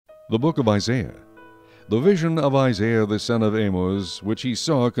The book of Isaiah. The vision of Isaiah the son of Amos, which he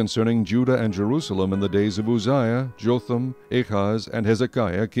saw concerning Judah and Jerusalem in the days of Uzziah, Jotham, Ahaz, and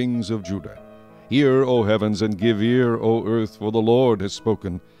Hezekiah, kings of Judah. Hear, O heavens, and give ear, O earth, for the Lord has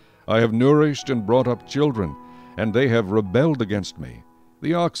spoken. I have nourished and brought up children, and they have rebelled against me.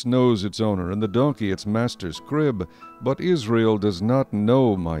 The ox knows its owner, and the donkey its master's crib, but Israel does not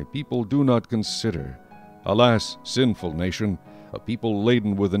know, my people do not consider. Alas, sinful nation! A people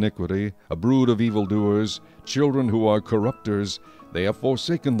laden with iniquity, a brood of evildoers, children who are corrupters. They have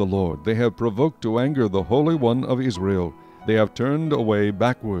forsaken the Lord. They have provoked to anger the Holy One of Israel. They have turned away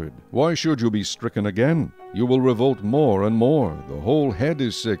backward. Why should you be stricken again? You will revolt more and more. The whole head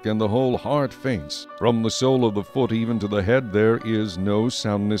is sick, and the whole heart faints. From the sole of the foot even to the head there is no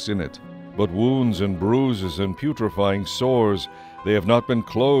soundness in it, but wounds and bruises and putrefying sores. They have not been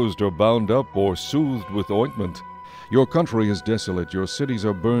closed or bound up or soothed with ointment. Your country is desolate, your cities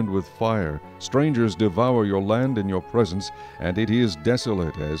are burned with fire. Strangers devour your land in your presence, and it is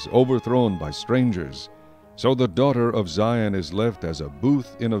desolate, as overthrown by strangers. So the daughter of Zion is left as a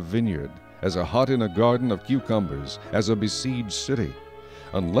booth in a vineyard, as a hut in a garden of cucumbers, as a besieged city.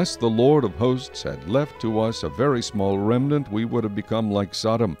 Unless the Lord of hosts had left to us a very small remnant, we would have become like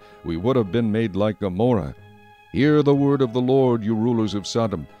Sodom, we would have been made like Gomorrah. Hear the word of the Lord, you rulers of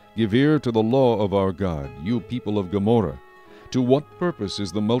Sodom. Give ear to the law of our God, you people of Gomorrah. To what purpose is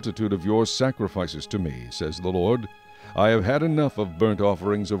the multitude of your sacrifices to me, says the Lord? I have had enough of burnt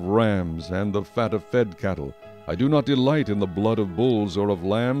offerings of rams and the fat of fed cattle. I do not delight in the blood of bulls or of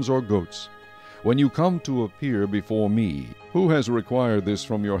lambs or goats. When you come to appear before me, who has required this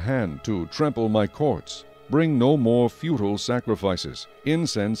from your hand, to trample my courts? Bring no more futile sacrifices.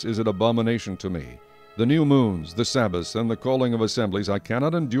 Incense is an abomination to me. The new moons, the Sabbaths, and the calling of assemblies, I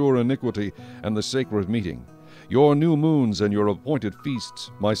cannot endure iniquity and the sacred meeting. Your new moons and your appointed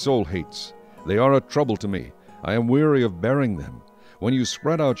feasts my soul hates. They are a trouble to me. I am weary of bearing them. When you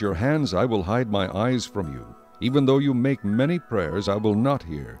spread out your hands, I will hide my eyes from you. Even though you make many prayers, I will not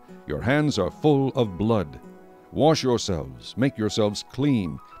hear. Your hands are full of blood. Wash yourselves, make yourselves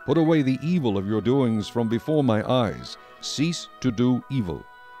clean. Put away the evil of your doings from before my eyes. Cease to do evil.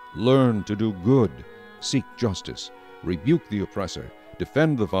 Learn to do good. Seek justice, rebuke the oppressor,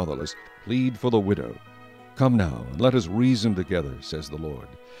 defend the fatherless, plead for the widow. Come now, and let us reason together, says the Lord.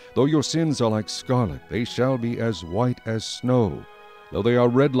 Though your sins are like scarlet, they shall be as white as snow. Though they are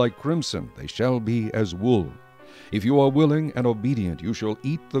red like crimson, they shall be as wool. If you are willing and obedient, you shall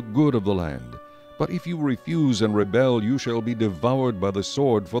eat the good of the land. But if you refuse and rebel, you shall be devoured by the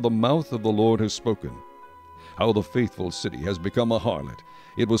sword, for the mouth of the Lord has spoken. How the faithful city has become a harlot.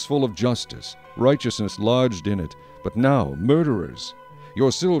 It was full of justice, righteousness lodged in it, but now murderers. Your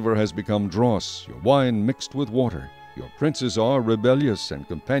silver has become dross, your wine mixed with water. Your princes are rebellious and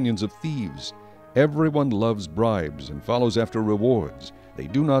companions of thieves. Everyone loves bribes and follows after rewards. They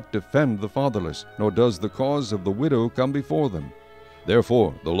do not defend the fatherless, nor does the cause of the widow come before them.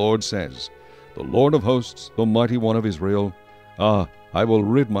 Therefore the Lord says, the Lord of hosts, the mighty one of Israel, I will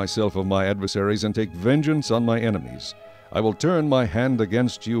rid myself of my adversaries and take vengeance on my enemies. I will turn my hand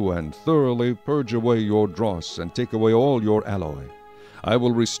against you and thoroughly purge away your dross and take away all your alloy. I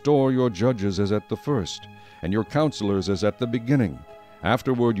will restore your judges as at the first, and your counselors as at the beginning.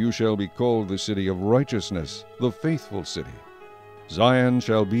 Afterward you shall be called the city of righteousness, the faithful city. Zion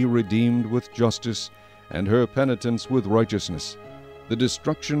shall be redeemed with justice, and her penitents with righteousness. The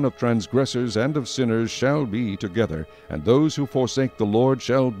destruction of transgressors and of sinners shall be together, and those who forsake the Lord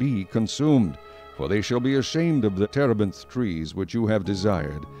shall be consumed. For they shall be ashamed of the terebinth trees which you have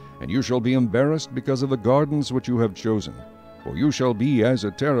desired, and you shall be embarrassed because of the gardens which you have chosen. For you shall be as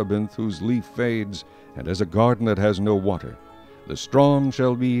a terebinth whose leaf fades, and as a garden that has no water. The strong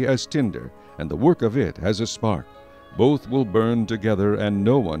shall be as tinder, and the work of it as a spark. Both will burn together, and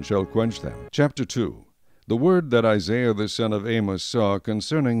no one shall quench them. Chapter 2. The word that Isaiah the son of Amos saw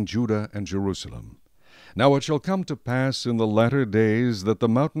concerning Judah and Jerusalem. Now it shall come to pass in the latter days that the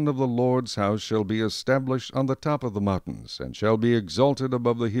mountain of the Lord's house shall be established on the top of the mountains, and shall be exalted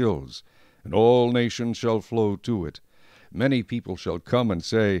above the hills, and all nations shall flow to it. Many people shall come and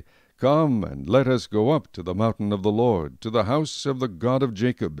say, Come, and let us go up to the mountain of the Lord, to the house of the God of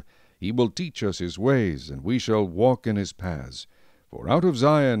Jacob. He will teach us his ways, and we shall walk in his paths. For out of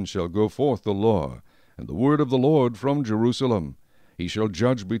Zion shall go forth the law, and the word of the Lord from Jerusalem. He shall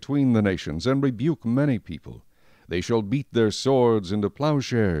judge between the nations, and rebuke many people. They shall beat their swords into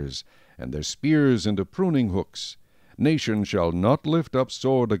plowshares, and their spears into pruning hooks. Nation shall not lift up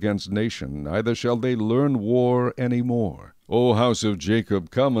sword against nation, neither shall they learn war any more. O house of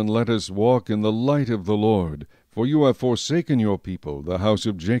Jacob, come and let us walk in the light of the Lord. For you have forsaken your people, the house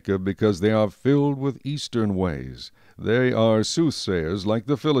of Jacob, because they are filled with eastern ways. They are soothsayers like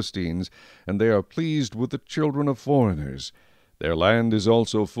the Philistines, and they are pleased with the children of foreigners. Their land is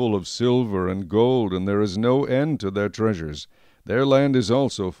also full of silver and gold, and there is no end to their treasures. Their land is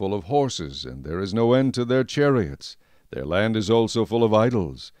also full of horses, and there is no end to their chariots. Their land is also full of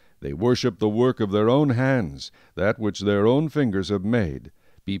idols. They worship the work of their own hands, that which their own fingers have made.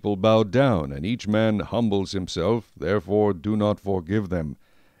 People bow down, and each man humbles himself, therefore do not forgive them.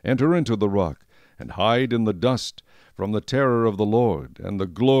 Enter into the rock, and hide in the dust, from the terror of the Lord, and the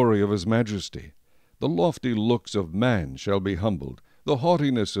glory of his majesty. The lofty looks of man shall be humbled, the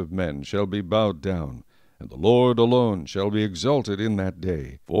haughtiness of men shall be bowed down, and the Lord alone shall be exalted in that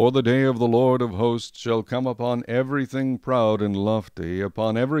day. For the day of the Lord of hosts shall come upon everything proud and lofty,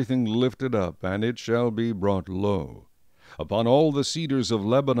 upon everything lifted up, and it shall be brought low. Upon all the cedars of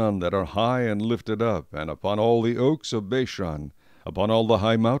Lebanon that are high and lifted up, and upon all the oaks of Bashan, upon all the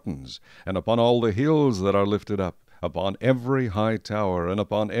high mountains, and upon all the hills that are lifted up, upon every high tower, and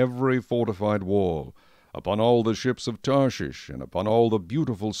upon every fortified wall, upon all the ships of Tarshish, and upon all the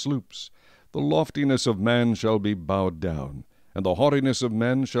beautiful sloops, the loftiness of man shall be bowed down, and the haughtiness of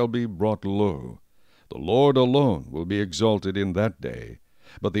men shall be brought low. The Lord alone will be exalted in that day,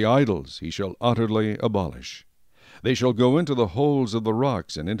 but the idols he shall utterly abolish. They shall go into the holes of the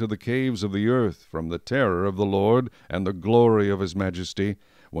rocks, and into the caves of the earth, from the terror of the Lord, and the glory of his majesty,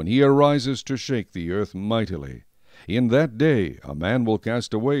 when he arises to shake the earth mightily. In that day a man will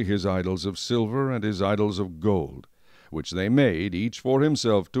cast away his idols of silver and his idols of gold, which they made each for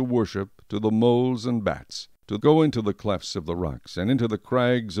himself to worship, to the moles and bats, to go into the clefts of the rocks, and into the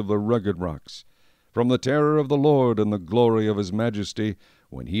crags of the rugged rocks, from the terror of the Lord and the glory of his majesty,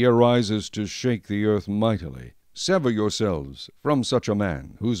 when he arises to shake the earth mightily. Sever yourselves from such a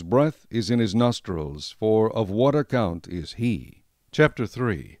man, whose breath is in his nostrils, for of what account is he? Chapter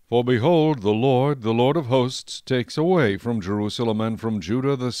 3. For behold, the Lord of hosts, takes away from Jerusalem and from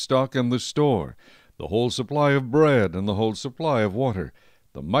Judah the stock and the store, the whole supply of bread and the whole supply of water,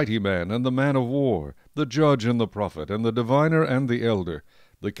 the mighty man and the man of war, the judge and the prophet, and the diviner and the elder,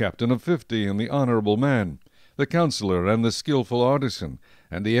 the captain of 50 and the honorable man, the counselor and the skillful artisan,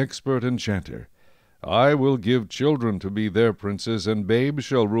 and the expert enchanter. I will give children to be their princes, and babes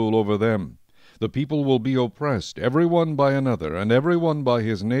shall rule over them. The people will be oppressed, every one by another, and every one by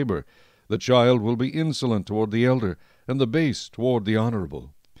his neighbor. The child will be insolent toward the elder, and the base toward the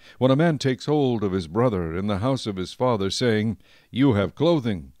honorable. When a man takes hold of his brother in the house of his father, saying, You have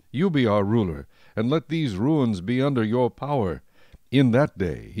clothing, you be our ruler, and let these ruins be under your power, in that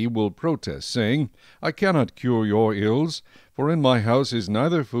day he will protest, saying, I cannot cure your ills, for in my house is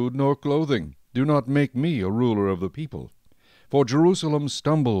neither food nor clothing. Do not make me a ruler of the people. For Jerusalem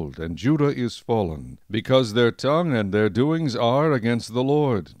stumbled, and Judah is fallen, because their tongue and their doings are against the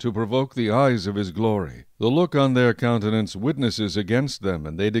Lord, to provoke the eyes of his glory. The look on their countenance witnesses against them,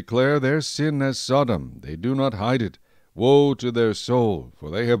 and they declare their sin as Sodom. They do not hide it. Woe to their soul, for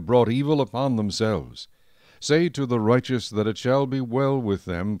they have brought evil upon themselves. Say to the righteous that it shall be well with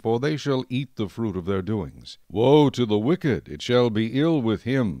them, for they shall eat the fruit of their doings. Woe to the wicked, it shall be ill with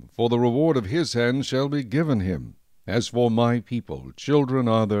him, for the reward of his hand shall be given him. As for my people, children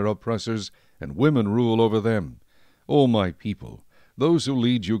are their oppressors, and women rule over them. O my people, those who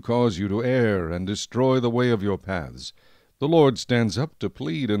lead you cause you to err, and destroy the way of your paths. The Lord stands up to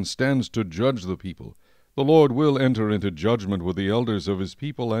plead, and stands to judge the people. The Lord will enter into judgment with the elders of his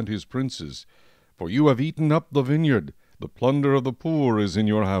people and his princes. For you have eaten up the vineyard, the plunder of the poor is in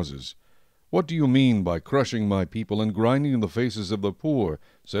your houses. What do you mean by crushing my people and grinding the faces of the poor,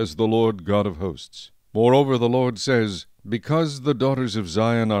 says the Lord God of hosts? Moreover, the Lord says, Because the daughters of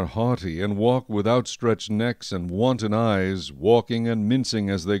Zion are haughty, and walk with outstretched necks and wanton eyes, walking and mincing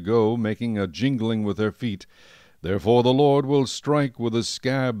as they go, making a jingling with their feet, therefore the Lord will strike with a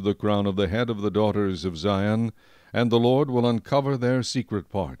scab the crown of the head of the daughters of Zion, and the Lord will uncover their secret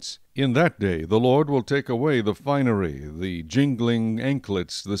parts. In that day the Lord will take away the finery, the jingling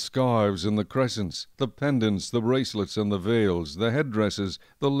anklets, the scarves and the crescents, the pendants, the bracelets and the veils, the headdresses,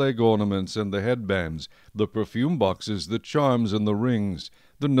 the leg ornaments and the headbands, the perfume boxes, the charms and the rings,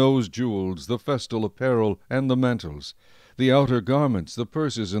 the nose jewels, the festal apparel and the mantles, the outer garments, the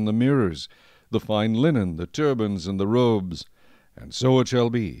purses and the mirrors, the fine linen, the turbans and the robes. And so it shall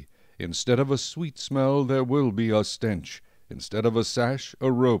be. Instead of a sweet smell there will be a stench, instead of a sash,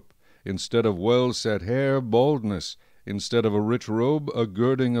 a rope, instead of well-set hair, baldness, instead of a rich robe, a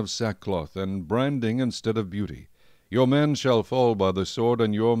girding of sackcloth, and branding instead of beauty. Your men shall fall by the sword,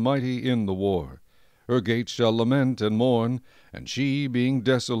 and your mighty in the war. Her gates shall lament and mourn, and she, being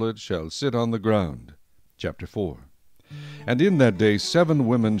desolate, shall sit on the ground. Chapter 4. And in that day 7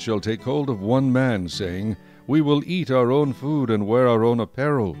 women shall take hold of one man, saying, We will eat our own food and wear our own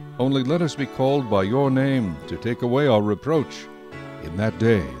apparel, only let us be called by your name, to take away our reproach. In that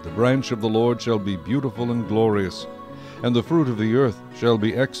day the branch of the Lord shall be beautiful and glorious, and the fruit of the earth shall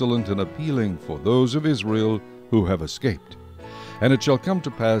be excellent and appealing for those of Israel who have escaped. And it shall come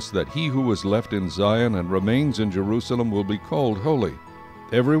to pass that he who is left in Zion and remains in Jerusalem will be called holy,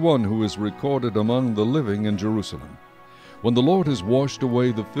 every one who is recorded among the living in Jerusalem. When the Lord has washed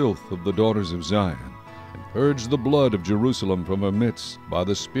away the filth of the daughters of Zion, and purged the blood of Jerusalem from her midst, by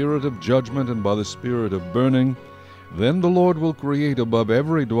the spirit of judgment and by the spirit of burning, then the Lord will create above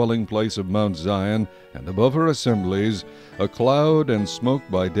every dwelling place of Mount Zion, and above her assemblies, a cloud and smoke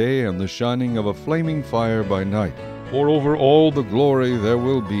by day, and the shining of a flaming fire by night. For over all the glory there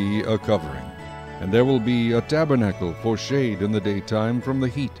will be a covering. And there will be a tabernacle for shade in the daytime from the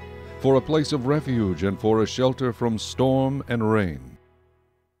heat, for a place of refuge, and for a shelter from storm and rain.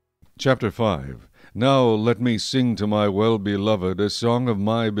 Chapter 5. Now let me sing to my well-beloved a song of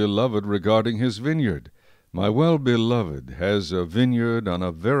my beloved regarding his vineyard. My well-beloved has a vineyard on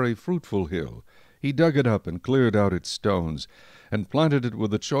a very fruitful hill. He dug it up and cleared out its stones, and planted it with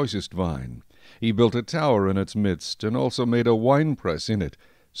the choicest vine. He built a tower in its midst, and also made a winepress in it.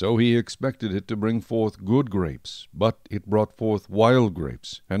 So he expected it to bring forth good grapes, but it brought forth wild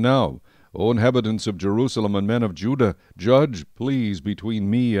grapes. And now, O inhabitants of Jerusalem and men of Judah, judge, please, between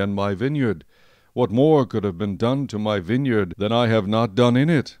me and my vineyard. What more could have been done to my vineyard than I have not done in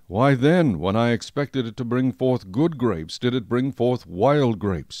it? Why then, when I expected it to bring forth good grapes, did it bring forth wild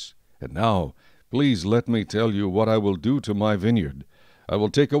grapes? And now, please let me tell you what I will do to my vineyard. I will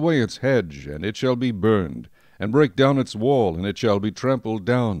take away its hedge, and it shall be burned, and break down its wall, and it shall be trampled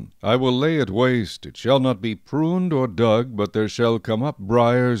down. I will lay it waste, it shall not be pruned or dug, but there shall come up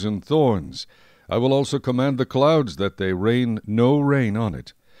briars and thorns. I will also command the clouds that they rain no rain on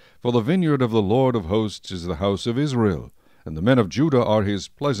it. For the vineyard of the Lord of hosts is the house of Israel, and the men of Judah are his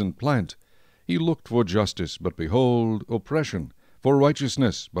pleasant plant. He looked for justice, but behold, oppression, for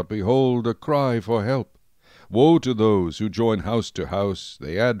righteousness, but behold, a cry for help. Woe to those who join house to house,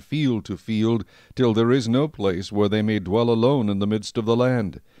 they add field to field, till there is no place where they may dwell alone in the midst of the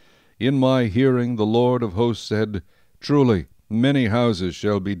land. In my hearing the Lord of hosts said, Truly, many houses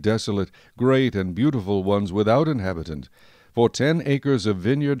shall be desolate, great and beautiful ones without inhabitant. For 10 acres of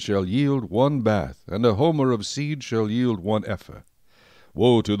vineyard shall yield 1 bath, and a homer of seed shall yield 1 ephah.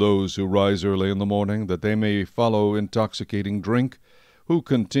 Woe to those who rise early in the morning, that they may follow intoxicating drink, who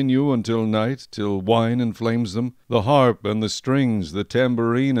continue until night, till wine inflames them. The harp and the strings, the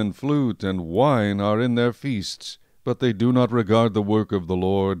tambourine and flute and wine are in their feasts, but they do not regard the work of the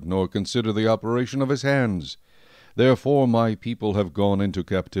Lord, nor consider the operation of his hands. Therefore my people have gone into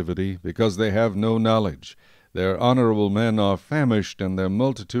captivity, because they have no knowledge. Their honorable men are famished, and their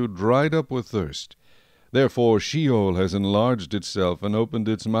multitude dried up with thirst. Therefore Sheol has enlarged itself, and opened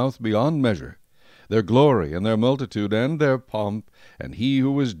its mouth beyond measure. Their glory, and their multitude, and their pomp, and he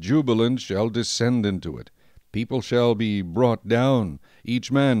who is jubilant shall descend into it. People shall be brought down, each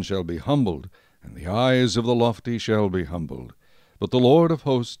man shall be humbled, and the eyes of the lofty shall be humbled. But the Lord of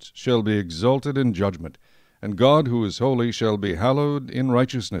hosts shall be exalted in judgment, and God who is holy shall be hallowed in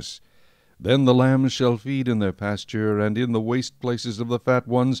righteousness. Then the lambs shall feed in their pasture, and in the waste places of the fat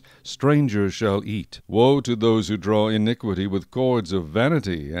ones strangers shall eat. Woe to those who draw iniquity with cords of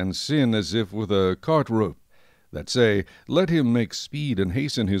vanity, and sin as if with a cart rope, that say, Let him make speed and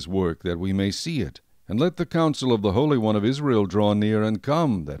hasten his work, that we may see it. And let the counsel of the Holy One of Israel draw near and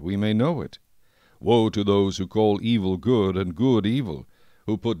come, that we may know it. Woe to those who call evil good and good evil,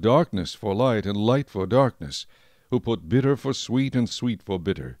 who put darkness for light and light for darkness, who put bitter for sweet and sweet for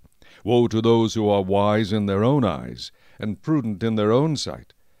bitter. Woe to those who are wise in their own eyes, and prudent in their own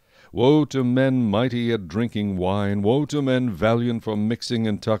sight. Woe to men mighty at drinking wine, woe to men valiant for mixing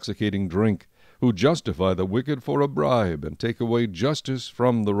intoxicating drink, who justify the wicked for a bribe, and take away justice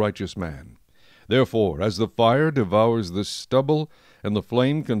from the righteous man. Therefore, as the fire devours the stubble, and the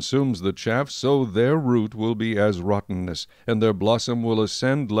flame consumes the chaff, so their root will be as rottenness, and their blossom will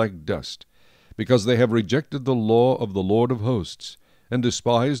ascend like dust, because they have rejected the law of the Lord of hosts, and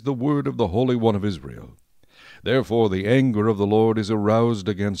despised the word of the Holy One of Israel. Therefore the anger of the Lord is aroused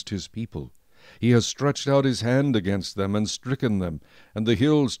against his people. He has stretched out his hand against them, and stricken them, and the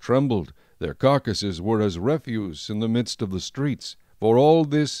hills trembled. Their carcasses were as refuse in the midst of the streets. For all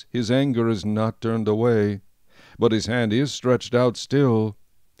this his anger is not turned away, but his hand is stretched out still.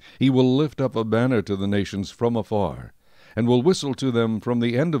 He will lift up a banner to the nations from afar, and will whistle to them from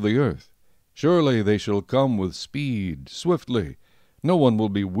the end of the earth. Surely they shall come with speed, swiftly. No one will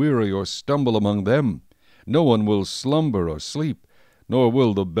be weary or stumble among them. No one will slumber or sleep, nor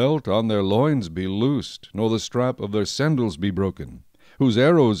will the belt on their loins be loosed, nor the strap of their sandals be broken, whose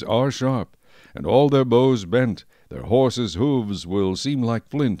arrows are sharp, and all their bows bent. Their horses' hoofs will seem like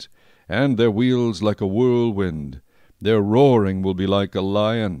flint, and their wheels like a whirlwind. Their roaring will be like a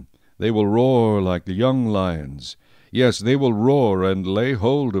lion. They will roar like young lions. Yes, they will roar and lay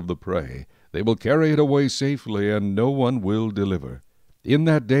hold of the prey. They will carry it away safely, and no one will deliver. In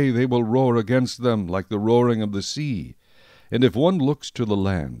that day they will roar against them like the roaring of the sea. And if one looks to the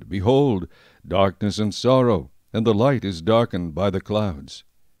land, behold, darkness and sorrow, and the light is darkened by the clouds.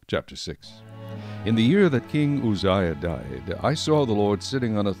 Chapter 6. In the year that King Uzziah died, I saw the Lord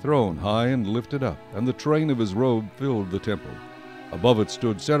sitting on a throne high and lifted up, and the train of his robe filled the temple. Above it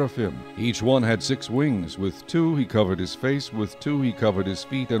stood seraphim. Each one had 6 wings. With 2 he covered his face, with 2 he covered his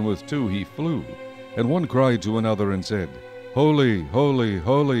feet, and with 2 he flew. And one cried to another and said, Holy, holy,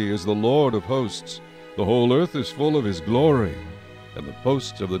 holy is the Lord of hosts. The whole earth is full of his glory. And the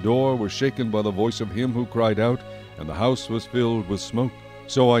posts of the door were shaken by the voice of him who cried out, and the house was filled with smoke.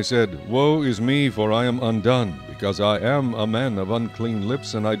 So I said, Woe is me, for I am undone, because I am a man of unclean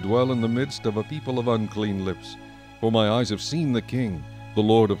lips, and I dwell in the midst of a people of unclean lips. For my eyes have seen the King, the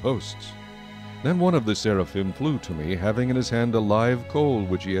Lord of hosts. Then one of the seraphim flew to me, having in his hand a live coal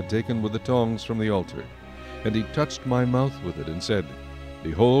which he had taken with the tongs from the altar. And he touched my mouth with it, and said,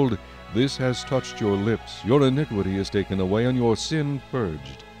 Behold, this has touched your lips. Your iniquity is taken away, and your sin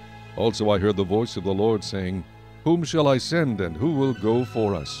purged. Also I heard the voice of the Lord saying, Whom shall I send, and who will go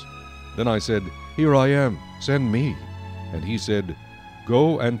for us? Then I said, Here I am, send me. And he said,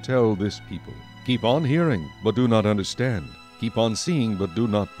 Go and tell this people. Keep on hearing, but do not understand. Keep on seeing, but do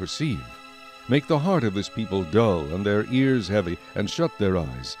not perceive. Make the heart of this people dull, and their ears heavy, and shut their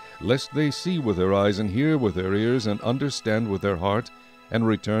eyes, lest they see with their eyes, and hear with their ears, and understand with their heart, and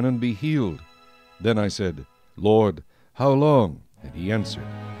return and be healed. Then I said, Lord, how long? And he answered,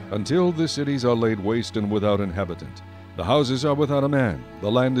 Until the cities are laid waste and without inhabitant. The houses are without a man,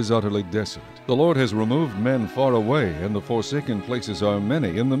 the land is utterly desolate. The Lord has removed men far away, and the forsaken places are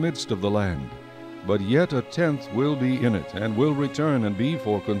many in the midst of the land. But yet 1/10 will be in it, and will return and be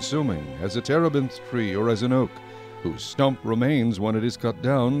for consuming, as a terebinth tree or as an oak, whose stump remains when it is cut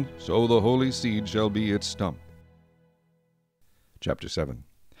down, so the holy seed shall be its stump. Chapter 7.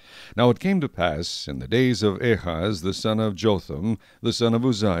 Now it came to pass, in the days of Ahaz the son of Jotham, the son of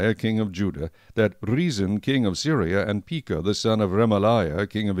Uzziah king of Judah, that Rezin king of Syria and Pekah the son of Remaliah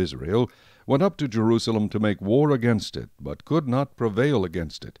king of Israel went up to Jerusalem to make war against it, but could not prevail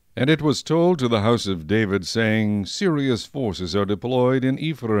against it. And it was told to the house of David, saying, Syria's forces are deployed in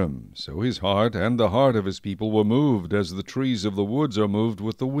Ephraim. So his heart and the heart of his people were moved, as the trees of the woods are moved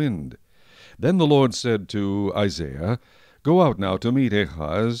with the wind. Then the Lord said to Isaiah, Go out now to meet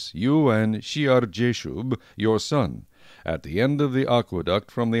Ahaz, you and Shear-Jashub, your son, at the end of the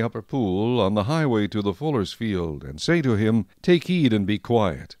aqueduct from the upper pool, on the highway to the fuller's field, and say to him, Take heed and be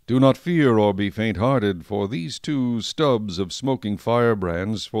quiet. Do not fear or be faint-hearted, for these 2 stubs of smoking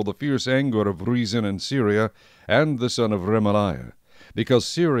firebrands, for the fierce anger of Rezin and Syria, and the son of Remaliah. Because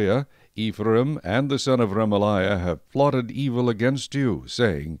Syria, Ephraim, and the son of Remaliah have plotted evil against you,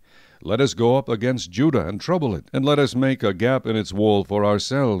 saying, Let us go up against Judah and trouble it, and let us make a gap in its wall for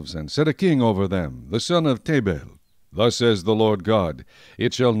ourselves, and set a king over them, the son of Tabel. Thus says the Lord God,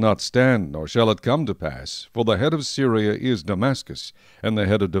 It shall not stand, nor shall it come to pass, for the head of Syria is Damascus, and the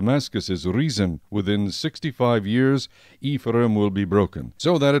head of Damascus is Rezin. Within 65 years Ephraim will be broken,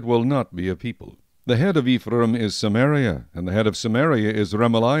 so that it will not be a people. The head of Ephraim is Samaria, and the head of Samaria is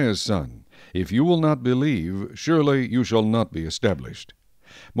Remaliah's son. If you will not believe, surely you shall not be established.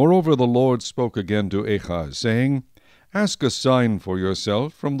 Moreover, the Lord spoke again to Ahaz, saying, Ask a sign for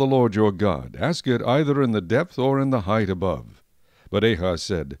yourself from the Lord your God. Ask it either in the depth or in the height above. But Ahaz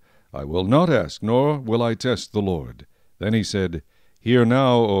said, I will not ask, nor will I test the Lord. Then he said, Hear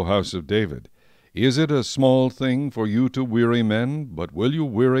now, O house of David. Is it a small thing for you to weary men? But will you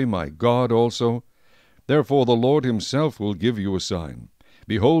weary my God also? Therefore the Lord himself will give you a sign.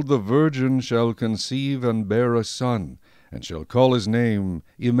 Behold, the virgin shall conceive and bear a son, and shall call his name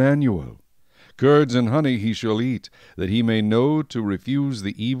Emmanuel. Curds and honey he shall eat, that he may know to refuse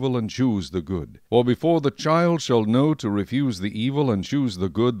the evil and choose the good. For before the child shall know to refuse the evil and choose the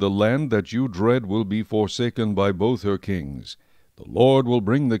good, the land that you dread will be forsaken by both her kings. The Lord will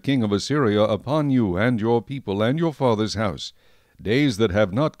bring the king of Assyria upon you and your people and your father's house, days that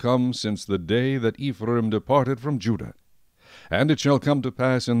have not come since the day that Ephraim departed from Judah. And it shall come to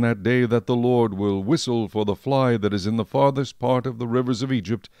pass in that day that the Lord will whistle for the fly that is in the farthest part of the rivers of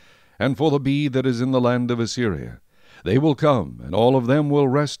Egypt, and for the bee that is in the land of Assyria. They will come, and all of them will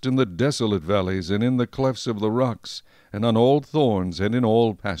rest in the desolate valleys, and in the clefts of the rocks, and on all thorns, and in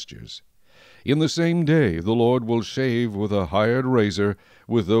all pastures. In the same day the Lord will shave with a hired razor,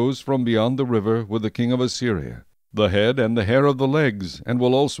 with those from beyond the river, with the king of Assyria, the head and the hair of the legs, and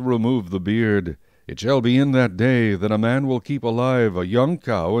will also remove the beard. It shall be in that day that a man will keep alive a young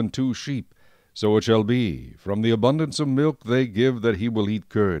cow and 2 sheep. So it shall be, from the abundance of milk they give, that he will eat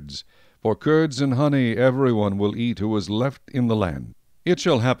curds. For curds and honey every one will eat who is left in the land. It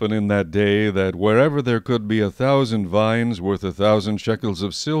shall happen in that day that wherever there could be 1,000 vines worth 1,000 shekels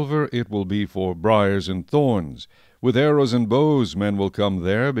of silver, it will be for briars and thorns. With arrows and bows men will come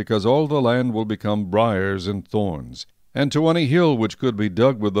there, because all the land will become briars and thorns. And to any hill which could be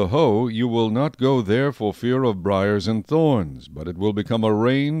dug with the hoe, you will not go there for fear of briars and thorns, but it will become a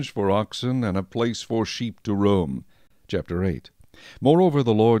range for oxen and a place for sheep to roam. Chapter 8. Moreover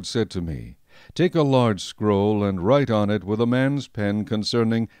the Lord said to me, Take a large scroll, and write on it with a man's pen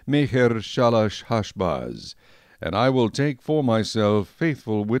concerning Maher-Shalal-Hash-Baz. And I will take for myself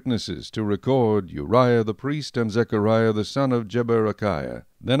faithful witnesses to record Uriah the priest and Zechariah the son of Jeberechiah.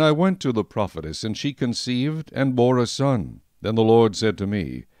 Then I went to the prophetess, and she conceived and bore a son. Then the Lord said to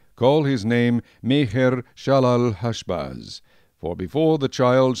me, Call his name Maher-Shalal-Hash-Baz. For before the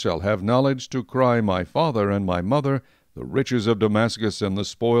child shall have knowledge to cry, My father and my mother, the riches of Damascus and the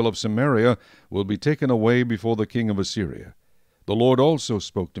spoil of Samaria will be taken away before the king of Assyria. The Lord also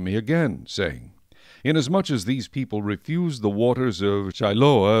spoke to me again, saying, Inasmuch as these people refuse the waters of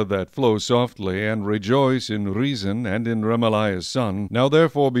Shiloah that flow softly, and rejoice in Rezin and in Remaliah's son, now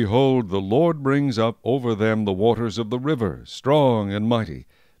therefore, behold, the Lord brings up over them the waters of the river, strong and mighty,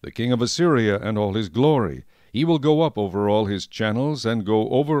 the king of Assyria and all his glory. He will go up over all his channels, and go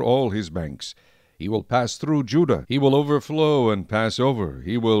over all his banks. He will pass through Judah. He will overflow and pass over.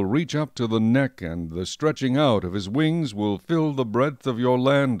 He will reach up to the neck, and the stretching out of his wings will fill the breadth of your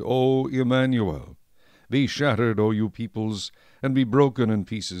land, O Emmanuel. Be shattered, O you peoples, and be broken in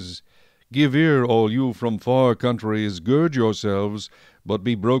pieces. Give ear, all you from far countries. Gird yourselves, but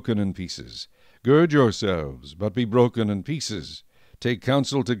be broken in pieces. Gird yourselves, but be broken in pieces. Take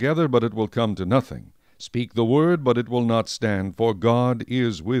counsel together, but it will come to nothing. Speak the word, but it will not stand, for God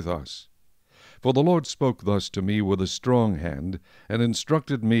is with us. For the Lord spoke thus to me with a strong hand, and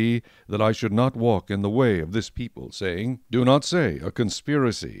instructed me that I should not walk in the way of this people, saying, Do not say a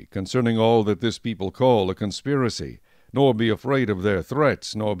conspiracy concerning all that this people call a conspiracy, nor be afraid of their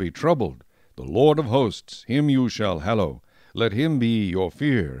threats, nor be troubled. The Lord of hosts, him you shall hallow. Let him be your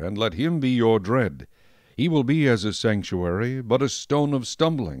fear, and let him be your dread. He will be as a sanctuary, but a stone of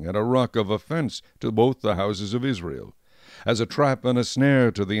stumbling, and a rock of offense to both the houses of Israel, as a trap and a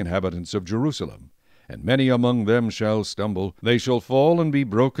snare to the inhabitants of Jerusalem. And many among them shall stumble. They shall fall and be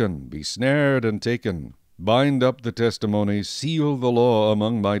broken, be snared and taken. Bind up the testimony, seal the law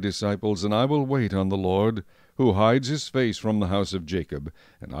among my disciples, and I will wait on the Lord, who hides his face from the house of Jacob,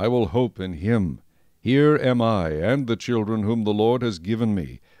 and I will hope in him. Here am I, and the children whom the Lord has given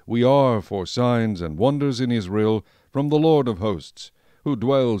me. We are for signs and wonders in Israel from the Lord of hosts, who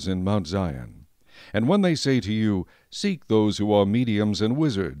dwells in Mount Zion. And when they say to you, Seek those who are mediums and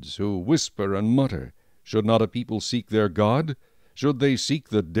wizards, who whisper and mutter, should not a people seek their God? Should they seek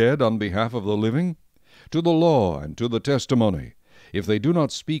the dead on behalf of the living? To the law and to the testimony. If they do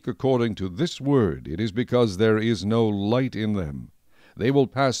not speak according to this word, it is because there is no light in them. They will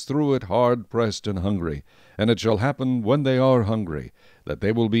pass through it hard-pressed and hungry, and it shall happen when they are hungry, that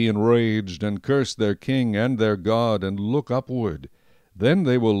they will be enraged, and curse their king and their God, and look upward. Then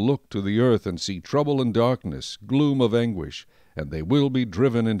they will look to the earth and see trouble and darkness, gloom of anguish, and they will be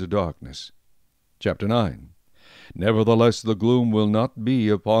driven into darkness. Chapter 9. Nevertheless the gloom will not be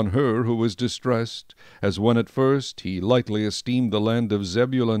upon her who is distressed, as when at first he lightly esteemed the land of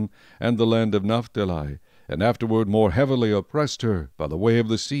Zebulun and the land of Naphtali, and afterward more heavily oppressed her by the way of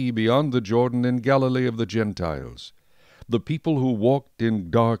the sea beyond the Jordan in Galilee of the Gentiles. The people who walked in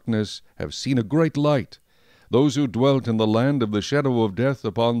darkness have seen a great light. Those who dwelt in the land of the shadow of death,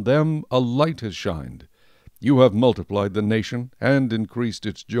 upon them a light has shined. You have multiplied the nation, and increased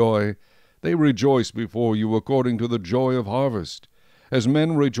its joy. They rejoice before you according to the joy of harvest, as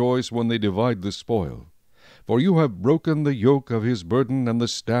men rejoice when they divide the spoil. For you have broken the yoke of his burden and the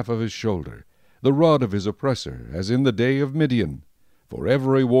staff of his shoulder, the rod of his oppressor, as in the day of Midian. For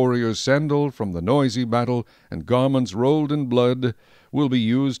every warrior's sandal from the noisy battle, and garments rolled in blood, will be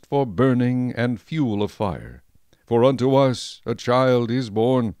used for burning and fuel of fire. For unto us a child is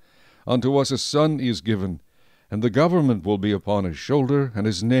born, unto us a son is given, and the government will be upon his shoulder, and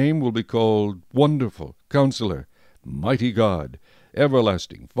his name will be called Wonderful, Counselor, Mighty God,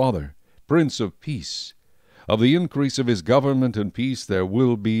 Everlasting Father, Prince of Peace. Of the increase of his government and peace there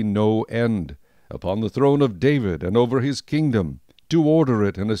will be no end, upon the throne of David and over his kingdom, to order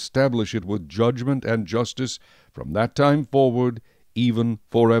it and establish it with judgment and justice from that time forward, even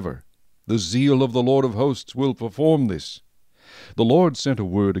forever. The zeal of the Lord of hosts will perform this. The Lord sent a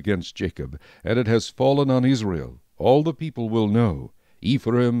word against Jacob, and it has fallen on Israel. All the people will know,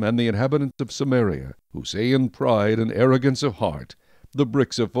 Ephraim and the inhabitants of Samaria, who say in pride and arrogance of heart, the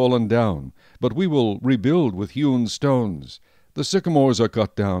bricks have fallen down, but we will rebuild with hewn stones. The sycamores are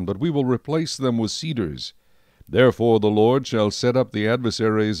cut down, but we will replace them with cedars. Therefore the Lord shall set up the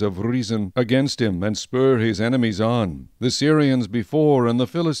adversaries of Rezin against him, and spur his enemies on, the Syrians before and the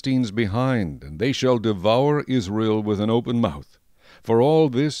Philistines behind, and they shall devour Israel with an open mouth. For all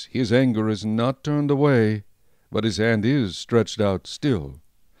this his anger is not turned away, but his hand is stretched out still.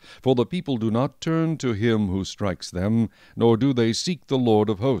 For the people do not turn to him who strikes them, nor do they seek the Lord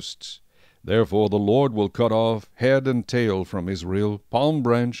of hosts. Therefore the Lord will cut off head and tail from Israel, palm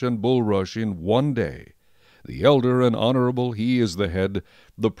branch and bulrush in one day. The elder and honorable, he is the head.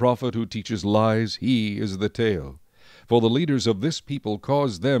 The prophet who teaches lies, he is the tail. For the leaders of this people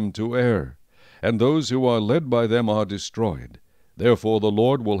cause them to err, and those who are led by them are destroyed. Therefore the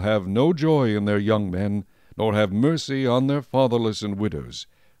Lord will have no joy in their young men, nor have mercy on their fatherless and widows.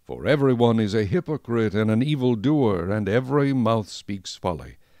 For every one is a hypocrite and an evildoer, and every mouth speaks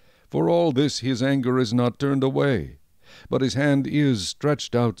folly. For all this his anger is not turned away, but his hand is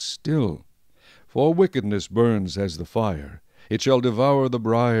stretched out still. For wickedness burns as the fire. It shall devour the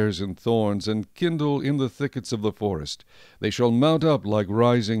briars and thorns, and kindle in the thickets of the forest. They shall mount up like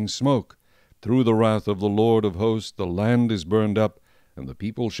rising smoke. Through the wrath of the Lord of hosts the land is burned up, and the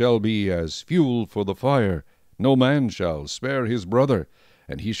people shall be as fuel for the fire. No man shall spare his brother,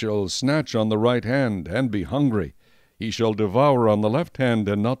 and he shall snatch on the right hand, and be hungry. He shall devour on the left hand,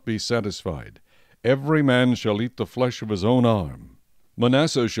 and not be satisfied. Every man shall eat the flesh of his own arm.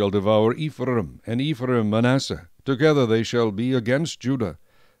 Manasseh shall devour Ephraim, and Ephraim Manasseh. Together they shall be against Judah.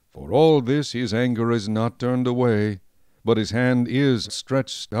 For all this his anger is not turned away, but his hand is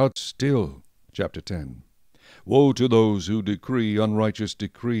stretched out still. Chapter 10. Woe to those who decree unrighteous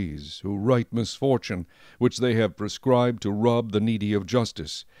decrees, who write misfortune, which they have prescribed to rob the needy of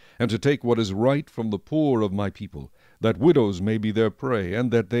justice, and to take what is right from the poor of my people, that widows may be their prey,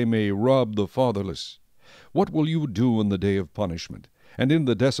 and that they may rob the fatherless. What will you do in the day of punishment, and in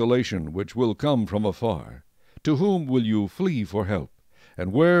the desolation which will come from afar? To whom will you flee for help,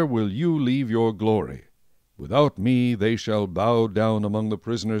 and where will you leave your glory? Without me they shall bow down among the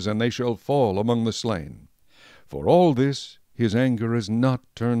prisoners, and they shall fall among the slain. For all this his anger is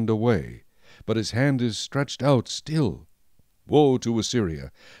not turned away, but his hand is stretched out still. Woe to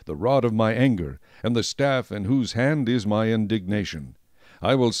Assyria, the rod of my anger, and the staff in whose hand is my indignation.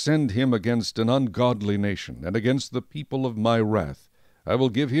 I will send him against an ungodly nation, and against the people of my wrath. I will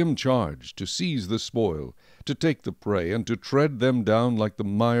give him charge to seize the spoil, to take the prey, and to tread them down like the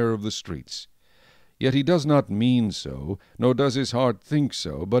mire of the streets. Yet he does not mean so, nor does his heart think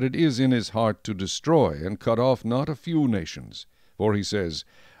so, but it is in his heart to destroy and cut off not a few nations. For he says,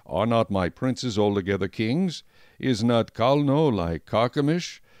 Are not my princes altogether kings? Is not Calno like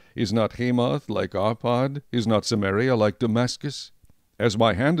Carchemish? Is not Hamath like Arpad? Is not Samaria like Damascus? As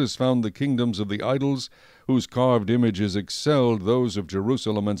my hand has found the kingdoms of the idols, whose carved images excelled those of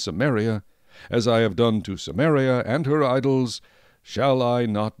Jerusalem and Samaria, as I have done to Samaria and her idols, shall I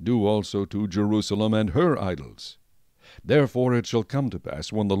not do also to Jerusalem and her idols? Therefore it shall come to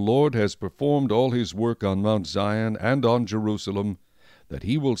pass, when the Lord has performed all his work on Mount Zion and on Jerusalem, that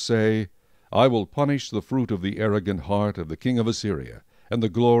he will say, I will punish the fruit of the arrogant heart of the king of Assyria, and the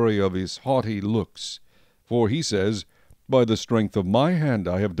glory of his haughty looks. For he says, By the strength of my hand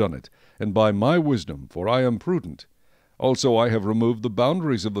I have done it, and by my wisdom, for I am prudent. Also I have removed the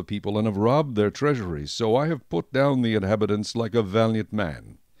boundaries of the people, and have robbed their treasuries, so I have put down the inhabitants like a valiant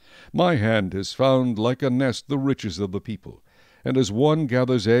man. My hand has found like a nest the riches of the people, and as one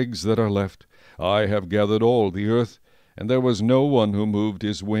gathers eggs that are left, I have gathered all the earth, and there was no one who moved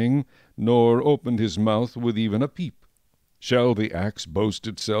his wing, nor opened his mouth with even a peep. Shall the axe boast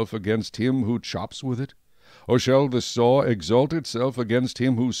itself against him who chops with it? Or shall the saw exalt itself against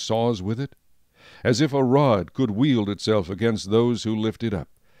him who saws with it? As if a rod could wield itself against those who lift it up,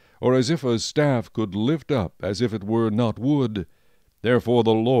 or as if a staff could lift up, as if it were not wood. Therefore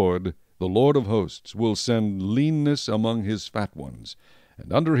the Lord of hosts, will send leanness among his fat ones,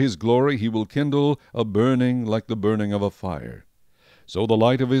 and under his glory he will kindle a burning like the burning of a fire. So the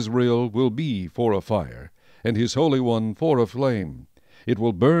light of Israel will be for a fire, and his Holy One for a flame. It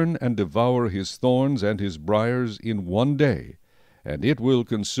will burn and devour his thorns and his briars in one day, and it will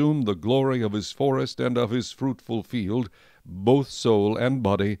consume the glory of his forest and of his fruitful field, both soul and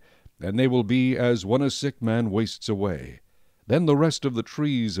body, and they will be as when a sick man wastes away. Then the rest of the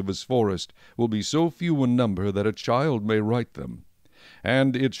trees of his forest will be so few in number that a child may write them.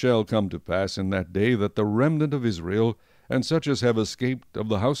 And it shall come to pass in that day that the remnant of Israel, and such as have escaped of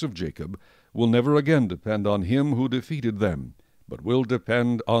the house of Jacob, will never again depend on him who defeated them, but will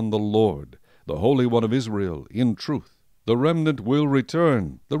depend on the Lord, the Holy One of Israel, in truth. The remnant will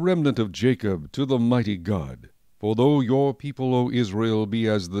return, the remnant of Jacob, to the mighty God. For though your people, O Israel, be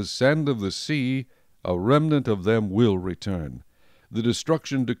as the sand of the sea, a remnant of them will return. The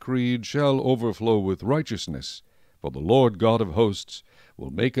destruction decreed shall overflow with righteousness, for the Lord God of hosts will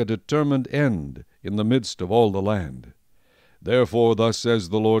make a determined end in the midst of all the land. Therefore thus says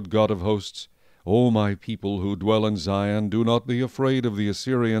the Lord God of hosts, O my people who dwell in Zion, do not be afraid of the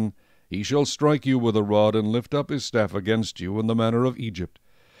Assyrian. He shall strike you with a rod, and lift up his staff against you in the manner of Egypt.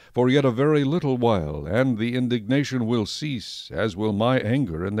 For yet a very little while, and the indignation will cease, as will my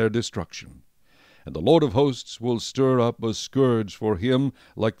anger in their destruction. And the Lord of hosts will stir up a scourge for him,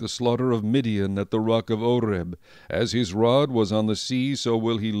 like the slaughter of Midian at the rock of Oreb. As his rod was on the sea, so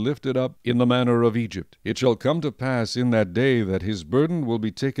will he lift it up in the manner of Egypt. It shall come to pass in that day that his burden will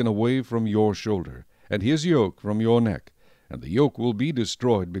be taken away from your shoulder, and his yoke from your neck, and the yoke will be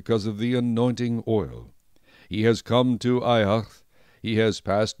destroyed because of the anointing oil. He has come to Aiath, he has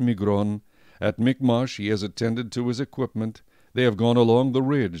passed Migron. At Michmash he has attended to his equipment. They have gone along the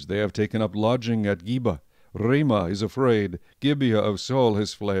ridge, they have taken up lodging at Geba. Ramah is afraid, Gibeah of Saul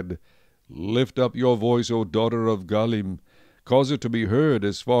has fled. Lift up your voice, O daughter of Galim. Cause it to be heard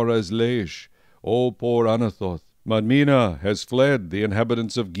as far as Laish. O poor Anathoth. Madmenah has fled, the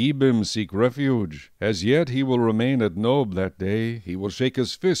inhabitants of Gebim seek refuge. As yet he will remain at Nob that day. He will shake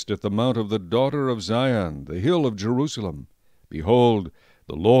his fist at the mount of the daughter of Zion, the hill of Jerusalem. Behold,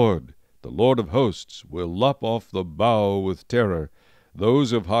 the Lord of hosts, will lop off the bough with terror.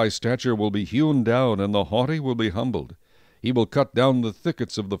 Those of high stature will be hewn down, and the haughty will be humbled. He will cut down the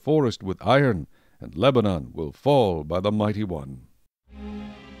thickets of the forest with iron, and Lebanon will fall by the mighty one.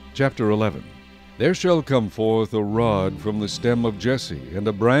 Chapter 11. There shall come forth a rod from the stem of Jesse, and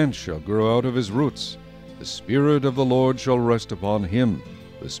a branch shall grow out of his roots. The Spirit of the Lord shall rest upon him,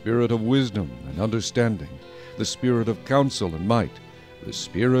 the Spirit of wisdom and understanding, the Spirit of counsel and might, the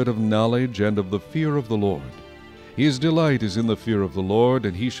Spirit of knowledge and of the fear of the Lord. His delight is in the fear of the Lord,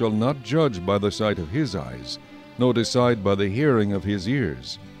 and he shall not judge by the sight of his eyes, nor decide by the hearing of his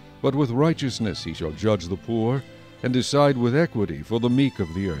ears. But with righteousness he shall judge the poor, and decide with equity for the meek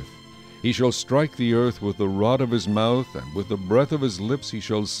of the earth. He shall strike the earth with the rod of his mouth, and with the breath of his lips he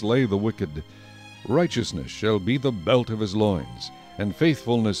shall slay the wicked. Righteousness shall be the belt of his loins, and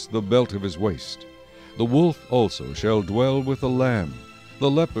faithfulness the belt of his waist. The wolf also shall dwell with the lamb. The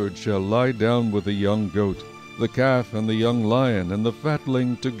leopard shall lie down with the young goat, the calf and the young lion and the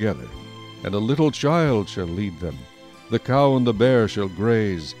fatling together. And a little child shall lead them. The cow and the bear shall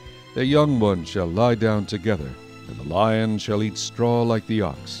graze. The young ones shall lie down together, and the lion shall eat straw like the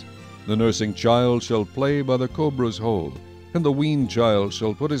ox. The nursing child shall play by the cobra's hole, and the weaned child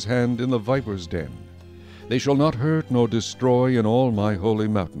shall put his hand in the viper's den. They shall not hurt nor destroy in all my holy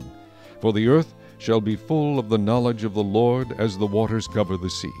mountain, for the earth shall be full of the knowledge of the Lord as the waters cover the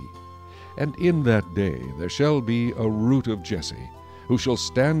sea. And in that day there shall be a root of Jesse, who shall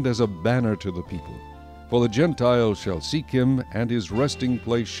stand as a banner to the people. For the Gentiles shall seek him, and his resting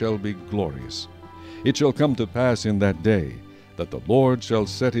place shall be glorious. It shall come to pass in that day that the Lord shall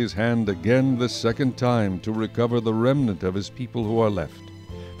set his hand again the second time to recover the remnant of his people who are left,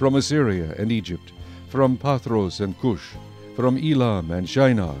 from Assyria and Egypt, from Pathros and Cush, from Elam and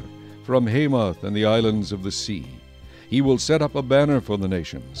Shinar, from Hamath and the islands of the sea. He will set up a banner for the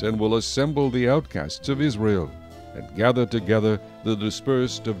nations, and will assemble the outcasts of Israel, and gather together the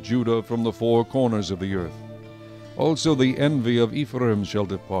dispersed of Judah from the four corners of the earth. Also the envy of Ephraim shall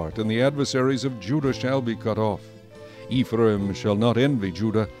depart, and the adversaries of Judah shall be cut off. Ephraim shall not envy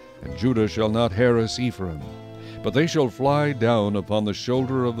Judah, and Judah shall not harass Ephraim. But they shall fly down upon the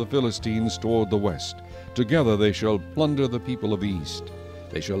shoulder of the Philistines toward the west. Together they shall plunder the people of the east.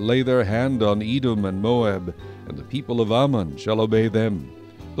 They shall lay their hand on Edom and Moab, and the people of Ammon shall obey them.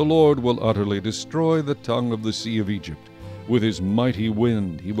 The Lord will utterly destroy the tongue of the sea of Egypt. With his mighty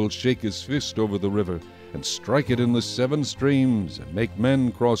wind he will shake his fist over the river, and strike it in the 7 streams, and make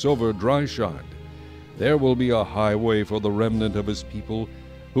men cross over dry-shod. There will be a highway for the remnant of his people,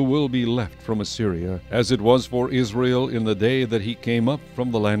 who will be left from Assyria, as it was for Israel in the day that he came up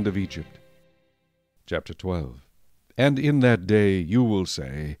from the land of Egypt. Chapter 12. And in that day you will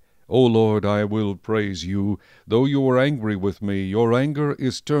say, O Lord, I will praise you. Though you were angry with me, your anger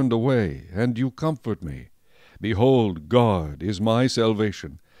is turned away, and you comfort me. Behold, God is my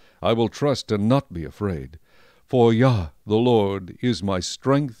salvation. I will trust and not be afraid. For Yah, the Lord, is my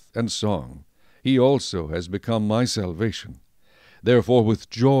strength and song. He also has become my salvation. Therefore with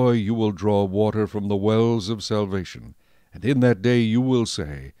joy you will draw water from the wells of salvation. And in that day you will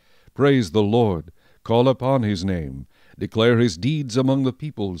say, Praise the Lord, call upon his name, declare his deeds among the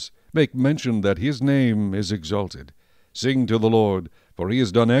peoples, make mention that his name is exalted. Sing to the Lord, for he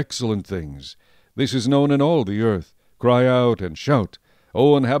has done excellent things. This is known in all the earth. Cry out and shout,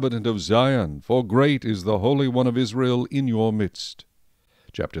 O inhabitant of Zion, for great is the Holy One of Israel in your midst.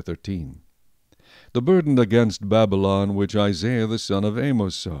 Chapter 13. The burden against Babylon which Isaiah the son of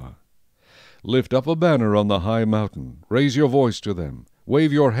Amos saw. Lift up a banner on the high mountain, raise your voice to them,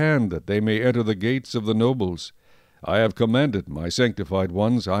 wave your hand that they may enter the gates of the nobles. I have commanded my sanctified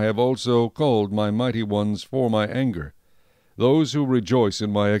ones, I have also called my mighty ones for my anger, those who rejoice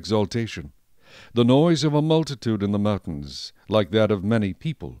in my exaltation. The noise of a multitude in the mountains, like that of many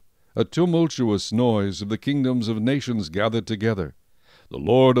people, a tumultuous noise of the kingdoms of nations gathered together. The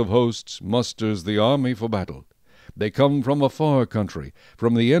Lord of hosts musters the army for battle. They come from a far country,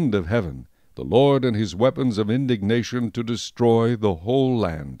 from the end of heaven, the Lord and his weapons of indignation to destroy the whole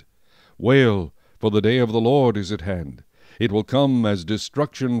land. Wail, for the day of the Lord is at hand. It will come as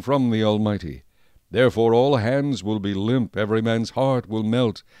destruction from the Almighty. Therefore all hands will be limp, every man's heart will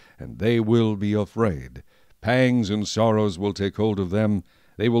melt, and they will be afraid. Pangs and sorrows will take hold of them.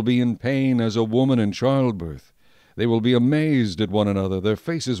 They will be in pain as a woman in childbirth. They will be amazed at one another. Their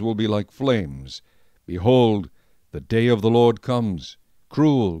faces will be like flames. Behold, the day of the Lord comes,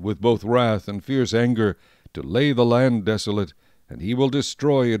 cruel with both wrath and fierce anger, to lay the land desolate, and he will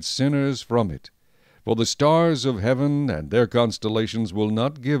destroy its sinners from it. For the stars of heaven and their constellations will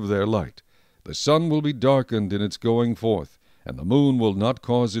not give their light. The sun will be darkened in its going forth, and the moon will not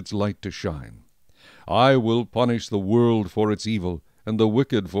cause its light to shine. I will punish the world for its evil, and the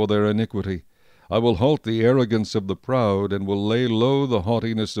wicked for their iniquity. I will halt the arrogance of the proud, and will lay low the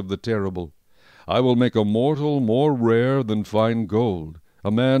haughtiness of the terrible. I will make a mortal more rare than fine gold,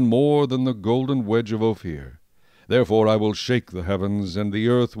 a man more than the golden wedge of Ophir. Therefore I will shake the heavens, and the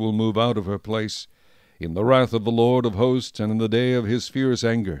earth will move out of her place, in the wrath of the Lord of hosts, and in the day of his fierce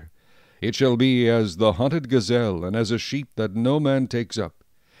anger. It shall be as the hunted gazelle, and as a sheep that no man takes up.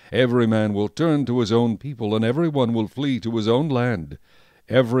 Every man will turn to his own people, and every one will flee to his own land.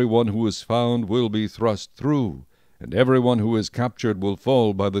 Every one who is found will be thrust through, and every one who is captured will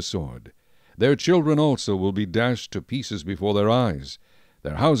fall by the sword. Their children also will be dashed to pieces before their eyes.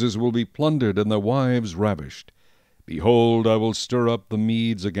 Their houses will be plundered, and their wives ravished. Behold, I will stir up the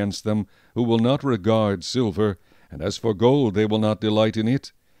Medes against them, who will not regard silver, and as for gold they will not delight in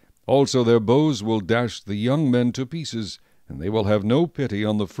it. Also their bows will dash the young men to pieces, and they will have no pity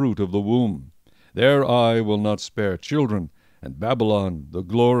on the fruit of the womb. Their eye will not spare children, and Babylon, the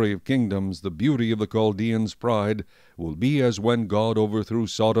glory of kingdoms, the beauty of the Chaldeans' pride, will be as when God overthrew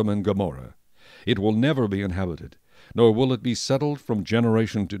Sodom and Gomorrah. It will never be inhabited, nor will it be settled from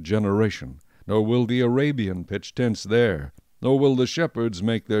generation to generation, nor will the Arabian pitch tents there, nor will the shepherds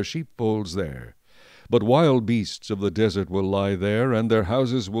make their sheepfolds there. But wild beasts of the desert will lie there, and their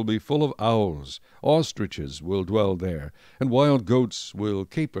houses will be full of owls. Ostriches will dwell there, and wild goats will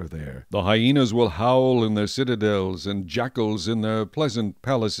caper there. The hyenas will howl in their citadels, and jackals in their pleasant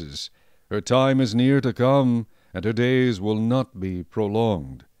palaces. Her time is near to come, and her days will not be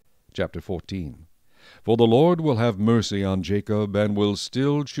prolonged. Chapter 14. For the Lord will have mercy on Jacob, and will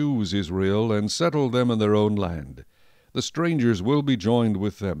still choose Israel, and settle them in their own land. The strangers will be joined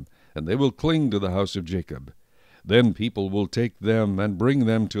with them, and they will cling to the house of Jacob. Then people will take them and bring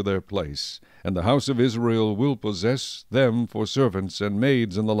them to their place, and the house of Israel will possess them for servants and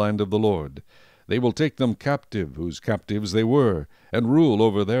maids in the land of the Lord. They will take them captive, whose captives they were, and rule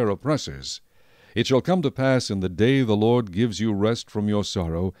over their oppressors. It shall come to pass in the day the Lord gives you rest from your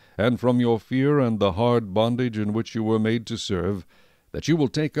sorrow, and from your fear and the hard bondage in which you were made to serve, that you will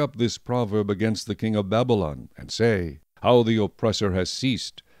take up this proverb against the king of Babylon, and say, How the oppressor has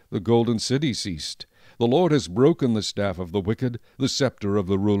ceased! The golden city ceased. The Lord has broken the staff of the wicked, the scepter of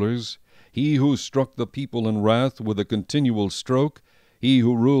the rulers. He who struck the people in wrath with a continual stroke, he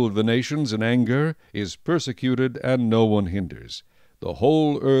who ruled the nations in anger, is persecuted, and no one hinders. The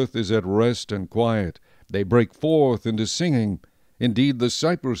whole earth is at rest and quiet. They break forth into singing. Indeed, the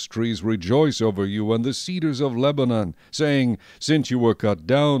cypress trees rejoice over you, and the cedars of Lebanon, saying, Since you were cut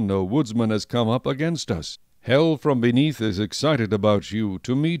down, no woodsman has come up against us. Hell from beneath is excited about you,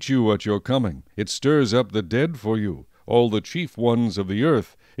 to meet you at your coming. It stirs up the dead for you. all the chief ones of the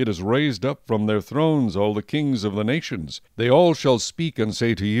earth. It has raised up from their thrones all the kings of the nations. They all shall speak and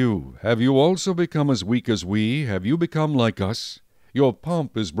say to you, Have you also become as weak as we? Have you become like us? Your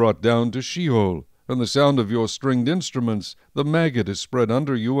pomp is brought down to Sheol, and the sound of your stringed instruments, the maggot is spread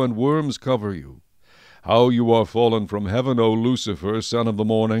under you, and worms cover you. How you are fallen from heaven, O Lucifer, son of the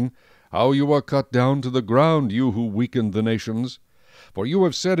morning! How you are cut down to the ground, you who weakened the nations! For you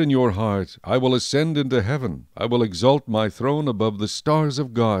have said in your heart, I will ascend into heaven, I will exalt my throne above the stars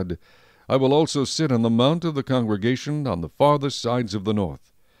of God. I will also sit on the mount of the congregation on the farthest sides of the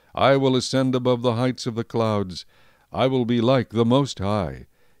north. I will ascend above the heights of the clouds. I will be like the Most High.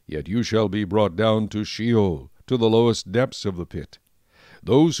 Yet you shall be brought down to Sheol, to the lowest depths of the pit.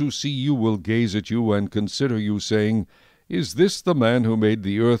 Those who see you will gaze at you and consider you, saying, Is this the man who made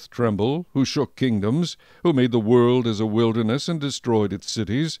the earth tremble, who shook kingdoms, who made the world as a wilderness and destroyed its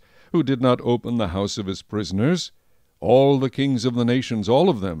cities, who did not open the house of his prisoners? All the kings of the nations, all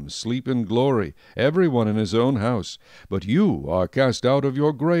of them, sleep in glory, every one in his own house. But you are cast out of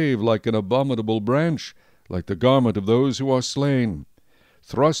your grave like an abominable branch, like the garment of those who are slain.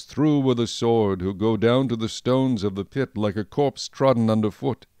 Thrust through with a sword, who go down to the stones of the pit like a corpse trodden under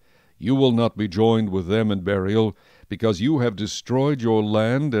foot. You will not be joined with them in burial, because you have destroyed your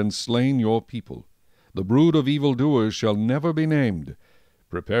land and slain your people. The brood of evildoers shall never be named.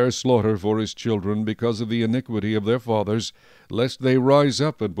 Prepare slaughter for his children because of the iniquity of their fathers, lest they rise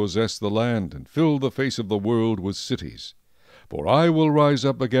up and possess the land, and fill the face of the world with cities. For I will rise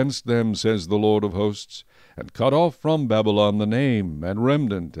up against them, says the Lord of hosts, and cut off from Babylon the name, and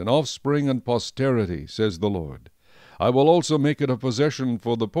remnant, and offspring, and posterity, says the Lord. I will also make it a possession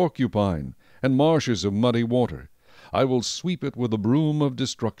for the porcupine, and marshes of muddy water. I will sweep it with a broom of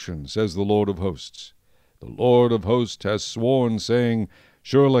destruction, says the Lord of hosts. The Lord of hosts has sworn, saying,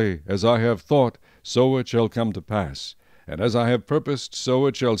 Surely, as I have thought, so it shall come to pass, and as I have purposed, so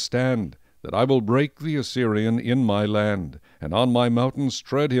it shall stand, that I will break the Assyrian in my land, and on my mountains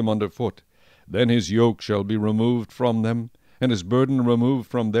tread him under foot. Then his yoke shall be removed from them, and his burden removed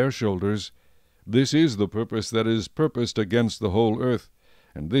from their shoulders. This is the purpose that is purposed against the whole earth,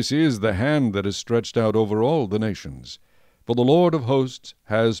 and this is the hand that is stretched out over all the nations. For the Lord of hosts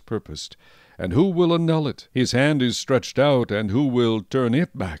has purposed, and who will annul it? His hand is stretched out, and who will turn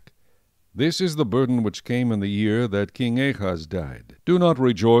it back? This is the burden which came in the year that King Ahaz died. Do not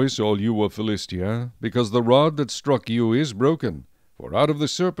rejoice, all you of Philistia, because the rod that struck you is broken. For out of the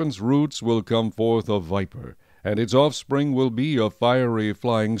serpent's roots will come forth a viper, and its offspring will be a fiery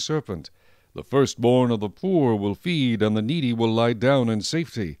flying serpent. The firstborn of the poor will feed, and the needy will lie down in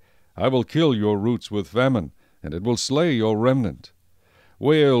safety. I will kill your roots with famine, and it will slay your remnant.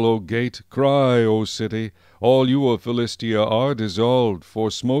 Wail, O gate, cry, O city, all you of Philistia are dissolved, for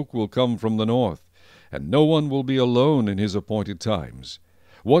smoke will come from the north, and no one will be alone in his appointed times.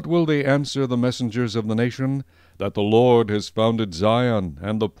 What will they answer the messengers of the nation? That the Lord has founded Zion,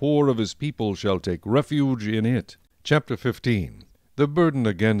 and the poor of his people shall take refuge in it. Chapter 15. The burden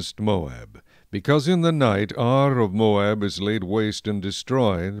against Moab. Because in the night Ar of Moab is laid waste and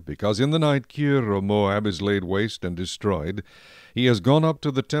destroyed, because in the night Kir of Moab is laid waste and destroyed, he has gone up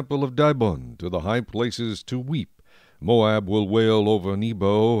to the temple of Dibon, to the high places, to weep. Moab will wail over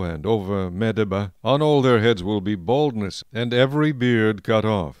Nebo and over Medeba. On all their heads will be baldness, and every beard cut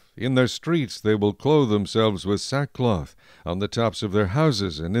off. In their streets they will clothe themselves with sackcloth. On the tops of their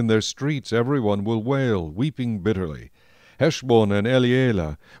houses and in their streets every one will wail, weeping bitterly. Heshbon and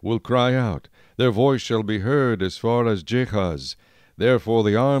Elealeh will cry out. Their voice shall be heard as far as Jehaz. Therefore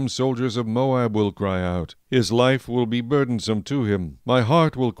the armed soldiers of Moab will cry out. His life will be burdensome to him. My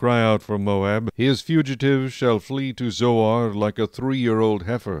heart will cry out for Moab. His fugitives shall flee to Zoar like a 3-year-old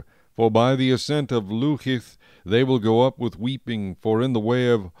heifer. For by the ascent of Luhith they will go up with weeping, for in the way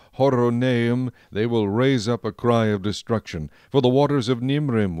of Horonaim they will raise up a cry of destruction. For the waters of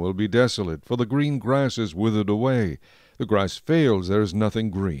Nimrim will be desolate, for the green grass is withered away. The grass fails, there is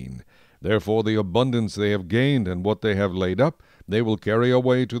nothing green. Therefore the abundance they have gained and what they have laid up, they will carry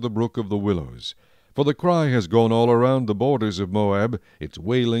away to the brook of the willows. For the cry has gone all around the borders of Moab, its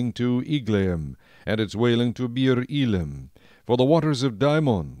wailing to Eglaim, and its wailing to Bir Elim. For the waters of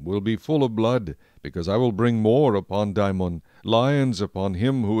Dimon will be full of blood, because I will bring more upon Dimon, lions upon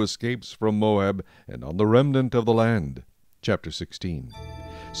him who escapes from Moab, and on the remnant of the land. Chapter 16.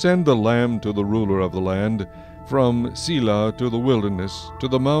 Send the lamb to the ruler of the land, from Selah to the wilderness, to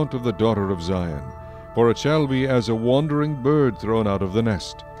the mount of the daughter of Zion. For it shall be as a wandering bird thrown out of the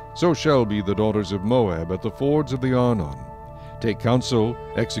nest. So shall be the daughters of Moab at the fords of the Arnon. Take counsel,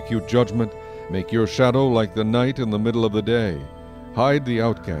 execute judgment, make your shadow like the night in the middle of the day. Hide the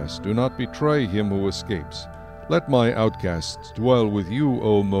outcast, do not betray him who escapes. Let my outcasts dwell with you,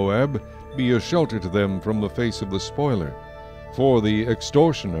 O Moab. Be a shelter to them from the face of the spoiler. For the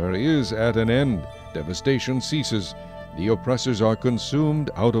extortioner is at an end, devastation ceases, the oppressors are consumed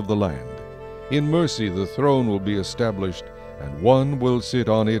out of the land. In mercy the throne will be established, and one will sit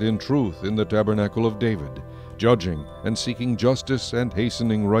on it in truth in the tabernacle of David, judging and seeking justice and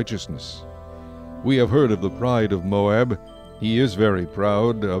hastening righteousness. We have heard of the pride of Moab. He is very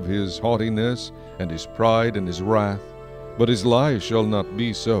proud of his haughtiness, and his pride and his wrath, but his lies shall not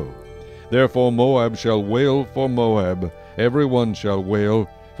be so. Therefore Moab shall wail for Moab, every one shall wail.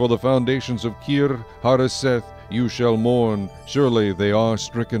 For the foundations of Kir Hareseth you shall mourn, surely they are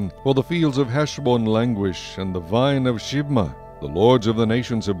stricken. For the fields of Heshbon languish, and the vine of Shibma. The lords of the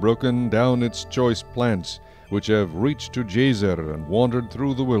nations have broken down its choice plants, which have reached to Jazer and wandered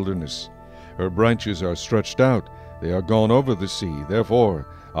through the wilderness. Her branches are stretched out, they are gone over the sea. Therefore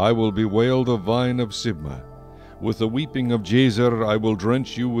I will bewail the vine of Sibma. With the weeping of Jazer I will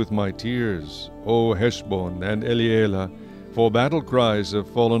drench you with my tears, O Heshbon and Elealeh, for battle cries have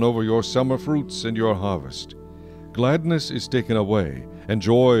fallen over your summer fruits and your harvest. Gladness is taken away, and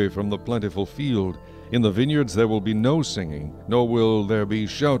joy from the plentiful field. In the vineyards there will be no singing, nor will there be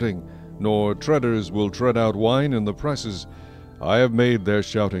shouting, nor treaders will tread out wine in the presses. I have made their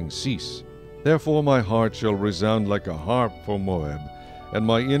shouting cease. Therefore my heart shall resound like a harp for Moab, and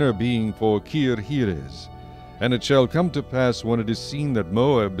my inner being for Kir Heres. And it shall come to pass, when it is seen that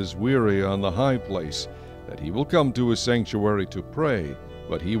Moab is weary on the high place, that he will come to his sanctuary to pray,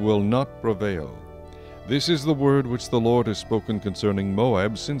 but he will not prevail. This is the word which the Lord has spoken concerning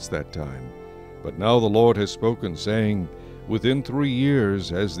Moab since that time. But now the Lord has spoken, saying, Within 3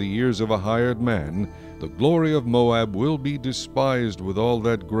 years, as the years of a hired man, the glory of Moab will be despised with all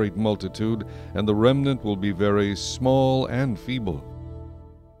that great multitude, and the remnant will be very small and feeble.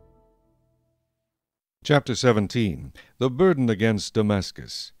 Chapter 17. The burden against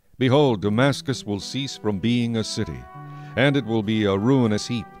Damascus. Behold, Damascus will cease from being a city, and it will be a ruinous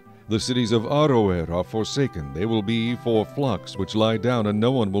heap. The cities of Aroer are forsaken. They will be for flocks which lie down, and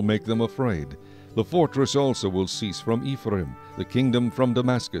no one will make them afraid. The fortress also will cease from Ephraim, the kingdom from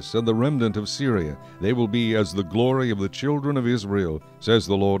Damascus, and the remnant of Syria. They will be as the glory of the children of Israel, says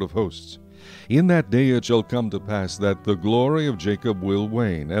the Lord of hosts. In that day it shall come to pass that the glory of Jacob will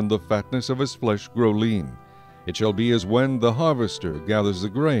wane, and the fatness of his flesh grow lean. It shall be as when the harvester gathers the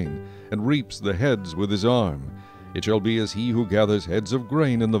grain, and reaps the heads with his arm. It shall be as he who gathers heads of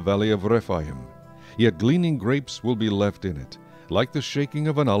grain in the valley of Rephaim. Yet gleaning grapes will be left in it, like the shaking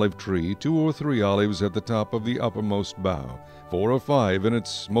of an olive tree, 2 or 3 olives at the top of the uppermost bough, 4 or 5 in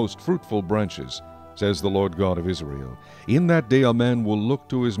its most fruitful branches, says the Lord God of Israel. In that day a man will look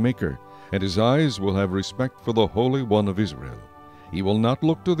to his Maker, and his eyes will have respect for the Holy One of Israel. He will not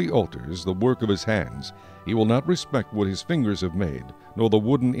look to the altars, the work of his hands. He will not respect what his fingers have made, nor the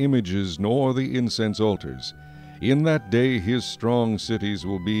wooden images, nor the incense altars. In that day his strong cities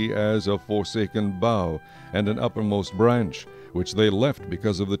will be as a forsaken bough, and an uppermost branch, which they left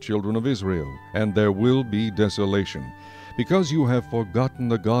because of the children of Israel, and there will be desolation. Because you have forgotten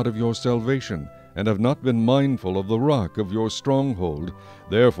the God of your salvation, and have not been mindful of the rock of your stronghold,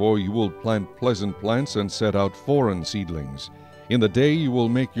 therefore you will plant pleasant plants and set out foreign seedlings. In the day you will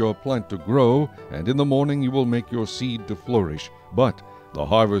make your plant to grow, and in the morning you will make your seed to flourish. But the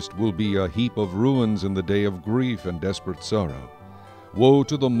harvest will be a heap of ruins in the day of grief and desperate sorrow. Woe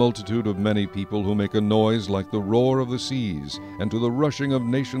to the multitude of many people who make a noise like the roar of the seas, and to the rushing of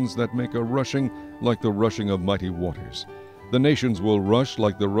nations that make a rushing like the rushing of mighty waters. The nations will rush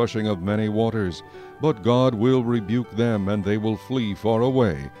like the rushing of many waters, but God will rebuke them, and they will flee far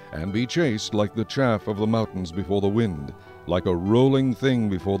away, and be chased like the chaff of the mountains before the wind, like a rolling thing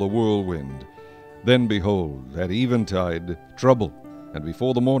before the whirlwind. Then behold, at eventide, trouble, and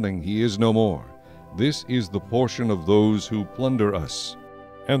before the morning he is no more. This is the portion of those who plunder us,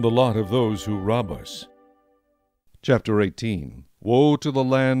 and the lot of those who rob us. Chapter 18. Woe to the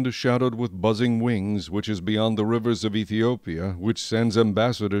land shadowed with buzzing wings, which is beyond the rivers of Ethiopia, which sends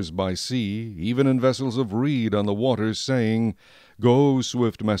ambassadors by sea, even in vessels of reed on the waters, saying, Go,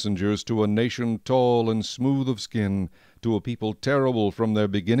 swift messengers, to a nation tall and smooth of skin, to a people terrible from their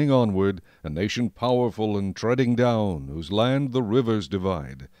beginning onward, a nation powerful and treading down, whose land the rivers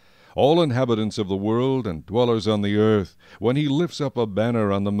divide. All inhabitants of the world and dwellers on the earth, when he lifts up a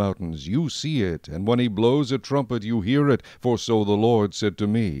banner on the mountains, you see it, and when he blows a trumpet, you hear it. For so the Lord said to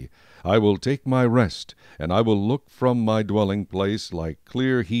me, I will take my rest, and I will look from my dwelling place like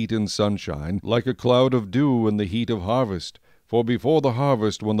clear heat in sunshine, like a cloud of dew in the heat of harvest. For before the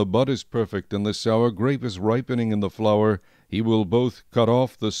harvest, when the bud is perfect and the sour grape is ripening in the flower, He will both cut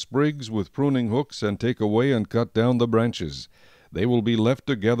off the sprigs with pruning hooks and take away and cut down the branches. They will be left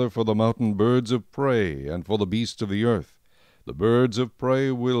together for the mountain birds of prey and for the beasts of the earth. The birds of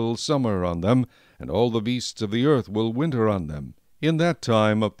prey will summer on them, and all the beasts of the earth will winter on them. In that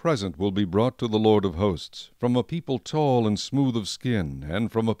time a present will be brought to the Lord of hosts, from a people tall and smooth of skin,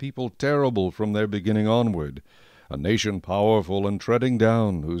 and from a people terrible from their beginning onward, a nation powerful and treading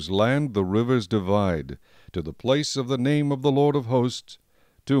down, whose land the rivers divide, to the place of the name of the Lord of hosts,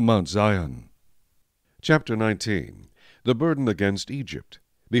 to Mount Zion. Chapter 19. The burden against Egypt.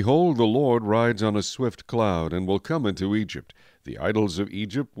 Behold, the Lord rides on a swift cloud, and will come into Egypt. The idols of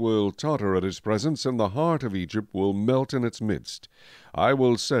Egypt will totter at his presence, and the heart of Egypt will melt in its midst. I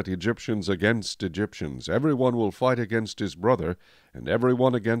will set Egyptians against Egyptians. Every one will fight against his brother, and every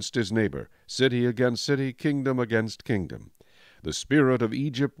one against his neighbor, city against city, kingdom against kingdom. The spirit of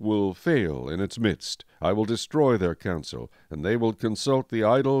Egypt will fail in its midst. I will destroy their counsel, and they will consult the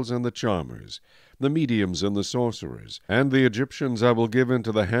idols and the charmers, the mediums and the sorcerers. And the Egyptians I will give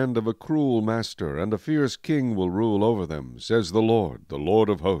into the hand of a cruel master, and a fierce king will rule over them, says the Lord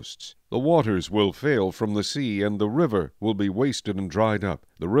of hosts. The waters will fail from the sea, and the river will be wasted and dried up.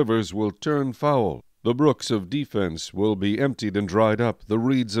 The rivers will turn foul. The brooks of defense will be emptied and dried up. The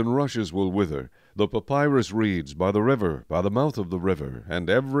reeds and rushes will wither. The papyrus reeds by the river, by the mouth of the river, and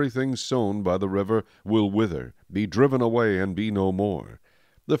everything sown by the river will wither, be driven away, and be no more.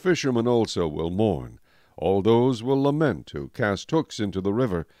 The fishermen also will mourn. All those will lament who cast hooks into the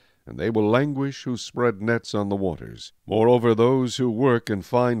river, and they will languish who spread nets on the waters. Moreover, those who work in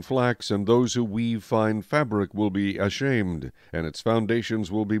fine flax and those who weave fine fabric will be ashamed, and its foundations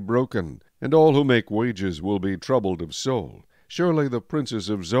will be broken, and all who make wages will be troubled of soul. Surely the princes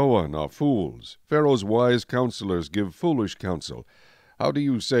of Zoan are fools. Pharaoh's wise counselors give foolish counsel. How do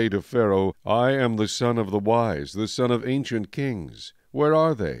you say to Pharaoh, I am the son of the wise, the son of ancient kings? Where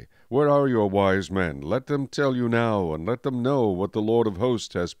are they? Where are your wise men? Let them tell you now, and let them know what the Lord of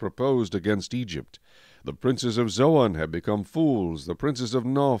hosts has proposed against Egypt. The princes of Zoan have become fools. The princes of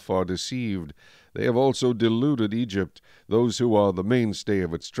Noph are deceived. They have also deluded Egypt, those who are the mainstay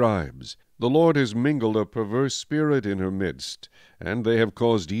of its tribes. The Lord has mingled a perverse spirit in her midst, and they have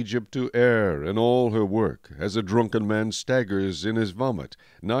caused Egypt to err in all her work, as a drunken man staggers in his vomit.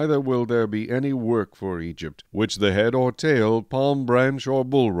 Neither will there be any work for Egypt, which the head or tail, palm branch or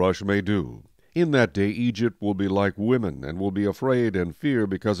bulrush may do. In that day Egypt will be like women, and will be afraid and fear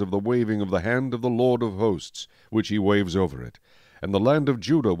because of the waving of the hand of the Lord of hosts, which he waves over it. And the land of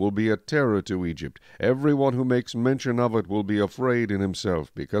Judah will be a terror to Egypt. Every one who makes mention of it will be afraid in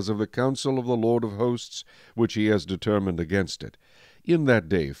himself, because of the counsel of the Lord of hosts, which he has determined against it. In that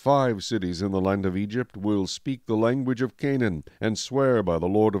day 5 cities in the land of Egypt will speak the language of Canaan, and swear by the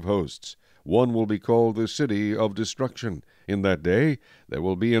Lord of hosts. One will be called the city of destruction. In that day there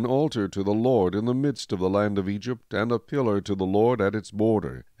will be an altar to the Lord in the midst of the land of Egypt, and a pillar to the Lord at its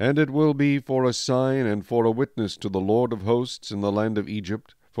border. And it will be for a sign and for a witness to the Lord of hosts in the land of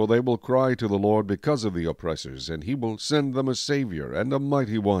Egypt, for they will cry to the Lord because of the oppressors, and he will send them a Savior and a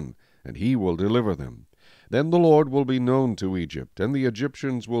mighty one, and he will deliver them. Then the Lord will be known to Egypt, and the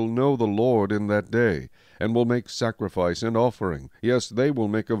Egyptians will know the Lord in that day, and will make sacrifice and offering. Yes, they will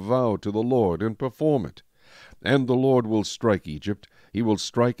make a vow to the Lord and perform it. And the Lord will strike Egypt. He will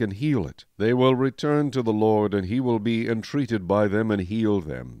strike and heal it. They will return to the Lord, and he will be entreated by them and heal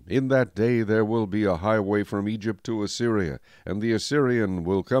them. In that day there will be a highway from Egypt to Assyria, and the Assyrian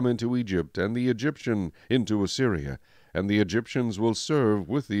will come into Egypt, and the Egyptian into Assyria, and the Egyptians will serve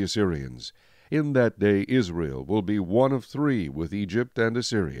with the Assyrians. In that day Israel will be one of 3 with Egypt and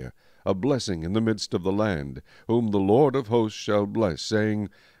Assyria, a blessing in the midst of the land, whom the Lord of hosts shall bless, saying,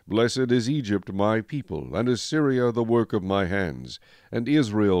 Blessed is Egypt my people, and Assyria the work of my hands, and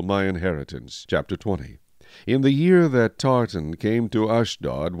Israel my inheritance. Chapter 20. In the year that Tartan came to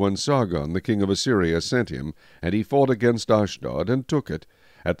Ashdod, when Sargon the king of Assyria sent him, and he fought against Ashdod, and took it,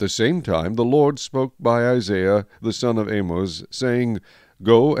 at the same time the Lord spoke by Isaiah the son of Amoz, saying,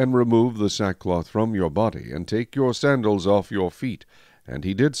 Go and remove the sackcloth from your body, and take your sandals off your feet. And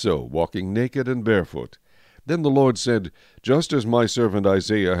he did so, walking naked and barefoot. Then the Lord said, Just as my servant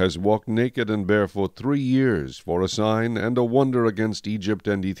Isaiah has walked naked and barefoot 3 years for a sign and a wonder against Egypt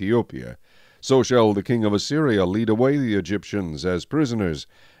and Ethiopia, so shall the king of Assyria lead away the Egyptians as prisoners,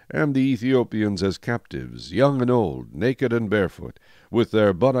 and the Ethiopians as captives, young and old, naked and barefoot, with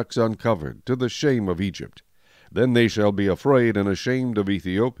their buttocks uncovered, to the shame of Egypt. Then they shall be afraid and ashamed of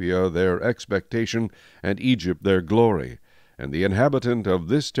Ethiopia, their expectation, and Egypt, their glory. And the inhabitant of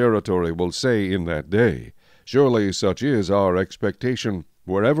this territory will say in that day, Surely such is our expectation.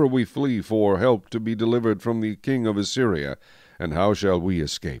 wherever we flee for help to be delivered from the king of Assyria, and how shall we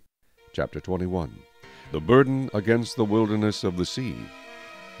escape? Chapter 21. The burden against the wilderness of the sea.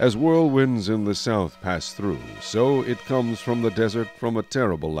 As whirlwinds in the south pass through, so it comes from the desert, from a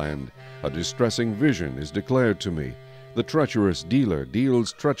terrible land. A distressing vision is declared to me. The treacherous dealer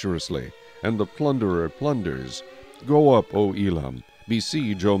deals treacherously, and the plunderer plunders. Go up, O Elam,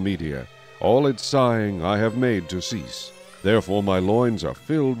 besiege, O Media. All its sighing I have made to cease. Therefore my loins are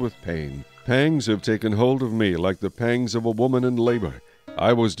filled with pain. Pangs have taken hold of me like the pangs of a woman in labor.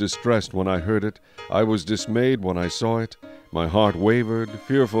 I was distressed when I heard it. I was dismayed when I saw it. My heart wavered,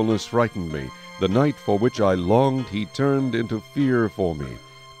 fearfulness frightened me. The night for which I longed he turned into fear for me.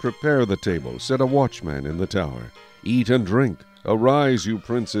 Prepare the table, set a watchman in the tower. Eat and drink. Arise, you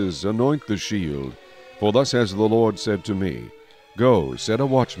princes, anoint the shield. For thus has the Lord said to me, Go, set a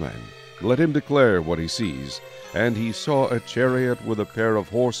watchman. Let him declare what he sees. And he saw a chariot with a pair of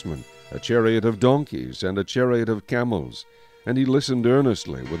horsemen, a chariot of donkeys, and a chariot of camels. And he listened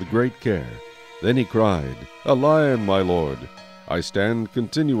earnestly with great care. Then he cried, A lion, my lord! I stand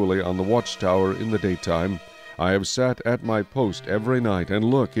continually on the watchtower in the daytime. I have sat at my post every night, and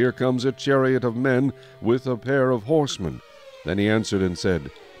look, here comes a chariot of men with a pair of horsemen. Then he answered and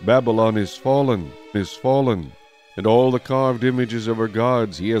said, Babylon is fallen, and all the carved images of her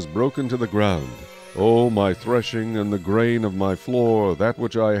gods he has broken to the ground. O my threshing and the grain of my floor, that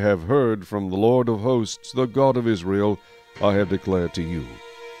which I have heard from the Lord of hosts, the God of Israel, I have declared to you.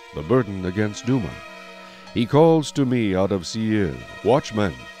 The burden against Duma. He calls to me out of Seir,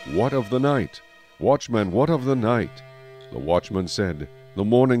 Watchman, what of the night? Watchman, what of the night? The watchman said, The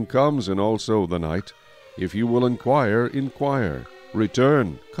morning comes, and also the night. If you will inquire, inquire.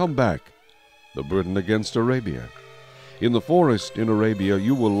 Return, come back. The burden against Arabia. In the forest in Arabia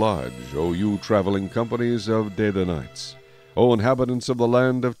you will lodge, O you traveling companies of Dedanites. O inhabitants of the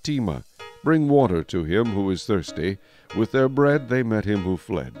land of Tema, bring water to him who is thirsty. With their bread they met him who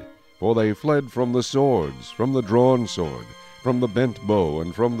fled. For they fled from the swords, from the drawn sword, from the bent bow,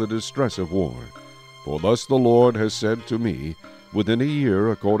 and from the distress of war. For thus the Lord has said to me, Within a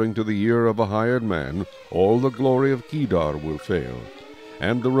year, according to the year of a hired man, all the glory of Kedar will fail.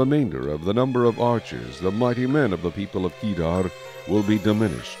 And the remainder of the number of archers, the mighty men of the people of Kedar, will be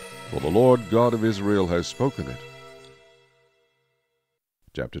diminished. For the Lord God of Israel has spoken it.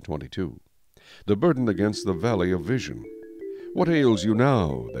 Chapter 22. The burden against the valley of vision. What ails you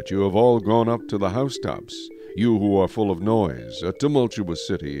now, that you have all gone up to the housetops, you who are full of noise, a tumultuous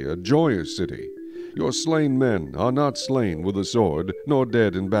city, a joyous city? Your slain men are not slain with the sword, nor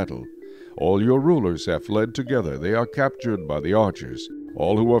dead in battle. All your rulers have fled together, they are captured by the archers.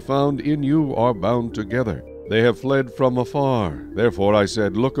 All who are found in you are bound together. They have fled from afar. Therefore I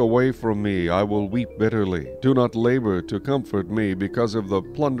said, Look away from me, I will weep bitterly. Do not labor to comfort me because of the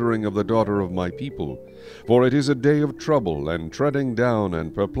plundering of the daughter of my people. For it is a day of trouble and treading down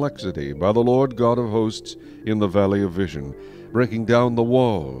and perplexity by the Lord God of hosts in the valley of vision, breaking down the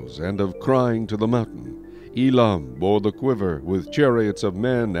walls, and of crying to the mountain. Elam bore the quiver with chariots of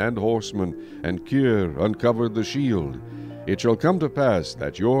men and horsemen, and Kir uncovered the shield. It shall come to pass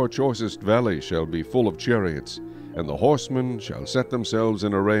that your choicest valley shall be full of chariots, and the horsemen shall set themselves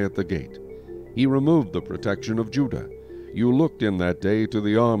in array at the gate. He removed the protection of Judah. You looked in that day to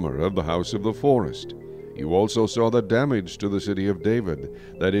the armor of the house of the forest. You also saw the damage to the city of David,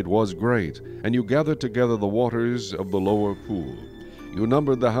 that it was great, and you gathered together the waters of the lower pool. You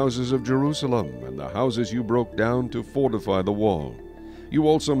numbered the houses of Jerusalem, and the houses you broke down to fortify the wall. You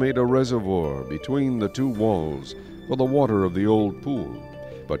also made a reservoir between the two walls, for the water of the old pool.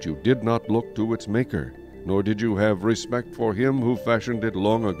 But you did not look to its maker, nor did you have respect for him who fashioned it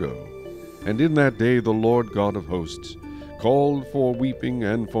long ago. And in that day the Lord God of hosts called for weeping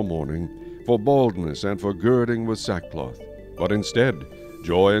and for mourning, for baldness and for girding with sackcloth. But instead,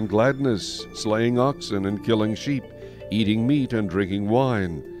 joy and gladness, slaying oxen and killing sheep, eating meat and drinking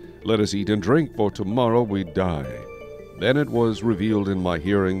wine. Let us eat and drink, for tomorrow we die. Then it was revealed in my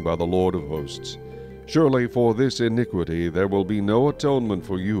hearing by the Lord of hosts, Surely for this iniquity there will be no atonement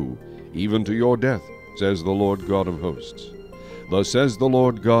for you, even to your death, says the Lord God of hosts. Thus says the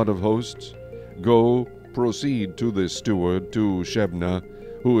Lord God of hosts, Go, proceed to this steward, to Shebna,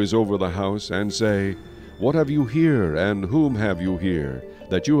 who is over the house, and say, What have you here, and whom have you here,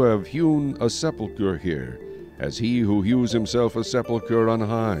 that you have hewn a sepulchre here, as he who hews himself a sepulchre on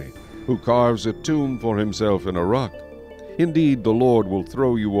high, who carves a tomb for himself in a rock? Indeed, the Lord will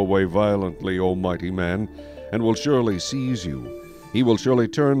throw you away violently, O mighty man, and will surely seize you. He will surely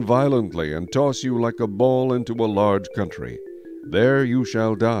turn violently, and toss you like a ball into a large country. There you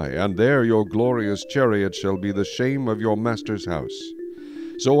shall die, and there your glorious chariot shall be the shame of your master's house.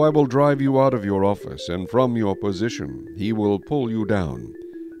 So I will drive you out of your office, and from your position he will pull you down.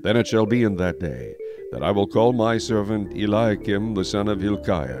 Then it shall be in that day that I will call my servant Eliakim the son of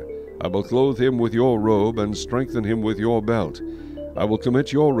Hilkiah. I will clothe him with your robe and strengthen him with your belt. I will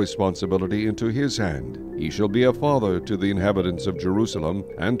commit your responsibility into his hand. He shall be a father to the inhabitants of Jerusalem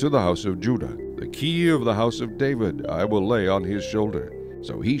and to the house of Judah. The key of the house of David I will lay on his shoulder.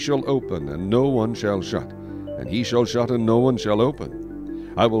 So he shall open, and no one shall shut, and he shall shut, and no one shall open.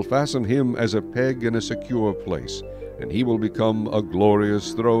 I will fasten him as a peg in a secure place, and he will become a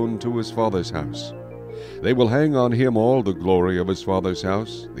glorious throne to his father's house. They will hang on him all the glory of his father's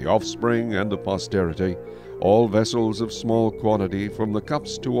house, the offspring and the posterity, all vessels of small quantity, from the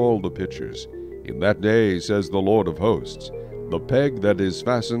cups to all the pitchers. In that day, says the Lord of hosts, the peg that is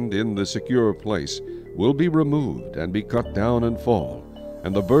fastened in the secure place will be removed and be cut down and fall,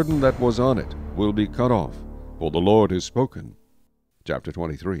 and the burden that was on it will be cut off, for the Lord has spoken. Chapter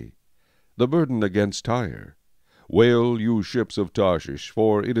 23. The burden against Tyre. Wail, you ships of Tarshish,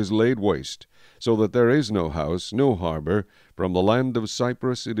 for it is laid waste, so that there is no house, no harbor. From the land of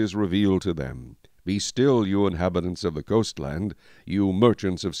Cyprus it is revealed to them. Be still, you inhabitants of the coastland, you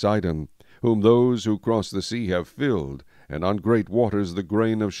merchants of Sidon, whom those who cross the sea have filled, and on great waters the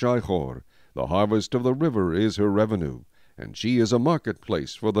grain of Shihor. The harvest of the river is her revenue, and she is a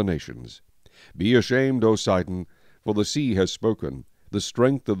marketplace for the nations. Be ashamed, O Sidon, for the sea has spoken, the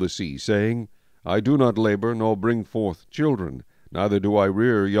strength of the sea, saying, I do not labor, nor bring forth children, neither do I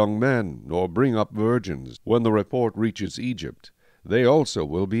rear young men, nor bring up virgins. When the report reaches Egypt, they also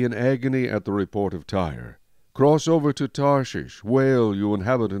will be in agony at the report of Tyre. Cross over to Tarshish, wail, you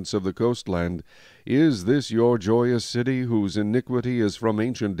inhabitants of the coastland. Is this your joyous city, whose iniquity is from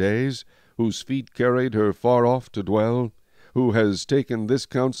ancient days, whose feet carried her far off to dwell? Who has taken this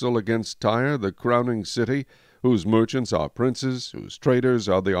counsel against Tyre, the crowning city, whose merchants are princes, whose traders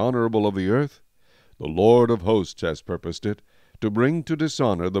are the honorable of the earth? The Lord of hosts has purposed it, to bring to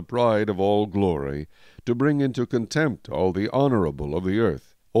dishonor the pride of all glory, to bring into contempt all the honorable of the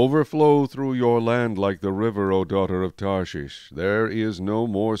earth. Overflow through your land like the river, O daughter of Tarshish. There is no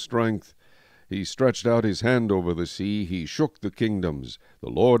more strength. He stretched out his hand over the sea, he shook the kingdoms. The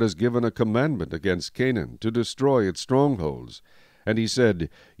Lord has given a commandment against Canaan, to destroy its strongholds. And he said,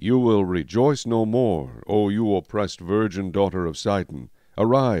 You will rejoice no more, O you oppressed virgin daughter of Sidon.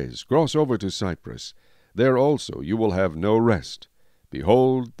 Arise, cross over to Cyprus. There also you will have no rest.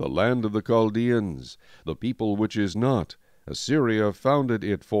 Behold, the land of the Chaldeans, the people which is not. Assyria founded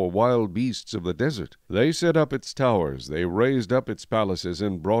it for wild beasts of the desert. They set up its towers, they raised up its palaces,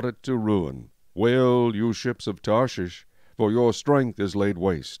 and brought it to ruin. Wail, you ships of Tarshish, for your strength is laid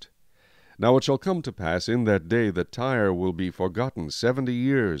waste. Now it shall come to pass in that day that Tyre will be forgotten 70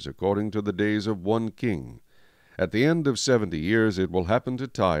 years, according to the days of one king. At the end of 70 years it will happen to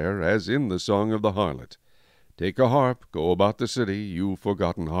Tyre, as in the song of the harlot. Take a harp, go about the city, you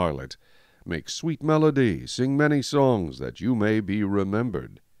forgotten harlot. Make sweet melody, sing many songs, that you may be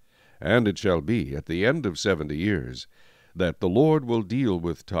remembered. And it shall be, at the end of 70 years, that the Lord will deal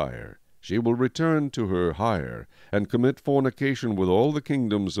with Tyre. She will return to her hire, and commit fornication with all the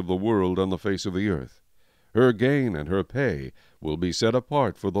kingdoms of the world on the face of the earth. Her gain and her pay will be set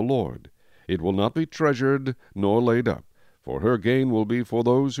apart for the Lord. It will not be treasured nor laid up, for her gain will be for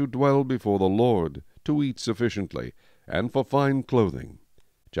those who dwell before the Lord, to eat sufficiently, and for fine clothing.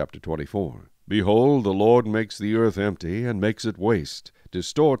 Chapter 24. Behold, the Lord makes the earth empty, and makes it waste,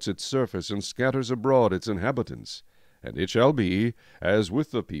 distorts its surface, and scatters abroad its inhabitants. And it shall be, as with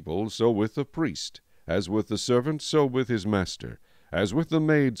the people, so with the priest, as with the servant, so with his master, as with the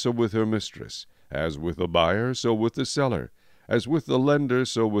maid, so with her mistress, as with the buyer, so with the seller, as with the lender,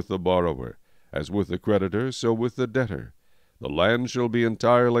 so with the borrower, as with the creditor, so with the debtor. The land shall be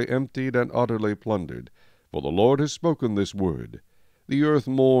entirely emptied and utterly plundered, for the Lord has spoken this word. The earth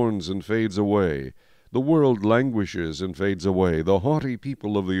mourns and fades away, the world languishes and fades away, the haughty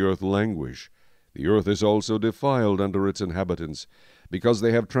people of the earth languish. The earth is also defiled under its inhabitants, because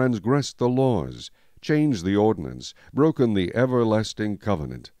they have transgressed the laws, changed the ordinance, broken the everlasting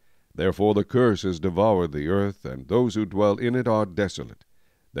covenant. Therefore the curse has devoured the earth, and those who dwell in it are desolate.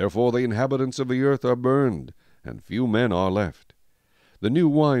 Therefore the inhabitants of the earth are burned, and few men are left. The new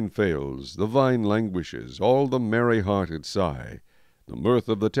wine fails, the vine languishes, all the merry-hearted sigh. The mirth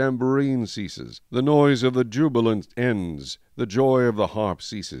of the tambourine ceases, the noise of the jubilant ends, the joy of the harp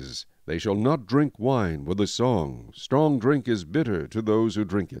ceases. They shall not drink wine with a song. Strong drink is bitter to those who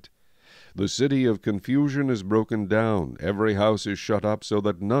drink it. The city of confusion is broken down. Every house is shut up, so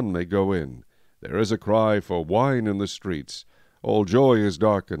that none may go in. There is a cry for wine in the streets. All joy is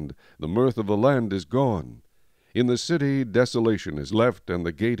darkened. The mirth of the land is gone. In the city desolation is left, and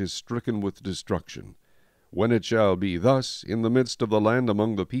the gate is stricken with destruction. When it shall be thus in the midst of the land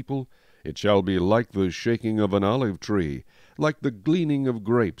among the people, it shall be like the shaking of an olive tree, like the gleaning of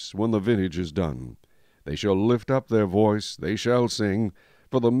grapes when the vintage is done. They shall lift up their voice, they shall sing,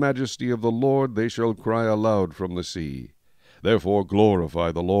 for the majesty of the Lord they shall cry aloud from the sea. Therefore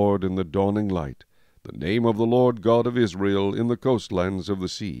glorify the Lord in the dawning light, the name of the Lord God of Israel in the coastlands of the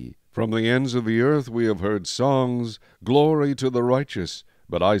sea. From the ends of the earth we have heard songs, glory to the righteous.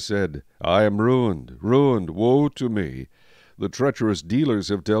 But I said, I am ruined, ruined, woe to me. The treacherous dealers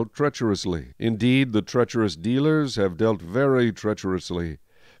have dealt treacherously. Indeed, the treacherous dealers have dealt very treacherously.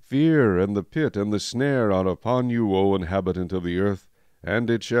 Fear and the pit and the snare are upon you, O inhabitant of the earth. And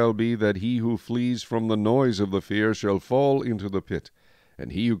it shall be that he who flees from the noise of the fear shall fall into the pit,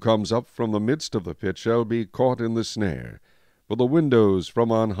 and he who comes up from the midst of the pit shall be caught in the snare. For the windows from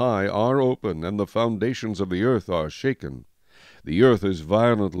on high are open, and the foundations of the earth are shaken. The earth is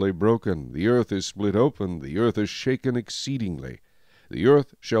violently broken, the earth is split open, the earth is shaken exceedingly. The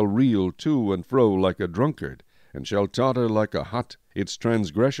earth shall reel to and fro like a drunkard, and shall totter like a hut. Its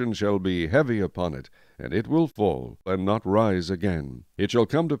transgression shall be heavy upon it, and it will fall, and not rise again. It shall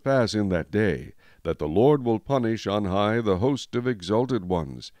come to pass in that day, that the Lord will punish on high the host of exalted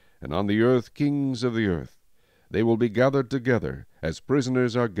ones, and on the earth kings of the earth. They will be gathered together, as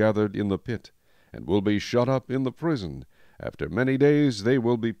prisoners are gathered in the pit, and will be shut up in the prison. After many days they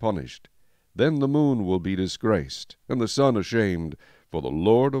will be punished. Then the moon will be disgraced, and the sun ashamed, for the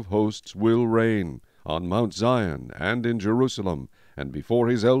Lord of hosts will reign on Mount Zion and in Jerusalem, and before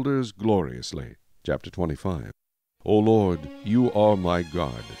his elders gloriously. Chapter 25. O Lord, you are my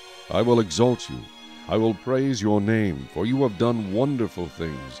God. I will exalt you. I will praise your name, for you have done wonderful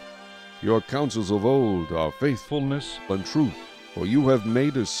things. Your counsels of old are faithfulness and truth. For you have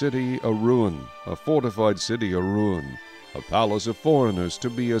made a city a ruin, a fortified city a ruin, a palace of foreigners to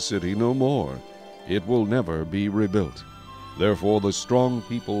be a city no more. It will never be rebuilt. Therefore the strong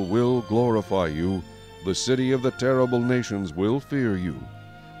people will glorify you. The city of the terrible nations will fear you.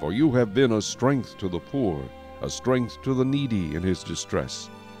 For you have been a strength to the poor, a strength to the needy in his distress,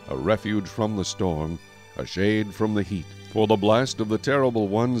 a refuge from the storm, a shade from the heat. For the blast of the terrible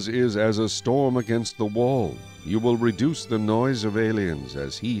ones is as a storm against the wall. You will reduce the noise of aliens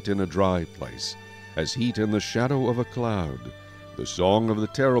as heat in a dry place, as heat in the shadow of a cloud. The song of the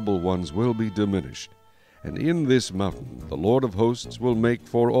terrible ones will be diminished. And in this mountain the Lord of hosts will make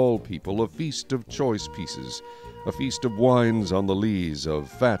for all people a feast of choice pieces, a feast of wines on the lees, of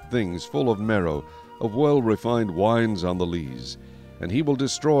fat things full of marrow, of well-refined wines on the lees. And he will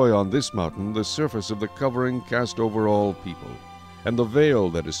destroy on this mountain the surface of the covering cast over all people, and the veil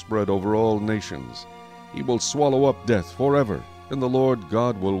that is spread over all nations. He will swallow up death forever, and the Lord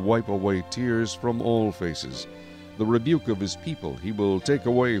God will wipe away tears from all faces. The rebuke of his people he will take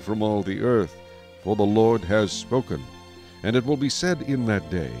away from all the earth, for the Lord has spoken. And it will be said in that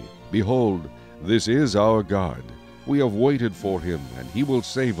day, Behold, this is our God. We have waited for him, and he will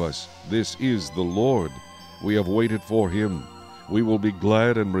save us. This is the Lord. We have waited for him. We will be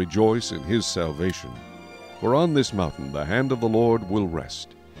glad and rejoice in his salvation. For on this mountain the hand of the Lord will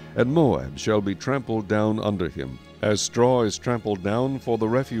rest, and Moab shall be trampled down under him, as straw is trampled down for the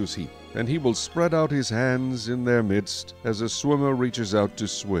refuse heap. And he will spread out his hands in their midst, as a swimmer reaches out to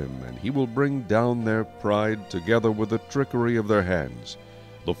swim, and he will bring down their pride together with the trickery of their hands.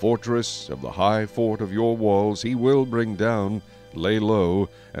 The fortress of the high fort of your walls he will bring down, lay low,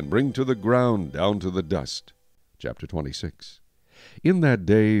 and bring to the ground down to the dust. Chapter 26. In that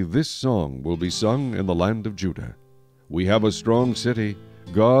day this song will be sung in the land of Judah. We have a strong city.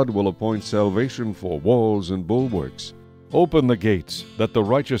 God will appoint salvation for walls and bulwarks. Open the gates, that the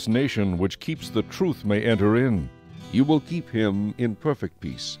righteous nation which keeps the truth may enter in. You will keep him in perfect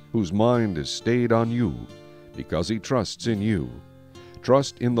peace, whose mind is stayed on you, because he trusts in you.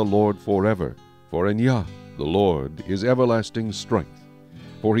 Trust in the Lord forever, for in Yah, the Lord, is everlasting strength.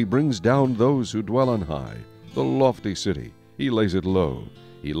 For he brings down those who dwell on high, the lofty city. He lays it low.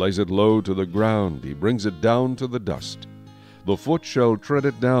 He lays it low to the ground. He brings it down to the dust. The foot shall tread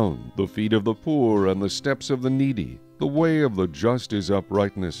it down, the feet of the poor and the steps of the needy. The way of the just is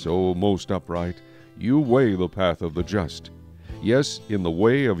uprightness, O most upright. You weigh the path of the just. Yes, in the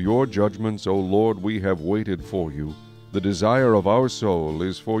way of your judgments, O Lord, we have waited for you. The desire of our soul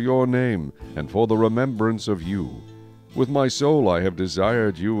is for your name, and for the remembrance of you. With my soul I have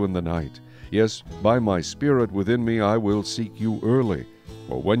desired you in the night. Yes, by my spirit within me I will seek you early.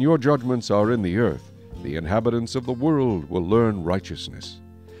 For when your judgments are in the earth, the inhabitants of the world will learn righteousness.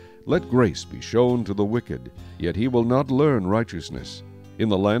 Let grace be shown to the wicked, yet he will not learn righteousness. In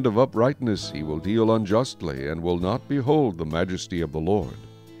the land of uprightness he will deal unjustly, and will not behold the majesty of the Lord.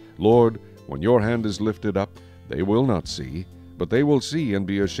 Lord, when your hand is lifted up, they will not see, but they will see and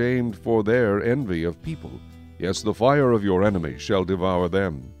be ashamed for their envy of people. Yes, the fire of your enemies shall devour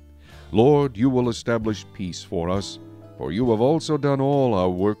them. Lord, you will establish peace for us, for you have also done all our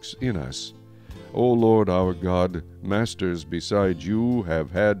works in us. O Lord our God, masters beside you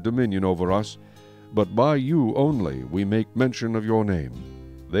have had dominion over us, but by you only we make mention of your name.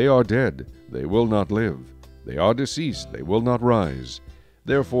 They are dead, they will not live. They are deceased, they will not rise.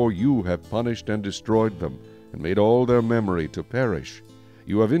 Therefore you have punished and destroyed them, and made all their memory to perish.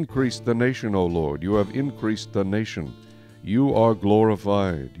 You have increased the nation, O Lord, you have increased the nation. You are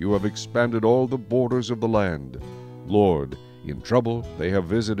glorified, you have expanded all the borders of the land. Lord, in trouble they have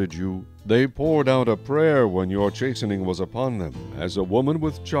visited you. They poured out a prayer when your chastening was upon them, as a woman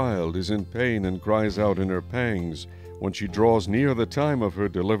with child is in pain and cries out in her pangs. When she draws near the time of her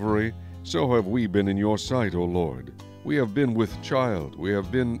delivery, so have we been in your sight, O Lord. We have been with child, we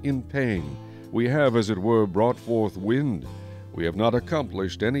have been in pain. We have, as it were, brought forth wind. We have not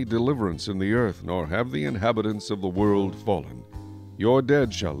accomplished any deliverance in the earth, nor have the inhabitants of the world fallen. Your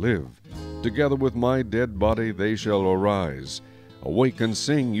dead shall live. Together with my dead body they shall arise. Awake and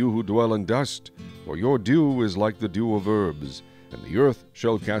sing, you who dwell in dust, for your dew is like the dew of herbs, and the earth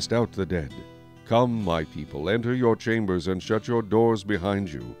shall cast out the dead. Come, my people, enter your chambers, and shut your doors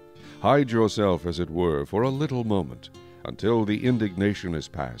behind you. Hide yourself, as it were, for a little moment, until the indignation is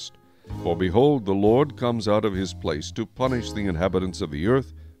past. For behold, the Lord comes out of his place to punish the inhabitants of the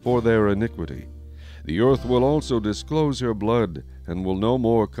earth for their iniquity. The earth will also disclose her blood, and will no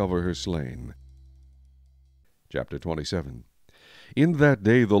more cover her slain. Chapter 27. In that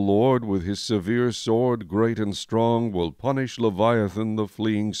day the Lord with his severe sword, great and strong, will punish Leviathan the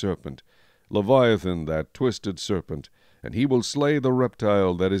fleeing serpent, Leviathan that twisted serpent, and he will slay the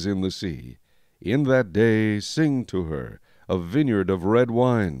reptile that is in the sea. In that day sing to her, a vineyard of red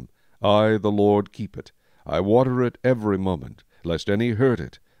wine. I, the Lord, keep it. I water it every moment, lest any hurt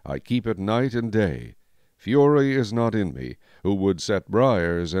it. I keep it night and day. Fury is not in me, who would set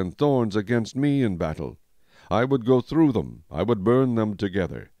briars and thorns against me in battle. I would go through them, I would burn them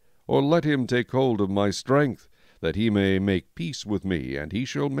together. Or let him take hold of my strength, that he may make peace with me, and he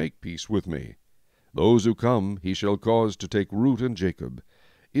shall make peace with me. Those who come he shall cause to take root in Jacob.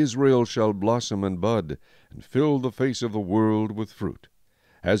 Israel shall blossom and bud, and fill the face of the world with fruit.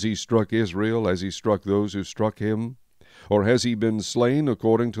 Has he struck Israel as he struck those who struck him? Or has he been slain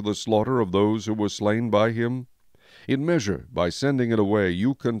according to the slaughter of those who were slain by him? In measure, by sending it away,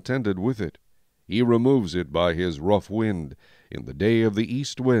 you contended with it. He removes it by his rough wind, in the day of the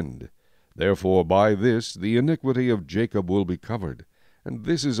east wind. Therefore by this the iniquity of Jacob will be covered, and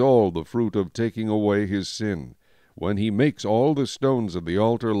this is all the fruit of taking away his sin, when he makes all the stones of the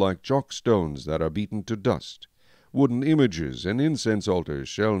altar like chalk stones that are beaten to dust. Wooden images and incense altars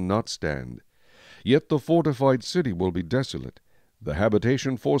shall not stand. Yet the fortified city will be desolate, the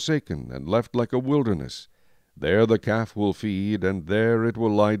habitation forsaken and left like a wilderness. There the calf will feed, and there it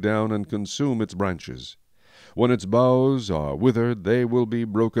will lie down and consume its branches. When its boughs are withered, they will be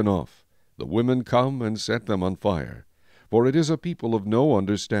broken off. The women come and set them on fire. For it is a people of no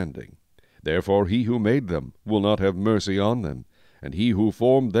understanding. Therefore he who made them will not have mercy on them, and he who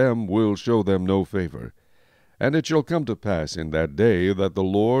formed them will show them no favor. And it shall come to pass in that day that the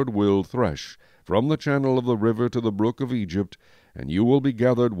Lord will thresh from the channel of the river to the brook of Egypt, and you will be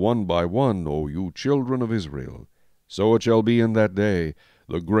gathered one by one, O you children of Israel. So it shall be in that day,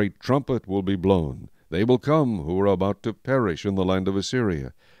 the great trumpet will be blown. They will come who are about to perish in the land of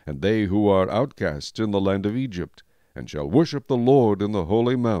Assyria, and they who are outcasts in the land of Egypt, and shall worship the Lord in the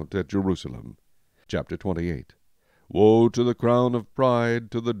holy mount at Jerusalem. Chapter 28. Woe to the crown of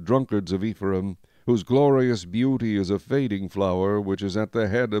pride, to the drunkards of Ephraim, whose glorious beauty is a fading flower, which is at the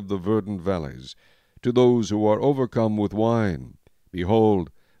head of the verdant valleys, to those who are overcome with wine.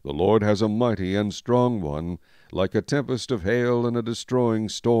 Behold, the Lord has a mighty and strong one, like a tempest of hail and a destroying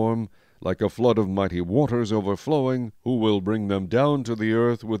storm, like a flood of mighty waters overflowing, who will bring them down to the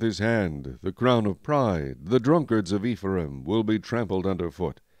earth with his hand. The crown of pride, the drunkards of Ephraim, will be trampled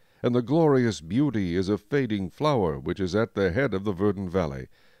underfoot. And the glorious beauty is a fading flower, which is at the head of the verdant valley,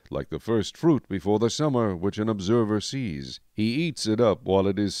 like the first fruit before the summer, which an observer sees. He eats it up while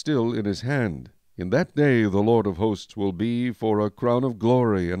it is still in his hand. In that day the Lord of hosts will be for a crown of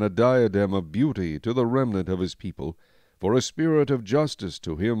glory and a diadem of beauty to the remnant of his people, for a spirit of justice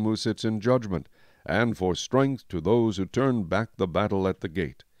to him who sits in judgment, and for strength to those who turn back the battle at the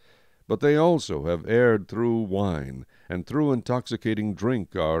gate. But they also have erred through wine, and through intoxicating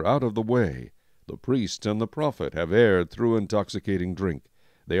drink are out of the way. The priest and the prophet have erred through intoxicating drink.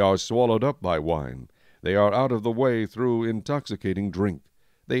 They are swallowed up by wine. They are out of the way through intoxicating drink.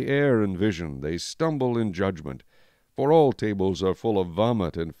 They err in vision, they stumble in judgment. For all tables are full of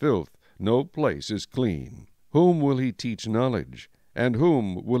vomit and filth, no place is clean. Whom will he teach knowledge? And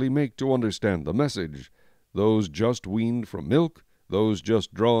whom will he make to understand the message? Those just weaned from milk, those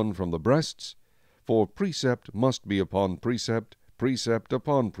just drawn from the breasts? For precept must be upon precept, precept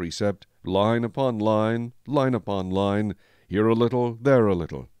upon precept, line upon line, line upon line, here a little, there a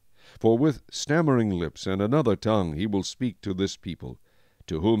little. For with stammering lips and another tongue he will speak to this people,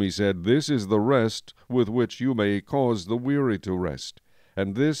 to whom he said, This is the rest with which you may cause the weary to rest,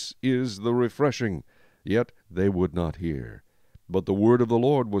 and this is the refreshing. Yet they would not hear. But the word of the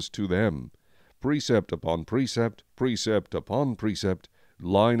Lord was to them, precept upon precept, precept upon precept,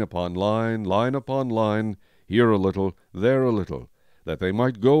 line upon line, line upon line, here a little, there a little, that they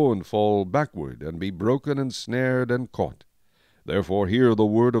might go and fall backward, and be broken and snared and caught. Therefore hear the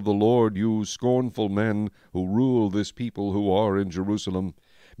word of the Lord, you scornful men, who rule this people who are in Jerusalem,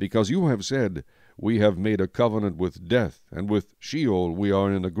 because you have said, We have made a covenant with death, and with Sheol we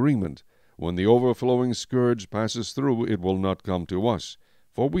are in agreement. When the overflowing scourge passes through, it will not come to us.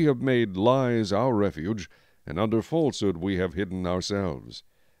 For we have made lies our refuge, and under falsehood we have hidden ourselves.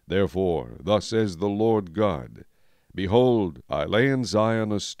 Therefore, thus says the Lord God, Behold, I lay in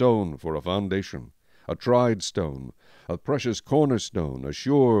Zion a stone for a foundation, a tried stone, a precious cornerstone, a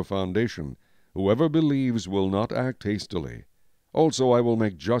sure foundation. Whoever believes will not act hastily. Also I will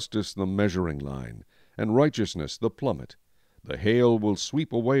make justice the measuring line, and righteousness the plummet. The hail will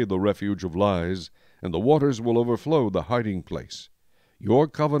sweep away the refuge of lies, and the waters will overflow the hiding place. Your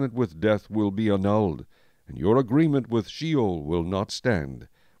covenant with death will be annulled, and your agreement with Sheol will not stand.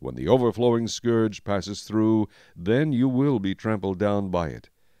 When the overflowing scourge passes through, then you will be trampled down by it.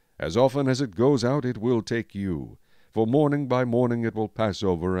 As often as it goes out, it will take you. For morning by morning it will pass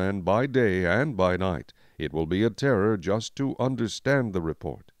over, and by day and by night it will be a terror just to understand the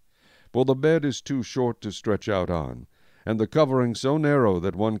report. For the bed is too short to stretch out on, and the covering so narrow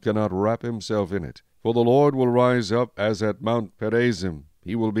that one cannot wrap himself in it. For the Lord will rise up as at Mount Perazim.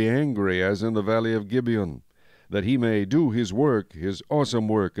 He will be angry as in the valley of Gibeon, that he may do his work, his awesome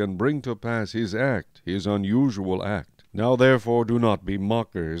work, and bring to pass his act, his unusual act. Now therefore do not be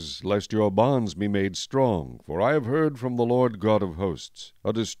mockers, lest your bonds be made strong. For I have heard from the Lord God of hosts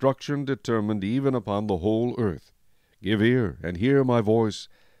a destruction determined even upon the whole earth. Give ear, and hear my voice.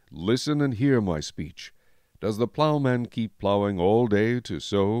 Listen and hear my speech. Does the plowman keep plowing all day to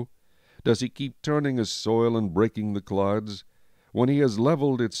sow? Does he keep turning his soil and breaking the clods? When he has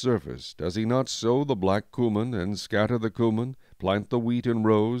leveled its surface, does he not sow the black cumin, and scatter the cumin, plant the wheat in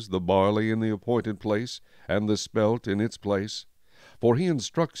rows, the barley in the appointed place, and the spelt in its place? For he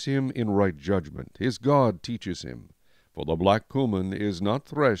instructs him in right judgment, his God teaches him. For the black cumin is not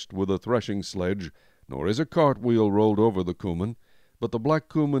threshed with a threshing sledge, nor is a cartwheel rolled over the cumin, but the black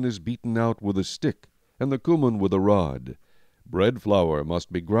cumin is beaten out with a stick, and the cumin with a rod. Bread flour must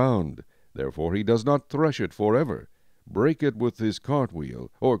be ground, therefore he does not thresh it forever. Break it with his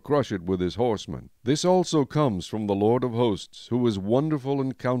cartwheel, or crush it with his horsemen. This also comes from the Lord of hosts, who is wonderful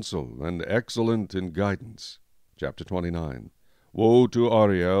in counsel, and excellent in guidance. Chapter 29. Woe to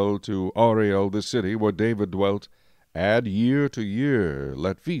Ariel the city where David dwelt! Add year to year,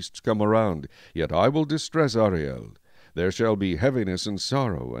 let feasts come around, yet I will distress Ariel. There shall be heaviness and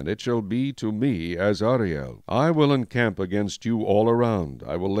sorrow, and it shall be to me as Ariel. I will encamp against you all around.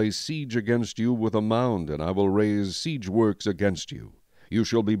 I will lay siege against you with a mound, and I will raise siege works against you. You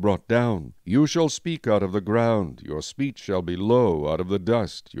shall be brought down. You shall speak out of the ground. Your speech shall be low out of the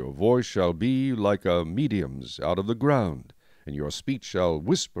dust. Your voice shall be like a medium's out of the ground, and your speech shall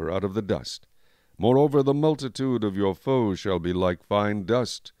whisper out of the dust. Moreover, the multitude of your foes shall be like fine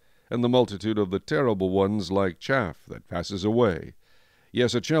dust, and the multitude of the terrible ones like chaff that passes away.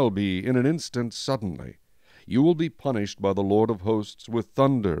 Yes, it shall be in an instant suddenly. You will be punished by the Lord of hosts with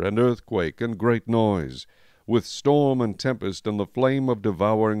thunder and earthquake and great noise, with storm and tempest and the flame of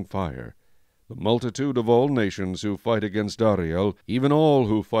devouring fire. The multitude of all nations who fight against Ariel, even all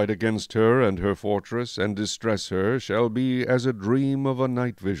who fight against her and her fortress and distress her, shall be as a dream of a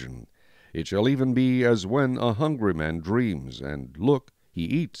night vision. It shall even be as when a hungry man dreams, and, look, he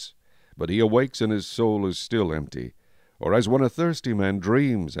eats, but he awakes and his soul is still empty. Or as when a thirsty man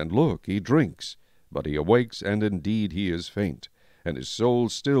dreams, and look, he drinks, but he awakes, and indeed he is faint, and his soul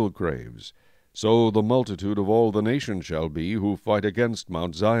still craves. So the multitude of all the nations shall be who fight against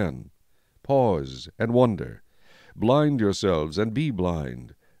Mount Zion. Pause and wonder. Blind yourselves and be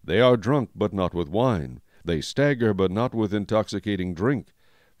blind. They are drunk, but not with wine. They stagger, but not with intoxicating drink.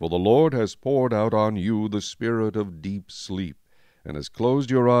 For the Lord has poured out on you the spirit of deep sleep, and has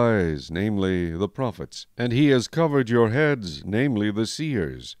closed your eyes, namely, the prophets, and he has covered your heads, namely, the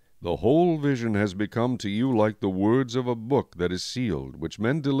seers. The whole vision has become to you like the words of a book that is sealed, which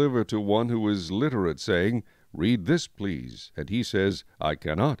men deliver to one who is literate, saying, Read this, please. And he says, I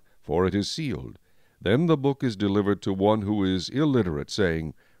cannot, for it is sealed. Then the book is delivered to one who is illiterate,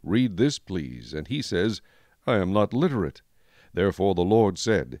 saying, Read this, please. And he says, I am not literate. Therefore the Lord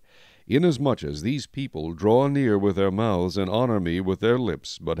said, Inasmuch as these people draw near with their mouths and honor me with their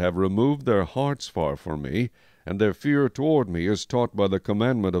lips, but have removed their hearts far from me, and their fear toward me is taught by the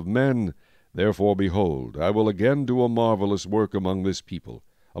commandment of men, therefore, behold, I will again do a marvelous work among this people,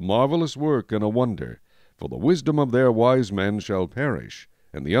 a marvelous work and a wonder. For the wisdom of their wise men shall perish,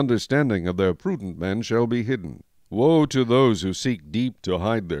 and the understanding of their prudent men shall be hidden. Woe to those who seek deep to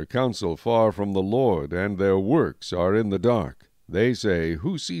hide their counsel far from the Lord, and their works are in the dark. They say,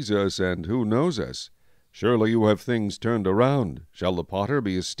 Who sees us, and who knows us? Surely you have things turned around. Shall the potter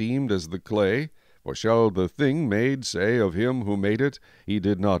be esteemed as the clay? Or shall the thing made say of him who made it, He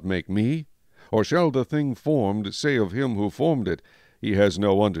did not make me? Or shall the thing formed say of him who formed it, He has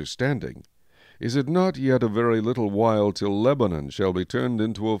no understanding? Is it not yet a very little while till Lebanon shall be turned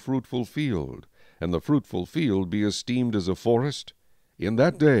into a fruitful field, and the fruitful field be esteemed as a forest? In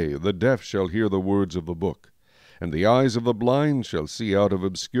that day the deaf shall hear the words of the book, and the eyes of the blind shall see out of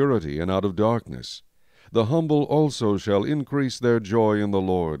obscurity and out of darkness. The humble also shall increase their joy in the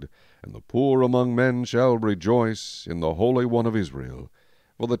Lord, and the poor among men shall rejoice in the Holy One of Israel.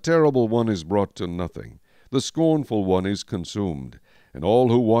 For the terrible one is brought to nothing, the scornful one is consumed, and all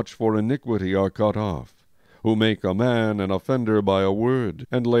who watch for iniquity are cut off, who make a man an offender by a word,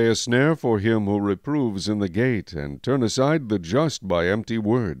 and lay a snare for him who reproves in the gate, and turn aside the just by empty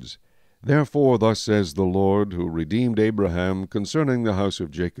words. Therefore thus says the Lord, who redeemed Abraham, concerning the house of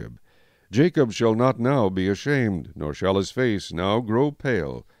Jacob, Jacob shall not now be ashamed, nor shall his face now grow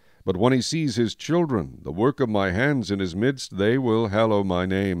pale. But when he sees his children, the work of my hands in his midst, they will hallow my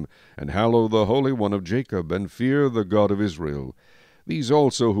name, and hallow the Holy One of Jacob, and fear the God of Israel. These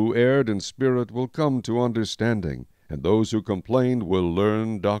also who erred in spirit will come to understanding, and those who complained will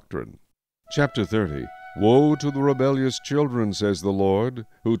learn doctrine. Chapter 30. Woe to the rebellious children, says the Lord,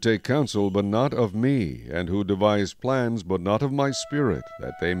 who take counsel but not of me, and who devise plans but not of my spirit,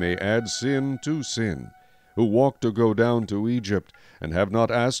 that they may add sin to sin, who walk to go down to Egypt, and have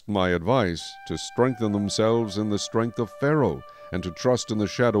not asked my advice, to strengthen themselves in the strength of Pharaoh, and to trust in the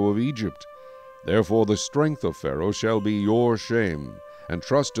shadow of Egypt. Therefore the strength of Pharaoh shall be your shame, and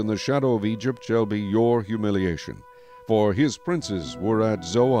trust in the shadow of Egypt shall be your humiliation. For his princes were at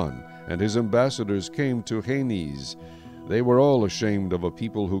Zoan, and his ambassadors came to Hanes. They were all ashamed of a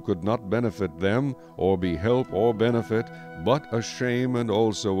people who could not benefit them, or be help or benefit, but a shame and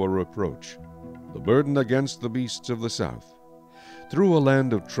also a reproach. The burden against the beasts of the south. Through a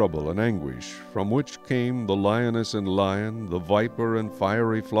land of trouble and anguish, from which came the lioness and lion, the viper and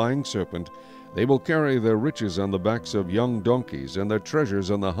fiery flying serpent, they will carry their riches on the backs of young donkeys, and their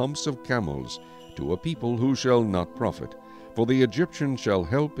treasures on the humps of camels, to a people who shall not profit. For the Egyptian shall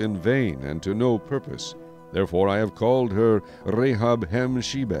help in vain, and to no purpose. Therefore I have called her Rahab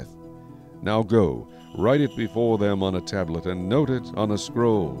Hem-Shebeth. Now go, write it before them on a tablet, and note it on a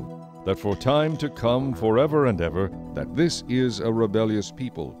scroll, that for time to come, forever and ever, that this is a rebellious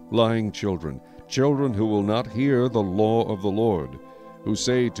people, lying children, children who will not hear the law of the Lord, who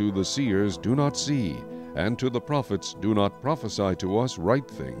say to the seers, Do not see, and to the prophets, Do not prophesy to us right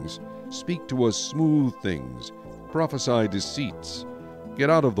things, speak to us smooth things, prophesy deceits. Get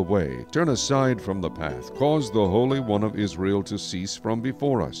out of the way, turn aside from the path, cause the Holy One of Israel to cease from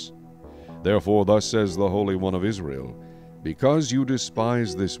before us. Therefore thus says the Holy One of Israel, Because you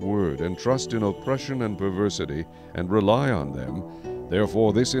despise this word, and trust in oppression and perversity, and rely on them,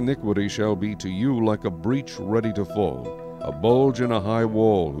 therefore this iniquity shall be to you like a breach ready to fall, a bulge in a high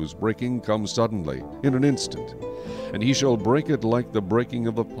wall, whose breaking comes suddenly, in an instant. And he shall break it like the breaking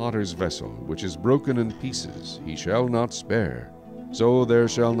of the potter's vessel, which is broken in pieces, he shall not spare. So there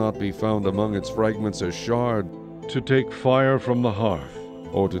shall not be found among its fragments a shard, to take fire from the hearth,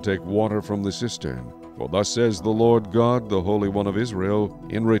 or to take water from the cistern. For thus says the Lord God, the Holy One of Israel,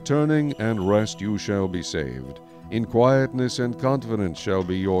 In returning and rest you shall be saved. In quietness and confidence shall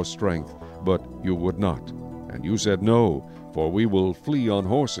be your strength, but you would not. And you said, No, for we will flee on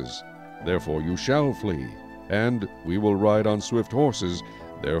horses. Therefore you shall flee. And we will ride on swift horses.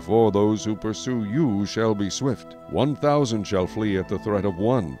 Therefore those who pursue you shall be swift. 1,000 shall flee at the threat of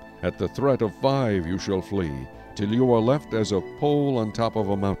one. At the threat of 5 you shall flee, till you are left as a pole on top of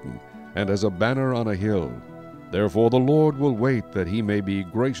a mountain, and as a banner on a hill. Therefore the Lord will wait, that he may be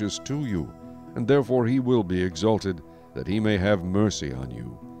gracious to you, and therefore he will be exalted, that he may have mercy on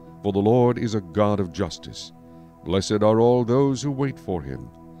you. For the Lord is a God of justice. Blessed are all those who wait for him.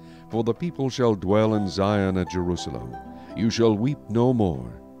 For the people shall dwell in Zion at Jerusalem. You shall weep no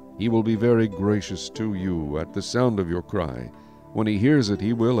more. He will be very gracious to you at the sound of your cry. When he hears it,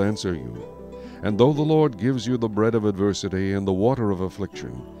 he will answer you. And though the Lord gives you the bread of adversity and the water of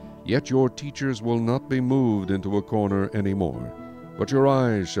affliction, yet your teachers will not be moved into a corner any more. But your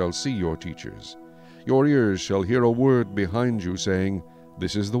eyes shall see your teachers. Your ears shall hear a word behind you saying,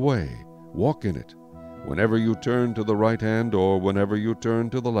 This is the way, walk in it. Whenever you turn to the right hand or whenever you turn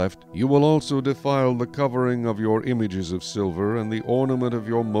to the left, you will also defile the covering of your images of silver and the ornament of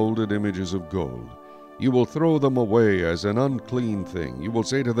your molded images of gold. You will throw them away as an unclean thing. You will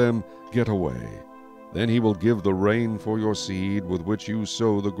say to them, Get away. Then he will give the rain for your seed with which you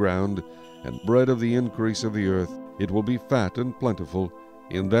sow the ground, and bread of the increase of the earth. It will be fat and plentiful.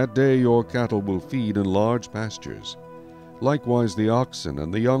 In that day your cattle will feed in large pastures. Likewise the oxen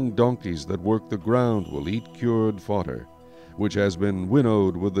and the young donkeys that work the ground will eat cured fodder, which has been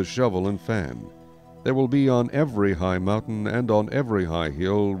winnowed with the shovel and fan. There will be on every high mountain and on every high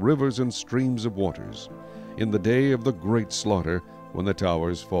hill rivers and streams of waters, in the day of the great slaughter, when the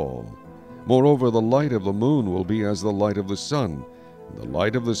towers fall. Moreover, the light of the moon will be as the light of the sun, and the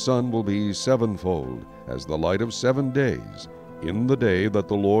light of the sun will be sevenfold, as the light of 7 days, in the day that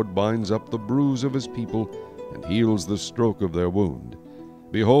the Lord binds up the bruise of his people, and heals the stroke of their wound.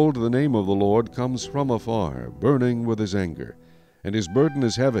 Behold, the name of the Lord comes from afar, burning with his anger, and his burden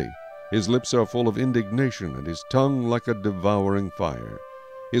is heavy. His lips are full of indignation, and his tongue like a devouring fire.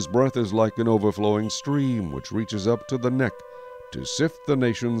 His breath is like an overflowing stream, which reaches up to the neck, to sift the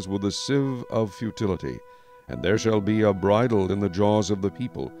nations with a sieve of futility. And there shall be a bridle in the jaws of the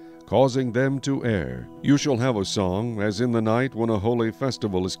people, causing them to err. You shall have a song, as in the night when a holy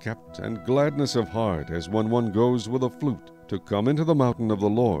festival is kept, and gladness of heart, as when one goes with a flute, to come into the mountain of the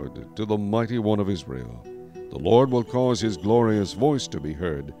Lord, to the mighty one of Israel. The Lord will cause his glorious voice to be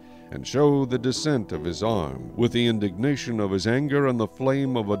heard, and show the descent of his arm, with the indignation of his anger and the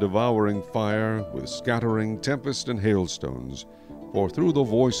flame of a devouring fire, with scattering, tempest, and hailstones. For through the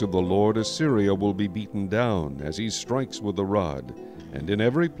voice of the Lord Assyria will be beaten down, as he strikes with the rod, and in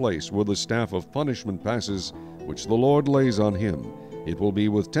every place where the staff of punishment passes, which the Lord lays on him, it will be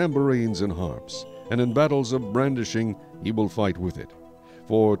with tambourines and harps, and in battles of brandishing he will fight with it.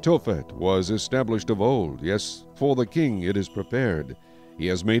 For Tophet was established of old, yes, for the king it is prepared. He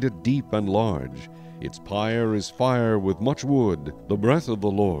has made it deep and large. Its pyre is fire with much wood. The breath of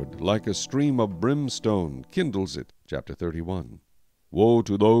the Lord, like a stream of brimstone, kindles it. Chapter 31. Woe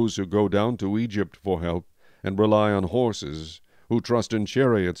to those who go down to Egypt for help, and rely on horses, who trust in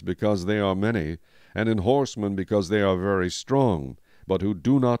chariots because they are many, and in horsemen because they are very strong, but who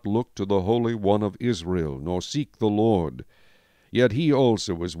do not look to the Holy One of Israel, nor seek the Lord. Yet he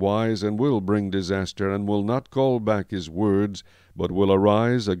also is wise, and will bring disaster, and will not call back his words, but will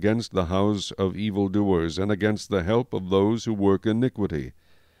arise against the house of evildoers, and against the help of those who work iniquity.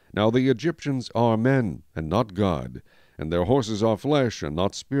 Now the Egyptians are men, and not God, and their horses are flesh, and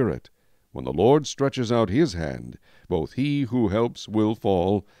not spirit. When the Lord stretches out his hand, both he who helps will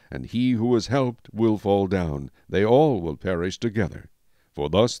fall, and he who is helped will fall down. They all will perish together. For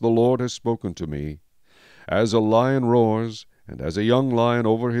thus the Lord has spoken to me. As a lion roars, and as a young lion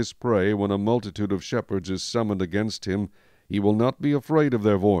over his prey, when a multitude of shepherds is summoned against him, he will not be afraid of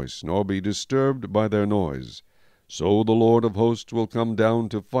their voice, nor be disturbed by their noise. So the Lord of hosts will come down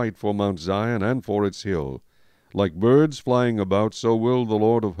to fight for Mount Zion and for its hill. Like birds flying about, so will the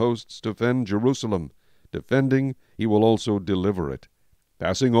Lord of hosts defend Jerusalem. Defending, he will also deliver it.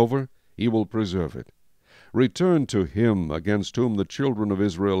 Passing over, he will preserve it. Return to him against whom the children of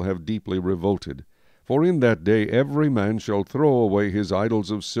Israel have deeply revolted. For in that day every man shall throw away his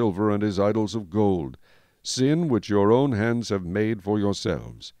idols of silver and his idols of gold, sin which your own hands have made for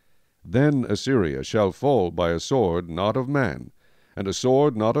yourselves. Then Assyria shall fall by a sword not of man, and a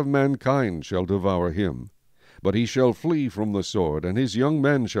sword not of mankind shall devour him. But he shall flee from the sword, and his young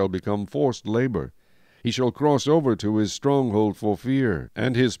men shall become forced labor. He shall cross over to his stronghold for fear,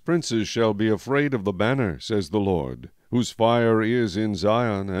 and his princes shall be afraid of the banner, says the Lord, whose fire is in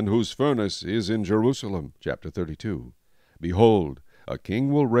Zion, and whose furnace is in Jerusalem. Chapter 32. Behold, a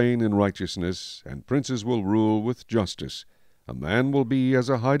king will reign in righteousness, and princes will rule with justice. A man will be as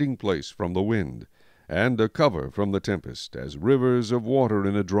a hiding place from the wind, and a cover from the tempest, as rivers of water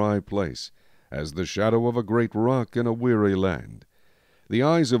in a dry place, as the shadow of a great rock in a weary land. The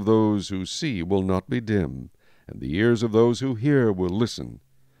eyes of those who see will not be dim, and the ears of those who hear will listen.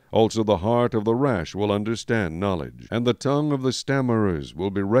 Also the heart of the rash will understand knowledge, and the tongue of the stammerers will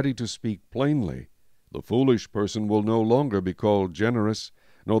be ready to speak plainly. The foolish person will no longer be called generous,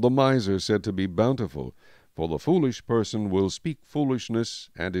 nor the miser said to be bountiful, for the foolish person will speak foolishness,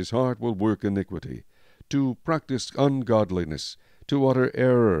 and his heart will work iniquity, to practice ungodliness, to utter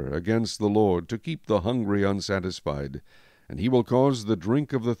error against the Lord, to keep the hungry unsatisfied, and he will cause the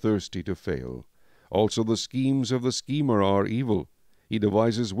drink of the thirsty to fail. Also the schemes of the schemer are evil. He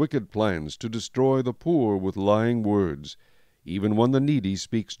devises wicked plans to destroy the poor with lying words, even when the needy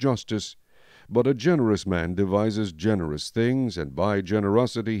speaks justice. But a generous man devises generous things, and by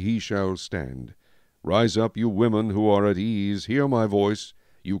generosity he shall stand. Rise up, you women who are at ease, hear my voice,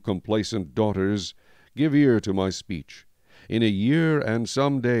 you complacent daughters, give ear to my speech. In a year and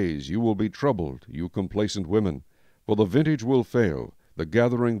some days you will be troubled, you complacent women, for the vintage will fail, the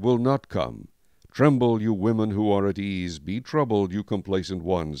gathering will not come. Tremble, you women who are at ease, be troubled, you complacent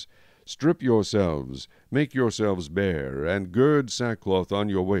ones. Strip yourselves, make yourselves bare, and gird sackcloth on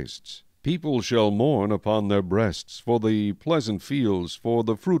your waists. People shall mourn upon their breasts for the pleasant fields, for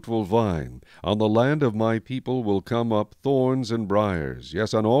the fruitful vine. On the land of my people will come up thorns and briars,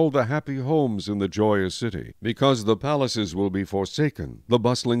 yes, on all the happy homes in the joyous city. Because the palaces will be forsaken, the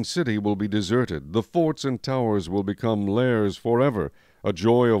bustling city will be deserted, the forts and towers will become lairs forever, a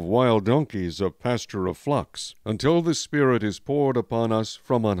joy of wild donkeys, a pasture of flocks, until the Spirit is poured upon us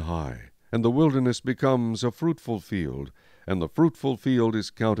from on high, and the wilderness becomes a fruitful field, and the fruitful field is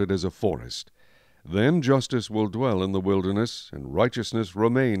counted as a forest. Then justice will dwell in the wilderness, and righteousness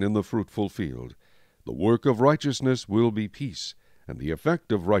remain in the fruitful field. The work of righteousness will be peace, and the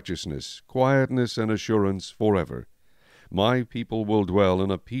effect of righteousness, quietness and assurance forever. My people will dwell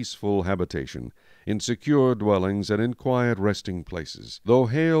in a peaceful habitation, in secure dwellings and in quiet resting places. Though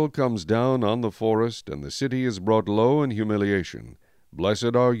hail comes down on the forest, and the city is brought low in humiliation,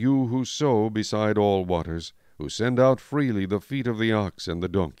 blessed are you who sow beside all waters, who send out freely the feet of the ox and the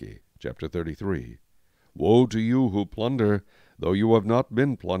donkey. Chapter 33. Woe to you who plunder, though you have not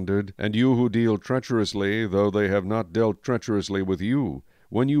been plundered, and you who deal treacherously, though they have not dealt treacherously with you.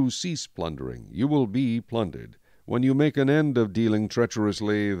 When you cease plundering, you will be plundered. When you make an end of dealing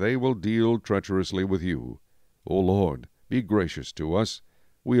treacherously, they will deal treacherously with you. O Lord, be gracious to us.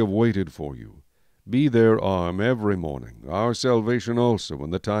 We have waited for you. Be their arm every morning, our salvation also in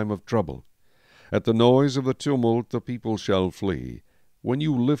the time of trouble. At the noise of the tumult the people shall flee. When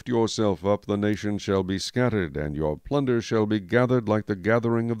you lift yourself up, the nations shall be scattered, and your plunder shall be gathered like the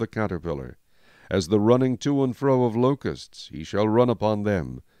gathering of the caterpillar. As the running to and fro of locusts, he shall run upon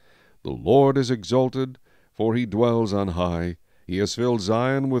them. The Lord is exalted, for he dwells on high. He has filled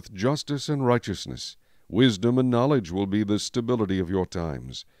Zion with justice and righteousness. Wisdom and knowledge will be the stability of your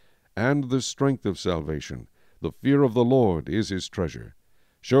times, and the strength of salvation. The fear of the Lord is his treasure.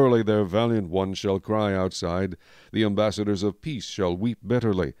 Surely their valiant ones shall cry outside. The ambassadors of peace shall weep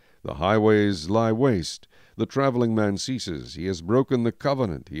bitterly. The highways lie waste. The traveling man ceases. He has broken the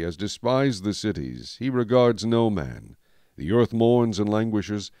covenant. He has despised the cities. He regards no man. The earth mourns and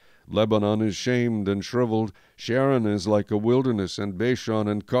languishes. Lebanon is shamed and shriveled. Sharon is like a wilderness, and Bashan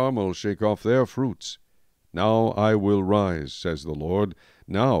and Carmel shake off their fruits. Now I will rise, says the Lord.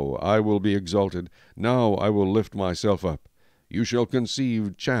 Now I will be exalted. Now I will lift myself up. You shall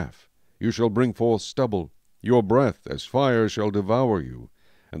conceive chaff. You shall bring forth stubble. Your breath as fire shall devour you.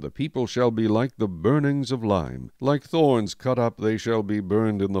 And the people shall be like the burnings of lime. Like thorns cut up they shall be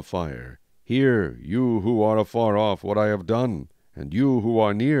burned in the fire. Hear, you who are afar off, what I have done, and you who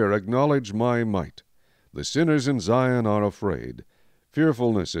are near, acknowledge my might. The sinners in Zion are afraid.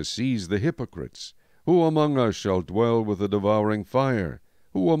 Fearfulness has seized the hypocrites. Who among us shall dwell with the devouring fire?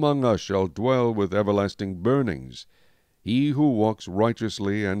 Who among us shall dwell with everlasting burnings? He who walks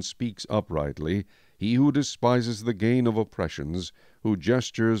righteously and speaks uprightly, he who despises the gain of oppressions, who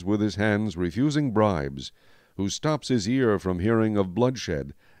gestures with his hands, refusing bribes, who stops his ear from hearing of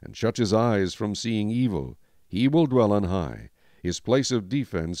bloodshed, and shuts his eyes from seeing evil, he will dwell on high. His place of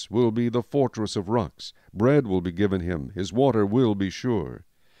defense will be the fortress of rocks. Bread will be given him. His water will be sure.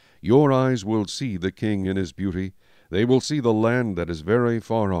 Your eyes will see the king in his beauty. They will see the land that is very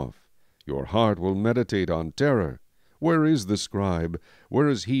far off. Your heart will meditate on terror. Where is the scribe? Where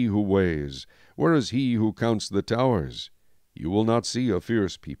is he who weighs? Where is he who counts the towers? You will not see a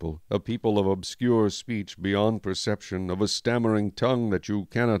fierce people, a people of obscure speech beyond perception, of a stammering tongue that you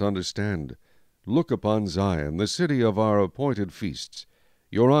cannot understand. Look upon Zion, the city of our appointed feasts.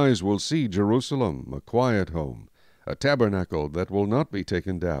 Your eyes will see Jerusalem, a quiet home, a tabernacle that will not be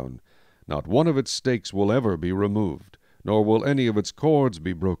taken down. Not one of its stakes will ever be removed, nor will any of its cords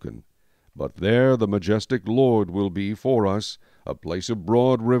be broken. But there the majestic Lord will be for us, a place of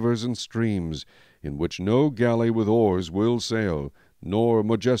broad rivers and streams, in which no galley with oars will sail, nor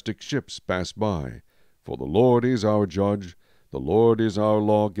majestic ships pass by. For the Lord is our judge, the Lord is our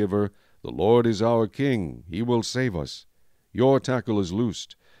lawgiver, the Lord is our king, he will save us. Your tackle is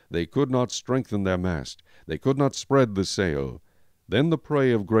loosed, they could not strengthen their mast, they could not spread the sail. Then the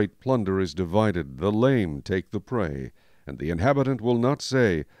prey of great plunder is divided, the lame take the prey, and the inhabitant will not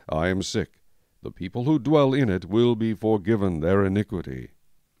say, I am sick. The people who dwell in it will be forgiven their iniquity.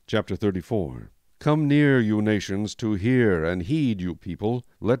 Chapter 34. Come near, you nations, to hear, and heed, you people.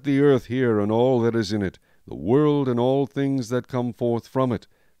 Let the earth hear, and all that is in it, the world and all things that come forth from it.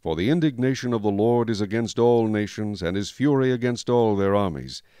 For the indignation of the Lord is against all nations, and his fury against all their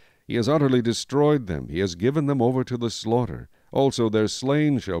armies. He has utterly destroyed them, he has given them over to the slaughter. Also their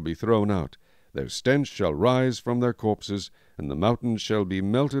slain shall be thrown out. Their stench shall rise from their corpses, and the mountains shall be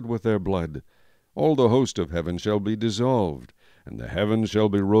melted with their blood. All the host of heaven shall be dissolved, and the heavens shall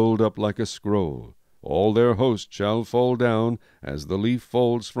be rolled up like a scroll. All their host shall fall down, as the leaf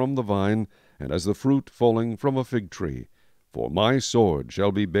falls from the vine, and as the fruit falling from a fig tree. For my sword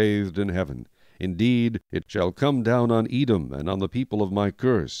shall be bathed in heaven. Indeed, it shall come down on Edom, and on the people of my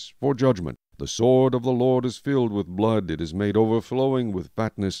curse, for judgment. The sword of the Lord is filled with blood, it is made overflowing with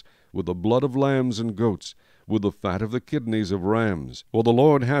fatness, with the blood of lambs and goats, with the fat of the kidneys of rams. For the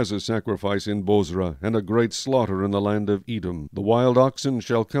Lord has a sacrifice in Bozrah, and a great slaughter in the land of Edom. The wild oxen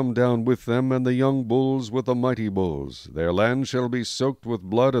shall come down with them, and the young bulls with the mighty bulls. Their land shall be soaked with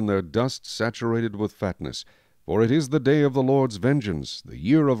blood, and their dust saturated with fatness. For it is the day of the Lord's vengeance, the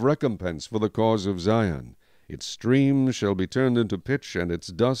year of recompense for the cause of Zion. Its streams shall be turned into pitch, and its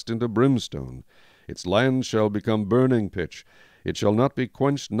dust into brimstone. Its land shall become burning pitch. It shall not be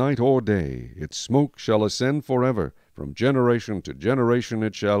quenched night or day. Its smoke shall ascend forever. From generation to generation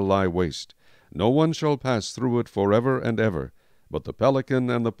it shall lie waste. No one shall pass through it forever and ever. But the pelican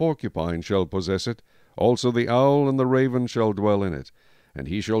and the porcupine shall possess it. Also the owl and the raven shall dwell in it. And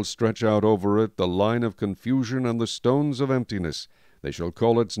he shall stretch out over it the line of confusion and the stones of emptiness. They shall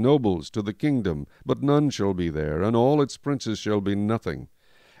call its nobles to the kingdom, but none shall be there, and all its princes shall be nothing.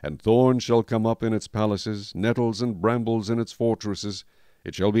 And thorns shall come up in its palaces, nettles and brambles in its fortresses.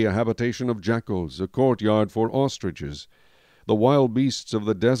 It shall be a habitation of jackals, a courtyard for ostriches. The wild beasts of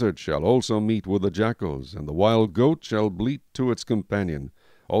the desert shall also meet with the jackals, and the wild goat shall bleat to its companion.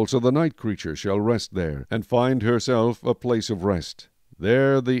 Also the night creature shall rest there, and find herself a place of rest.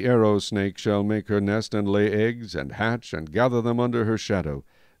 There the arrow snake shall make her nest, and lay eggs, and hatch, and gather them under her shadow.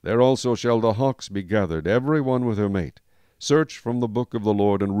 There also shall the hawks be gathered, every one with her mate. Search from the book of the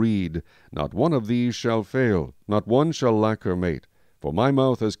Lord, and read. Not one of these shall fail, not one shall lack her mate. For my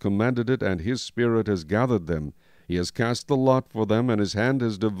mouth has commanded it, and his spirit has gathered them. He has cast the lot for them, and his hand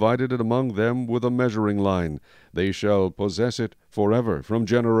has divided it among them with a measuring line. They shall possess it forever. From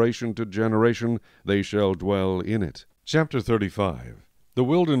generation to generation they shall dwell in it. Chapter 35. The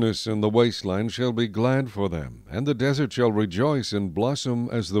wilderness and the wasteland shall be glad for them, and the desert shall rejoice and blossom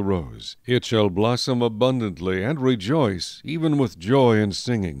as the rose. It shall blossom abundantly and rejoice, even with joy and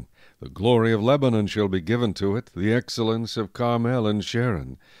singing. The glory of Lebanon shall be given to it, the excellence of Carmel and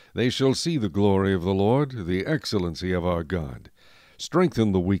Sharon. They shall see the glory of the Lord, the excellency of our God.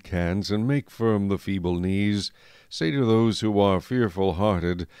 Strengthen the weak hands, and make firm the feeble knees. Say to those who are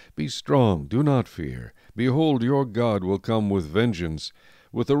fearful-hearted, Be strong, do not fear. Behold, your God will come with vengeance.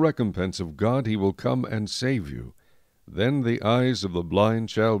 With the recompense of God he will come and save you. Then the eyes of the blind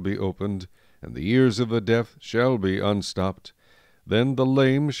shall be opened, and the ears of the deaf shall be unstopped. Then the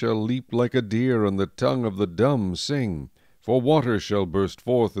lame shall leap like a deer, and the tongue of the dumb sing. For waters shall burst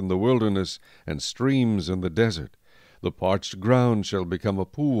forth in the wilderness, and streams in the desert. The parched ground shall become a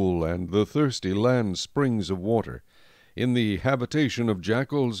pool, and the thirsty land springs of water. In the habitation of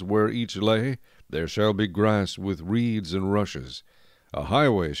jackals, where each lay, there shall be grass with reeds and rushes. A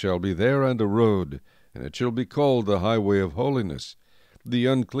highway shall be there, and a road, and it shall be called the highway of holiness. The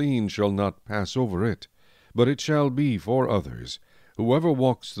unclean shall not pass over it, but it shall be for others. Whoever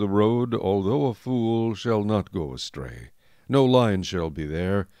walks the road, although a fool, shall not go astray. No lion shall be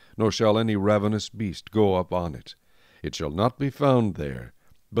there, nor shall any ravenous beast go up on it. It shall not be found there.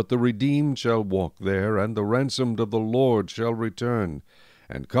 But the redeemed shall walk there, and the ransomed of the Lord shall return,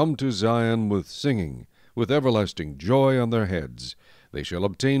 and come to Zion with singing, with everlasting joy on their heads. They shall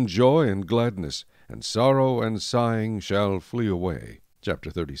obtain joy and gladness, and sorrow and sighing shall flee away.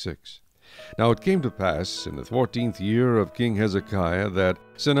 Chapter 36. Now it came to pass in the 14th year of King Hezekiah that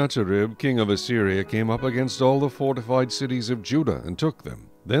Sennacherib king of Assyria came up against all the fortified cities of Judah, and took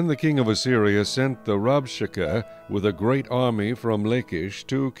them. Then the king of Assyria sent the Rabshakeh with a great army from Lachish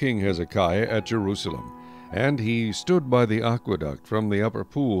to King Hezekiah at Jerusalem. And he stood by the aqueduct from the upper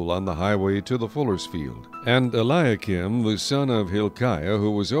pool on the highway to the fuller's field. And Eliakim the son of Hilkiah,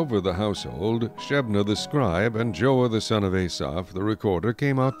 who was over the household, Shebna the scribe, and Joah the son of Asaph the recorder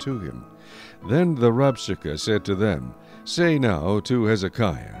came out to him. Then the Rabshakeh said to them, Say now to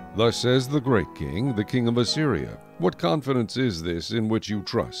Hezekiah, Thus says the great king, the king of Assyria, What confidence is this in which you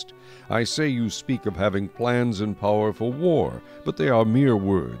trust? I say you speak of having plans and power for war, but they are mere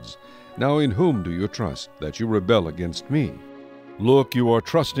words. Now in whom do you trust, that you rebel against me? Look, you are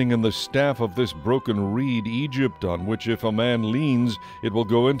trusting in the staff of this broken reed Egypt, on which if a man leans, it will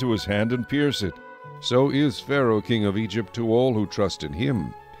go into his hand and pierce it. So is Pharaoh king of Egypt to all who trust in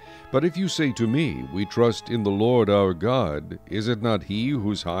him. But if you say to me, We trust in the Lord our God, is it not he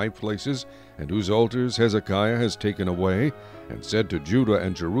whose high places and whose altars Hezekiah has taken away, and said to Judah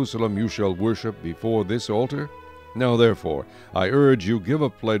and Jerusalem, You shall worship before this altar? Now therefore, I urge you, give a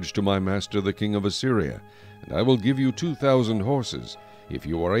pledge to my master the king of Assyria, and I will give you 2,000 horses, if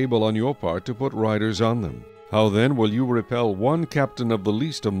you are able on your part to put riders on them. How then will you repel one captain of the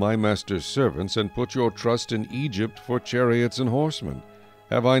least of my master's servants, and put your trust in Egypt for chariots and horsemen?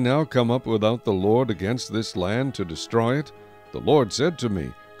 Have I now come up without the Lord against this land to destroy it? The Lord said to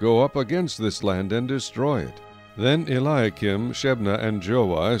me, Go up against this land and destroy it. Then Eliakim, Shebna, and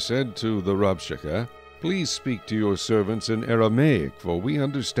Joah said to the Rabshakeh, Please speak to your servants in Aramaic, for we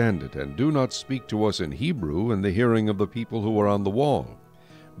understand it, and do not speak to us in Hebrew in the hearing of the people who are on the wall.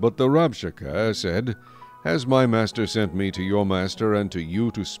 But the Rabshakeh said, Has my master sent me to your master and to you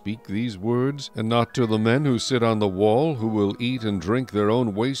to speak these words, and not to the men who sit on the wall, who will eat and drink their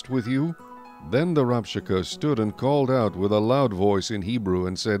own waste with you? Then the Rabshakeh stood and called out with a loud voice in Hebrew,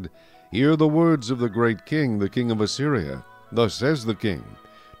 and said, Hear the words of the great king, the king of Assyria. Thus says the king,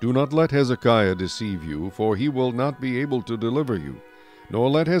 Do not let Hezekiah deceive you, for he will not be able to deliver you. Nor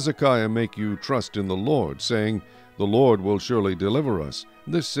let Hezekiah make you trust in the Lord, saying, The Lord will surely deliver us.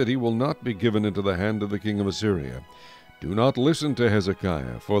 This city will not be given into the hand of the king of Assyria. Do not listen to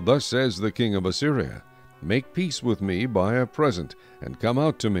Hezekiah, for thus says the king of Assyria, Make peace with me by a present, and come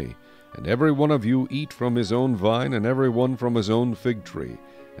out to me, and every one of you eat from his own vine, and every one from his own fig tree,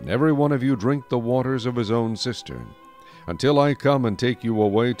 and every one of you drink the waters of his own cistern, until I come and take you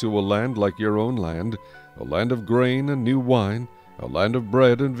away to a land like your own land, a land of grain and new wine, a land of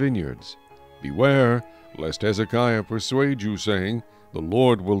bread and vineyards. Beware, lest Hezekiah persuade you, saying, The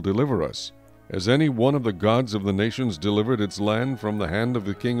Lord will deliver us. Has any one of the gods of the nations delivered its land from the hand of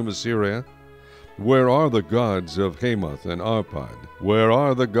the king of Assyria? Where are the gods of Hamath and Arpad? Where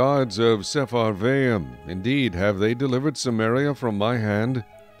are the gods of Sepharvaim? Indeed, have they delivered Samaria from my hand?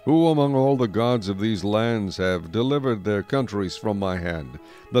 Who among all the gods of these lands have delivered their countries from my hand,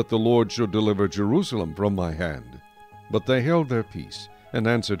 that the Lord should deliver Jerusalem from my hand? But they held their peace, and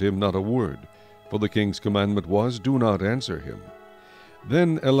answered him not a word, for the king's commandment was, Do not answer him.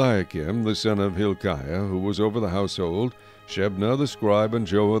 Then Eliakim the son of Hilkiah, who was over the household, Shebna the scribe, and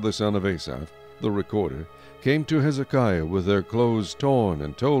Joah the son of Asaph, the recorder, came to Hezekiah with their clothes torn,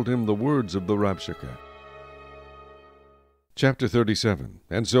 and told him the words of the Rabshakeh. Chapter 37.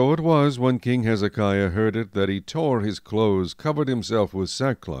 And so it was, when King Hezekiah heard it, that he tore his clothes, covered himself with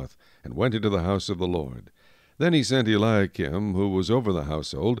sackcloth, and went into the house of the Lord. Then he sent Eliakim, who was over the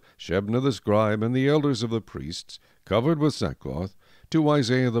household, Shebna the scribe, and the elders of the priests, covered with sackcloth, to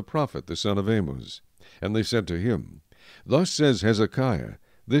Isaiah the prophet, the son of Amoz. And they said to him, Thus says Hezekiah,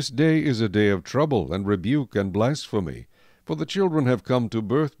 This day is a day of trouble, and rebuke, and blasphemy. For the children have come to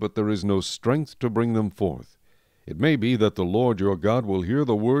birth, but there is no strength to bring them forth. It may be that the Lord your God will hear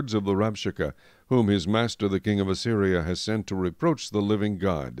the words of the Rabshakeh, whom his master the king of Assyria has sent to reproach the living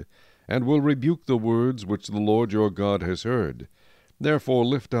God, and will rebuke the words which the Lord your God has heard. Therefore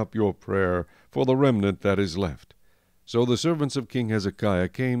lift up your prayer for the remnant that is left. So the servants of King Hezekiah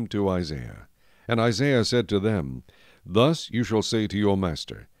came to Isaiah. And Isaiah said to them, Thus you shall say to your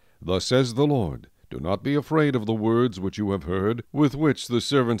master, Thus says the Lord, Do not be afraid of the words which you have heard, with which the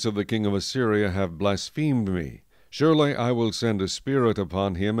servants of the king of Assyria have blasphemed me. Surely I will send a spirit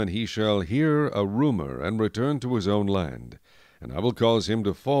upon him, and he shall hear a rumor, and return to his own land. And I will cause him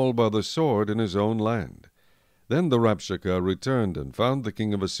to fall by the sword in his own land. Then the Rabshakeh returned, and found the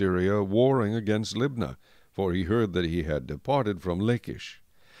king of Assyria warring against Libnah, for he heard that he had departed from Lachish.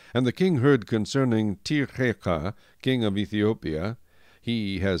 And the king heard concerning Tirhakah, king of Ethiopia,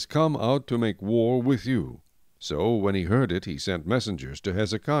 He has come out to make war with you. So when he heard it, he sent messengers to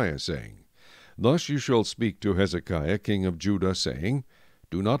Hezekiah, saying, Thus you shall speak to Hezekiah, king of Judah, saying,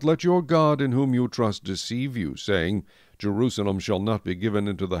 Do not let your God in whom you trust deceive you, saying, Jerusalem shall not be given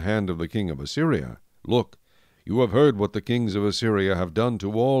into the hand of the king of Assyria. Look, You have heard what the kings of Assyria have done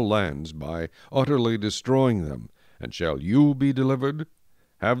to all lands by utterly destroying them. And shall you be delivered?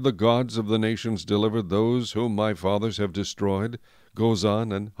 Have the gods of the nations delivered those whom my fathers have destroyed,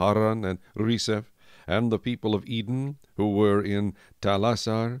 Gozan and Haran and Reseph, and the people of Eden, who were in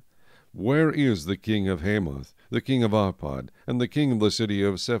Telassar? Where is the king of Hamath, the king of Arpad, and the king of the city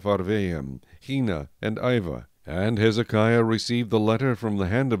of Sepharvaim, Hena, and Iva? And Hezekiah received the letter from the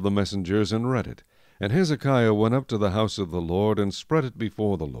hand of the messengers, and read it. And Hezekiah went up to the house of the Lord, and spread it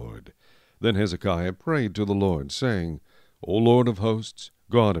before the Lord. Then Hezekiah prayed to the Lord, saying, O Lord of hosts,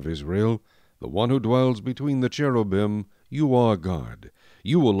 God of Israel, the one who dwells between the cherubim, you are God,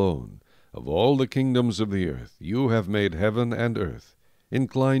 you alone. Of all the kingdoms of the earth, you have made heaven and earth.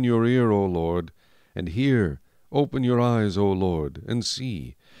 Incline your ear, O Lord, and hear. Open your eyes, O Lord, and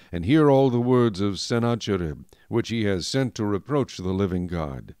see, and hear all the words of Sennacherib, which he has sent to reproach the living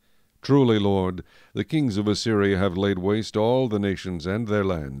God. Truly, Lord, the kings of Assyria have laid waste all the nations and their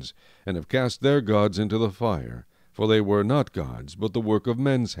lands, and have cast their gods into the fire. For they were not gods, but the work of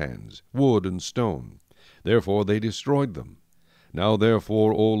men's hands, wood and stone. Therefore they destroyed them. Now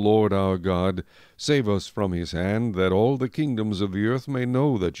therefore, O Lord our God, save us from his hand, that all the kingdoms of the earth may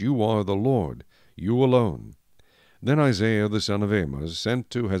know that you are the Lord, you alone. Then Isaiah the son of Amoz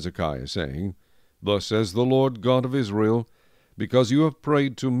sent to Hezekiah, saying, Thus says the Lord God of Israel, because you have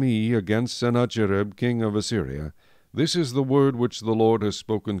prayed to me against Sennacherib king of Assyria, this is the word which the Lord has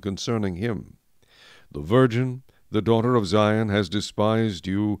spoken concerning him. The virgin, the daughter of Zion, has despised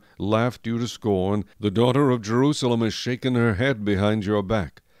you, laughed you to scorn. The daughter of Jerusalem has shaken her head behind your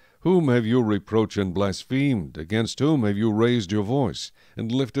back. Whom have you reproached and blasphemed? Against whom have you raised your voice,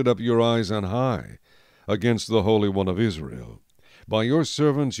 and lifted up your eyes on high? Against the Holy One of Israel. By your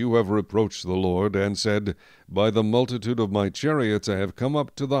servants you have reproached the Lord, and said, By the multitude of my chariots I have come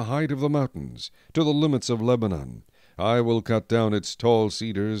up to the height of the mountains, to the limits of Lebanon. I will cut down its tall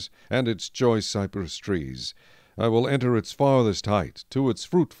cedars, and its choice cypress trees. I will enter its farthest height, to its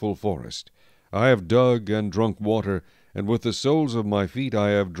fruitful forest. I have dug and drunk water, and with the soles of my feet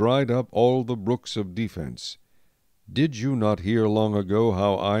I have dried up all the brooks of defense. Did you not hear long ago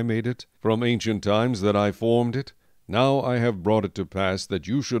how I made it, from ancient times that I formed it? Now I have brought it to pass that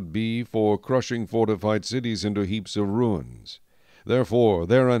you should be for crushing fortified cities into heaps of ruins. Therefore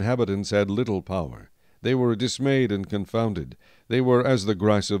their inhabitants had little power. They were dismayed and confounded. They were as the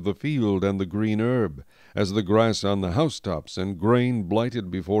grass of the field and the green herb, as the grass on the housetops, and grain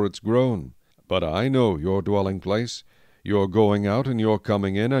blighted before it's grown. But I know your dwelling place, your going out and your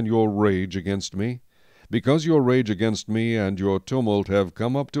coming in, and your rage against me. Because your rage against me and your tumult have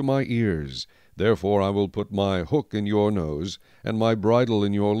come up to my ears, therefore I will put my hook in your nose, and my bridle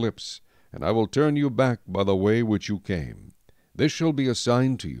in your lips, and I will turn you back by the way which you came. This shall be a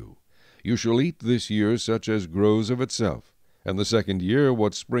sign to you. You shall eat this year such as grows of itself, and the second year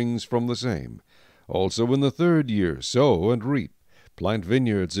what springs from the same. Also in the third year sow and reap, plant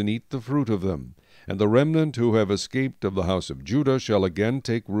vineyards and eat the fruit of them. And the remnant who have escaped of the house of Judah shall again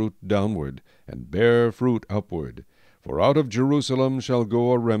take root downward, and bear fruit upward. For out of Jerusalem shall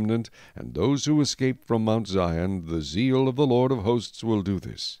go a remnant, and those who escape from Mount Zion, the zeal of the Lord of hosts will do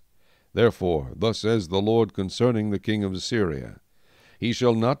this. Therefore thus says the Lord concerning the king of Assyria, He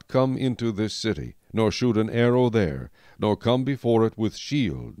shall not come into this city, nor shoot an arrow there, nor come before it with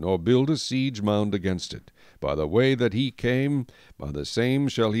shield, nor build a siege mound against it. By the way that he came, by the same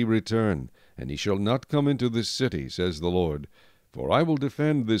shall he return, and he shall not come into this city, says the Lord. For I will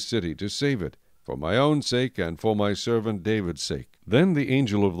defend this city to save it, for my own sake and for my servant David's sake. Then the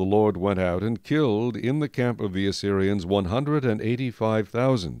angel of the Lord went out and killed in the camp of the Assyrians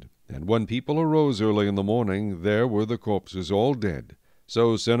 185,000. And when people arose early in the morning, there were the corpses all dead.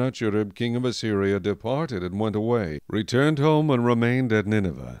 So Sennacherib king of Assyria departed and went away, returned home, and remained at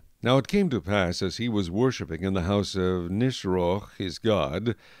Nineveh. Now it came to pass, as he was worshipping in the house of Nisroch his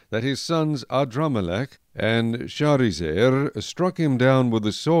god, that his sons Adramelech and Sharezer struck him down with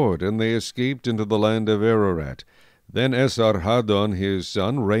the sword, and they escaped into the land of Ararat. Then Esarhaddon his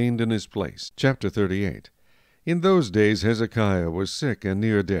son reigned in his place. Chapter 38. In those days Hezekiah was sick and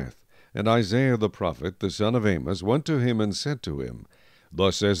near death, and Isaiah the prophet, the son of Amoz, went to him and said to him,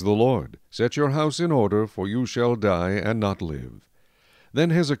 Thus says the Lord, Set your house in order, for you shall die and not live. Then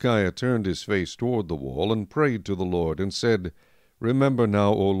Hezekiah turned his face toward the wall, and prayed to the Lord, and said, Remember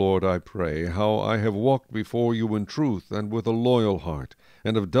now, O Lord, I pray, how I have walked before you in truth and with a loyal heart,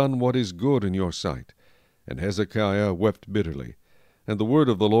 and have done what is good in your sight. And Hezekiah wept bitterly. And the word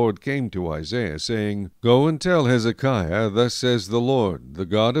of the Lord came to Isaiah, saying, Go and tell Hezekiah, Thus says the Lord, the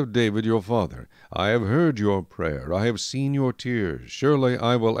God of David your father, I have heard your prayer, I have seen your tears. Surely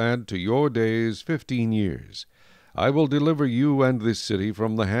I will add to your days 15 years. I will deliver you and this city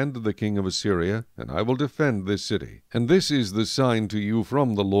from the hand of the king of Assyria, and I will defend this city. And this is the sign to you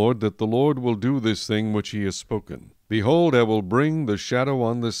from the Lord, that the Lord will do this thing which he has spoken. Behold, I will bring the shadow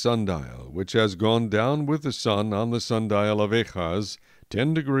on the sundial, which has gone down with the sun on the sundial of Ahaz,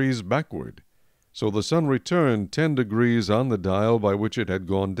 10 degrees backward. So the sun returned 10 degrees on the dial by which it had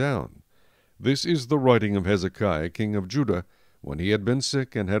gone down. This is the writing of Hezekiah king of Judah, when he had been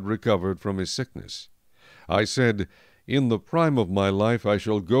sick and had recovered from his sickness. I said, In the prime of my life I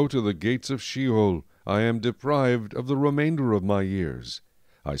shall go to the gates of Sheol. I am deprived of the remainder of my years.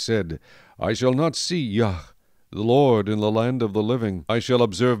 I said, I shall not see Yah, the Lord, in the land of the living. I shall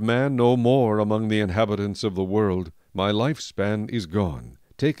observe man no more among the inhabitants of the world. My lifespan is gone,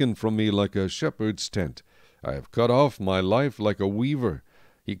 taken from me like a shepherd's tent. I have cut off my life like a weaver.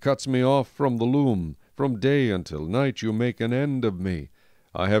 He cuts me off from the loom. From day until night you make an end of me.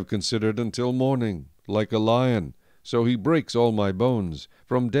 I have considered until morning. Like a lion, so he breaks all my bones.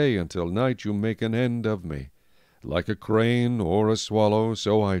 From day until night you make an end of me. Like a crane or a swallow,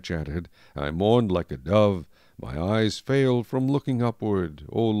 so I chatted. I mourned like a dove. My eyes failed from looking upward.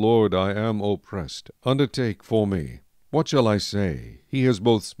 O Lord, I am oppressed. Undertake for me. What shall I say? He has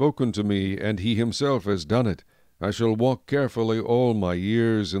both spoken to me, and he himself has done it. I shall walk carefully all my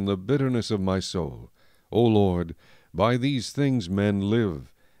years in the bitterness of my soul. O Lord, by these things men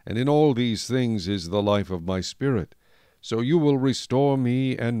live, and in all these things is the life of my spirit. So you will restore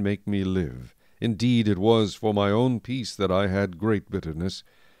me and make me live. Indeed, it was for my own peace that I had great bitterness.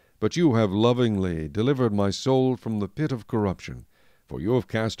 But you have lovingly delivered my soul from the pit of corruption, for you have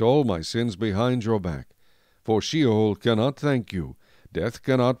cast all my sins behind your back. For Sheol cannot thank you, death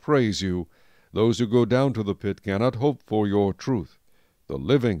cannot praise you, those who go down to the pit cannot hope for your truth. The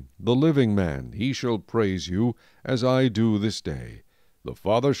living man, he shall praise you, as I do this day. The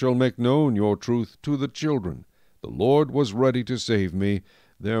Father shall make known your truth to the children. The Lord was ready to save me.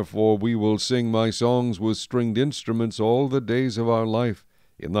 Therefore we will sing my songs with stringed instruments all the days of our life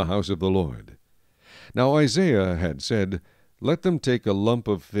in the house of the Lord. Now Isaiah had said, Let them take a lump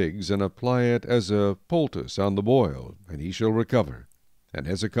of figs and apply it as a poultice on the boil, and he shall recover. And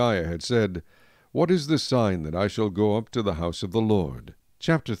Hezekiah had said, What is the sign that I shall go up to the house of the Lord?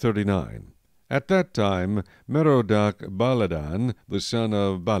 Chapter 39. At that time Merodach-Baladan, the son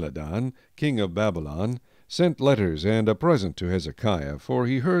of Baladan, king of Babylon, sent letters and a present to Hezekiah, for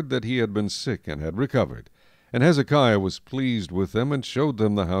he heard that he had been sick and had recovered. And Hezekiah was pleased with them, and showed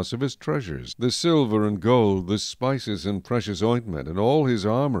them the house of his treasures, the silver and gold, the spices and precious ointment, and all his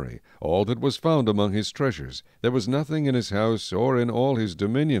armory, all that was found among his treasures. There was nothing in his house or in all his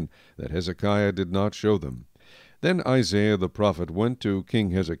dominion that Hezekiah did not show them. Then Isaiah the prophet went to King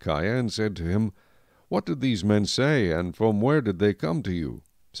Hezekiah, and said to him, What did these men say, and from where did they come to you?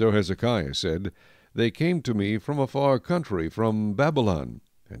 So Hezekiah said, They came to me from a far country, from Babylon.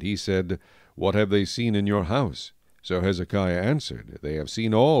 And he said, What have they seen in your house? So Hezekiah answered, They have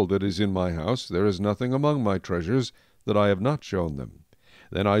seen all that is in my house. There is nothing among my treasures that I have not shown them.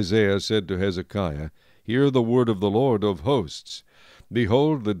 Then Isaiah said to Hezekiah, Hear the word of the Lord of hosts.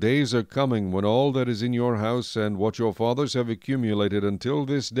 Behold, the days are coming when all that is in your house and what your fathers have accumulated until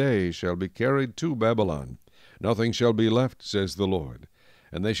this day shall be carried to Babylon. Nothing shall be left, says the Lord.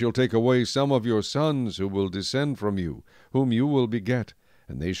 And they shall take away some of your sons who will descend from you, whom you will beget,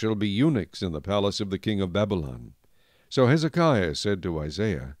 and they shall be eunuchs in the palace of the king of Babylon. So Hezekiah said to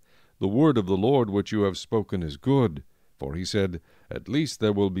Isaiah, The word of the Lord which you have spoken is good. For he said, At least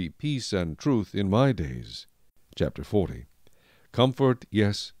there will be peace and truth in my days. Chapter 40. Comfort,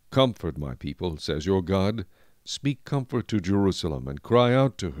 yes, comfort my people, says your God. Speak comfort to Jerusalem, and cry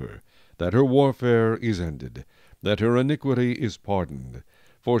out to her, that her warfare is ended, that her iniquity is pardoned.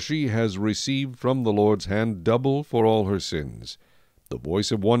 For she has received from the Lord's hand double for all her sins. The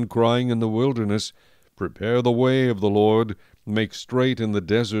voice of one crying in the wilderness, Prepare the way of the Lord, make straight in the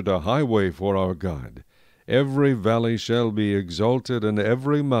desert a highway for our God. Every valley shall be exalted, and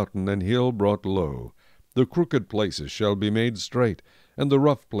every mountain and hill brought low. The crooked places shall be made straight, and the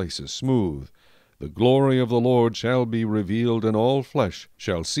rough places smooth. The glory of the Lord shall be revealed, and all flesh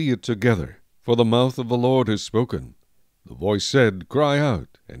shall see it together. For the mouth of the Lord has spoken. The voice said, Cry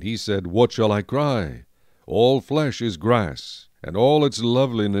out. And he said, What shall I cry? All flesh is grass, and all its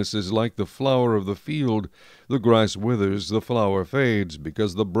loveliness is like the flower of the field. The grass withers, the flower fades,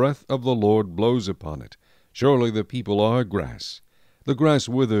 because the breath of the Lord blows upon it. Surely the people are grass. The grass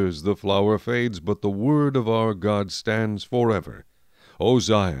withers, the flower fades, but the word of our God stands forever. O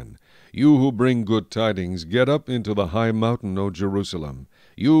Zion, you who bring good tidings, get up into the high mountain, O Jerusalem.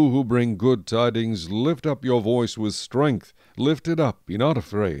 You who bring good tidings, lift up your voice with strength. Lift it up, be not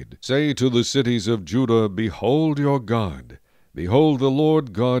afraid. Say to the cities of Judah, Behold your God. Behold, the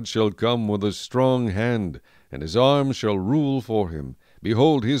Lord God shall come with a strong hand, and his arm shall rule for him.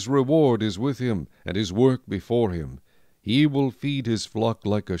 Behold, his reward is with him, and his work before him. He will feed his flock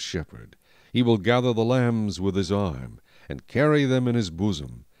like a shepherd. He will gather the lambs with his arm, and carry them in his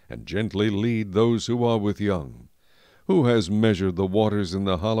bosom, and gently lead those who are with young. Who has measured the waters in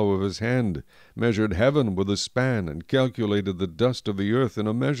the hollow of his hand, measured heaven with a span, and calculated the dust of the earth in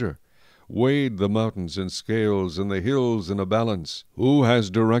a measure? Weighed the mountains in scales, and the hills in a balance? Who has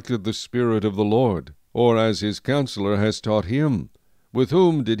directed the Spirit of the Lord, or as his counselor has taught him? With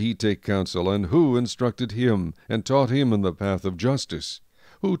whom did he take counsel, and who instructed him, and taught him in the path of justice?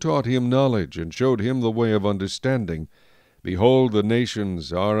 Who taught him knowledge, and showed him the way of understanding? Behold, the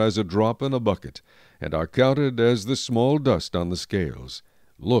nations are as a drop in a bucket, and are counted as the small dust on the scales.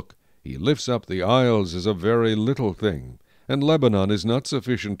 Look, he lifts up the isles as a very little thing, and Lebanon is not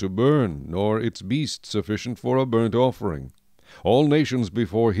sufficient to burn, nor its beast sufficient for a burnt offering. All nations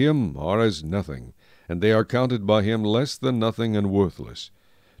before him are as nothing, and they are counted by him less than nothing and worthless.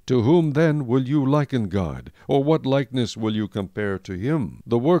 To whom then will you liken God, or what likeness will you compare to him?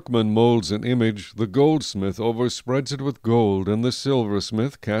 The workman molds an image, the goldsmith overspreads it with gold, and the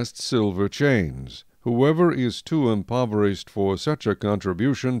silversmith casts silver chains. Whoever is too impoverished for such a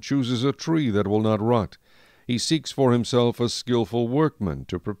contribution chooses a tree that will not rot. He seeks for himself a skillful workman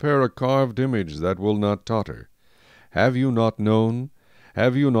to prepare a carved image that will not totter. Have you not known?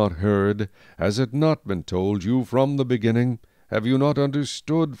 Have you not heard? Has it not been told you from the beginning? Have you not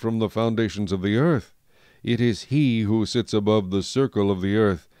understood from the foundations of the earth? It is he who sits above the circle of the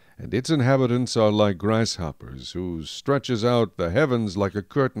earth, and its inhabitants are like grasshoppers, who stretches out the heavens like a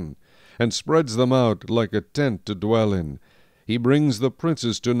curtain, and spreads them out like a tent to dwell in. He brings the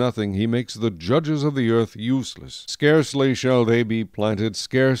princes to nothing, he makes the judges of the earth useless. Scarcely shall they be planted,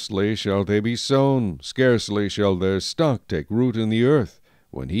 scarcely shall they be sown, scarcely shall their stock take root in the earth,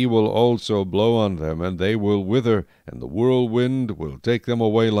 when he will also blow on them, and they will wither, and the whirlwind will take them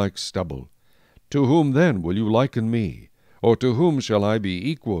away like stubble. To whom then will you liken me? Or to whom shall I be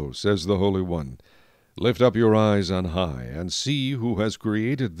equal, says the Holy One? Lift up your eyes on high, and see who has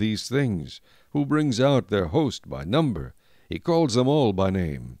created these things, who brings out their host by number. He calls them all by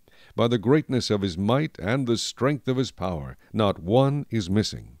name. By the greatness of his might and the strength of his power, not one is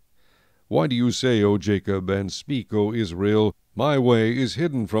missing. Why do you say, O Jacob, and speak, O Israel, My way is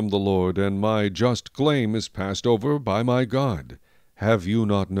hidden from the Lord, and my just claim is passed over by my God? Have you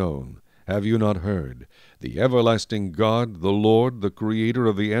not known? Have you not heard? The everlasting God, the Lord, the Creator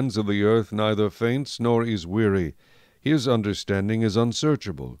of the ends of the earth, neither faints nor is weary. His understanding is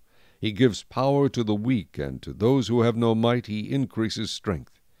unsearchable. He gives power to the weak, and to those who have no might he increases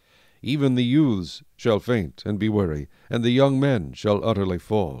strength. Even the youths shall faint and be weary, and the young men shall utterly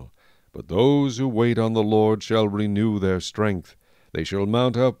fall. But those who wait on the Lord shall renew their strength. They shall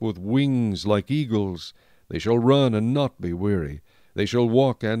mount up with wings like eagles. They shall run and not be weary. They shall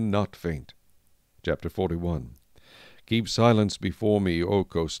walk and not faint. Chapter 41. Keep silence before me, O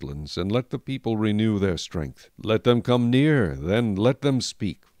coastlands, and let the people renew their strength. Let them come near, then let them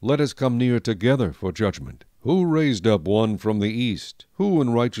speak. Let us come near together for judgment. Who raised up one from the east? Who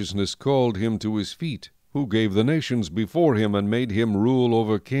in righteousness called him to his feet? Who gave the nations before him and made him rule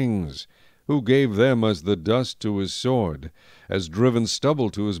over kings? Who gave them as the dust to his sword, as driven stubble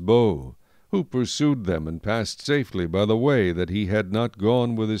to his bow? Who pursued them and passed safely by the way that he had not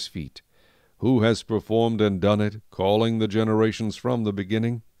gone with his feet? Who has performed and done it, calling the generations from the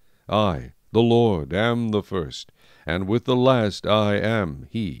beginning? I, the Lord, am the first, and with the last I am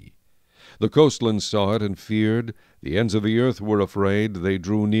he. The coastlands saw it and feared. The ends of the earth were afraid. They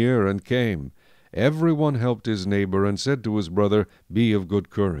drew near and came. Every one helped his neighbor and said to his brother, Be of good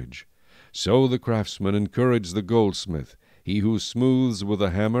courage. So the craftsman encouraged the goldsmith. He who smooths with a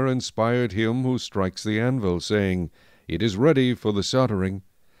hammer inspired him who strikes the anvil, saying, It is ready for the soldering.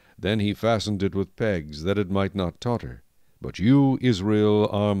 Then he fastened it with pegs, that it might not totter. But you, Israel,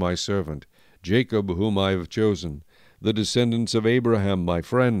 are my servant, Jacob whom I have chosen, the descendants of Abraham my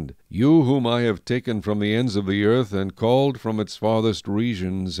friend, you whom I have taken from the ends of the earth, and called from its farthest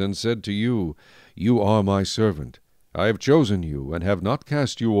regions, and said to you, You are my servant. I have chosen you, and have not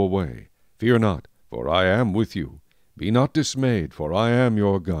cast you away. Fear not, for I am with you. Be not dismayed, for I am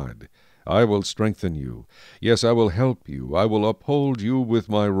your God. I will strengthen you. Yes, I will help you. I will uphold you with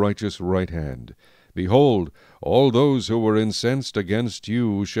my righteous right hand. Behold, all those who were incensed against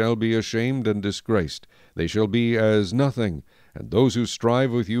you shall be ashamed and disgraced. They shall be as nothing, and those who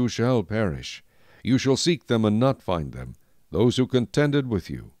strive with you shall perish. You shall seek them and not find them, those who contended with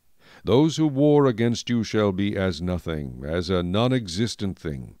you. Those who war against you shall be as nothing, as a non-existent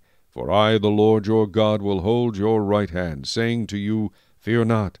thing. For I, the Lord your God, will hold your right hand, saying to you, Fear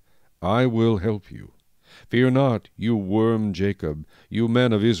not, I will help you. Fear not, you worm Jacob, you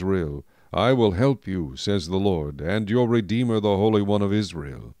men of Israel. I will help you, says the Lord, and your Redeemer, the Holy One of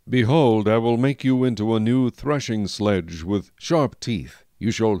Israel. Behold, I will make you into a new threshing sledge with sharp teeth.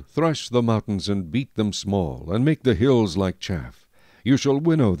 You shall thresh the mountains and beat them small, and make the hills like chaff. You shall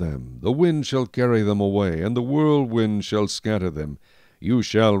winnow them, the wind shall carry them away, and the whirlwind shall scatter them. You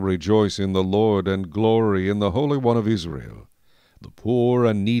shall rejoice in the Lord, and glory in the Holy One of Israel. The poor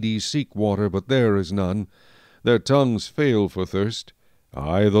and needy seek water, but there is none. Their tongues fail for thirst.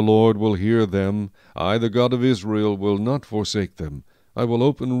 I, the Lord, will hear them. I, the God of Israel, will not forsake them. I will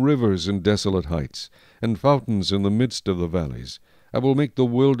open rivers in desolate heights, and fountains in the midst of the valleys. I will make the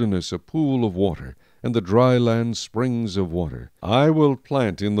wilderness a pool of water, and the dry land springs of water. I will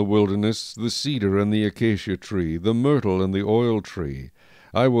plant in the wilderness the cedar and the acacia tree, the myrtle and the oil tree.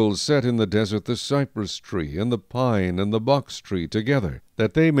 I will set in the desert the cypress tree, and the pine and the box tree together,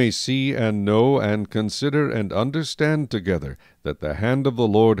 that they may see and know and consider and understand together that the hand of the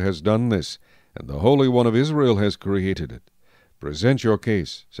Lord has done this, and the Holy One of Israel has created it. Present your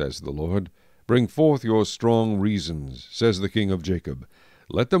case, says the Lord. Bring forth your strong reasons, says the King of Jacob.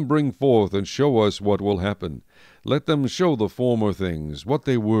 Let them bring forth and show us what will happen. Let them show the former things, what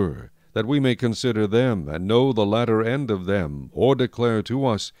they were, that we may consider them, and know the latter end of them, or declare to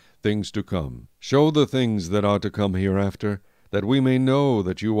us things to come. Show the things that are to come hereafter, that we may know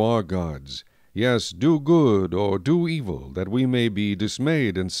that you are gods. Yes, do good or do evil, that we may be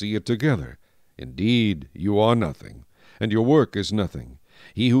dismayed and see it together. Indeed, you are nothing, and your work is nothing.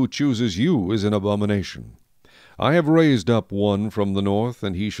 He who chooses you is an abomination. I have raised up one from the north,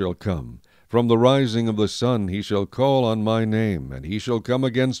 and he shall come. From the rising of the sun he shall call on my name, and he shall come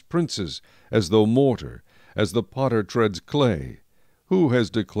against princes, as though mortar, as the potter treads clay. Who has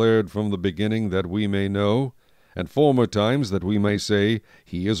declared from the beginning that we may know, and former times that we may say,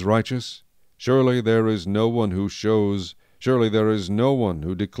 He is righteous? Surely there is no one who shows, surely there is no one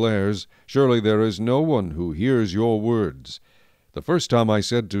who declares, surely there is no one who hears your words. The first time I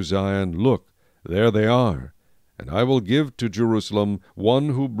said to Zion, Look, there they are. And I will give to Jerusalem one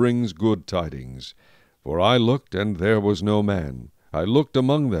who brings good tidings. For I looked, and there was no man. I looked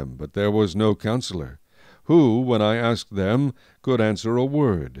among them, but there was no counselor, who, when I asked them, could answer a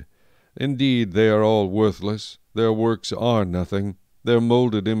word. Indeed, they are all worthless. Their works are nothing. Their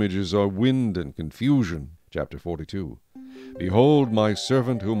molded images are wind and confusion. Chapter 42. Behold my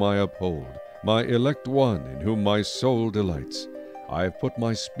servant whom I uphold, my elect one in whom my soul delights. I have put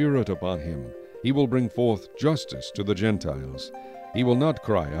my spirit upon him. He will bring forth justice to the Gentiles. He will not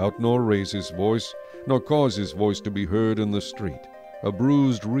cry out, nor raise his voice, nor cause his voice to be heard in the street. A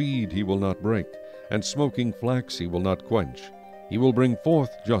bruised reed he will not break, and smoking flax he will not quench. He will bring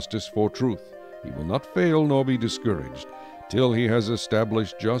forth justice for truth. He will not fail nor be discouraged, till he has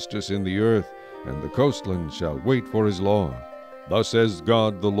established justice in the earth, and the coastlands shall wait for his law. Thus says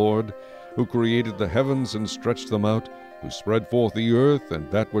God the Lord, who created the heavens and stretched them out, who spread forth the earth and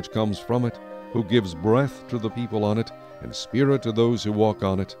that which comes from it, who gives breath to the people on it, and spirit to those who walk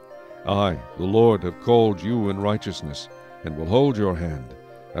on it. I, the Lord, have called you in righteousness, and will hold your hand.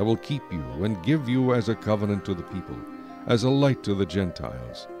 I will keep you, and give you as a covenant to the people, as a light to the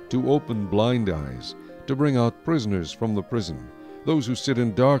Gentiles, to open blind eyes, to bring out prisoners from the prison, those who sit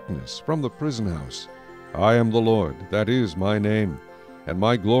in darkness from the prison house. I am the Lord, that is my name, and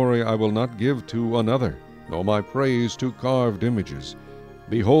my glory I will not give to another, nor my praise to carved images.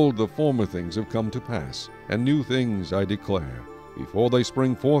 Behold, the former things have come to pass, and new things I declare. Before they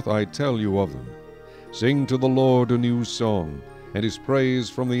spring forth, I tell you of them. Sing to the Lord a new song, and his praise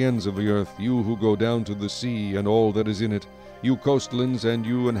from the ends of the earth, you who go down to the sea and all that is in it, you coastlands and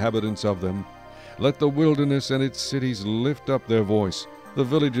you inhabitants of them. Let the wilderness and its cities lift up their voice, the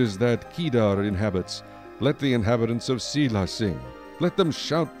villages that Kedar inhabits. Let the inhabitants of Selah sing. Let them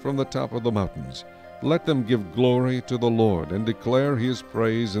shout from the top of the mountains. Let them give glory to the Lord, and declare his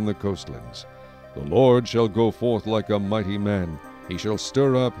praise in the coastlands. The Lord shall go forth like a mighty man. He shall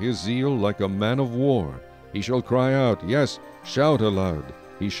stir up his zeal like a man of war. He shall cry out, yes, shout aloud.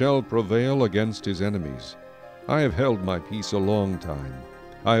 He shall prevail against his enemies. I have held my peace a long time.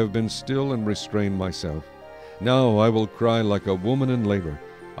 I have been still and restrained myself. Now I will cry like a woman in labor.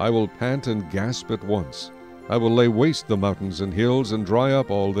 I will pant and gasp at once. I will lay waste the mountains and hills, and dry up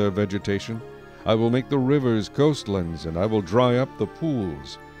all their vegetation. I will make the rivers coastlands, and I will dry up the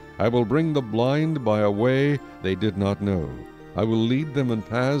pools. I will bring the blind by a way they did not know, I will lead them in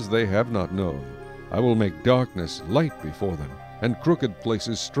paths they have not known. I will make darkness light before them, and crooked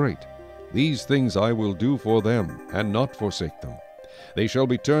places straight. These things I will do for them, and not forsake them. They shall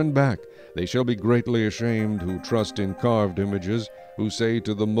be turned back, they shall be greatly ashamed, who trust in carved images, who say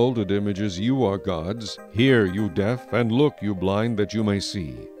to the molded images, You are gods. Hear, you deaf, and look, you blind, that you may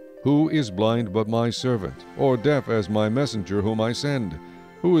see. Who is blind but my servant, or deaf as my messenger whom I send?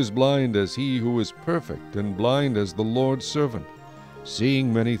 Who is blind as he who is perfect, and blind as the Lord's servant?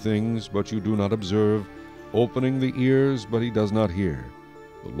 Seeing many things, but you do not observe, opening the ears, but he does not hear.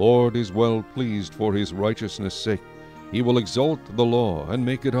 The Lord is well pleased for his righteousness' sake. He will exalt the law and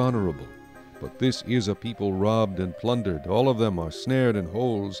make it honorable. But this is a people robbed and plundered. All of them are snared in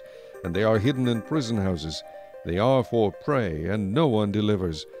holes, and they are hidden in prison houses. They are for prey, and no one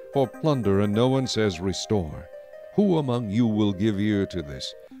delivers, for plunder, and no one says, Restore. Who among you will give ear to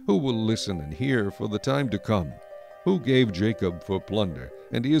this? Who will listen and hear for the time to come? Who gave Jacob for plunder,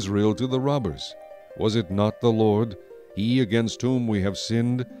 and Israel to the robbers? Was it not the Lord, he against whom we have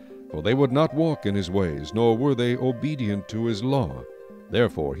sinned? For they would not walk in his ways, nor were they obedient to his law.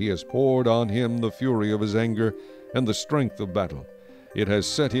 Therefore he has poured on him the fury of his anger, and the strength of battle. It has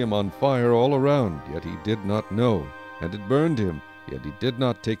set him on fire all around, yet he did not know, and it burned him, yet he did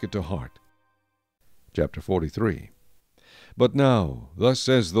not take it to heart. Chapter 43. But now, thus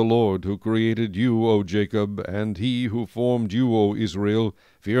says the Lord, who created you, O Jacob, and he who formed you, O Israel,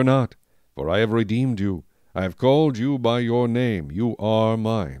 Fear not, for I have redeemed you. I have called you by your name. You are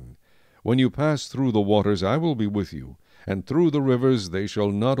mine. When you pass through the waters, I will be with you, and through the rivers they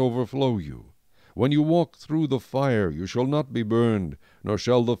shall not overflow you. When you walk through the fire, you shall not be burned, nor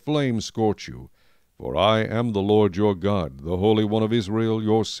shall the flame scorch you. For I am the Lord your God, the Holy One of Israel,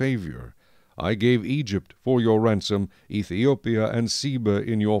 your Savior. I gave Egypt for your ransom, Ethiopia and Seba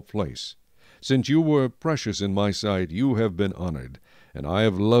in your place. Since you were precious in my sight, you have been honored, and I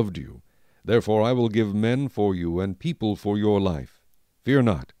have loved you. Therefore I will give men for you, and people for your life. Fear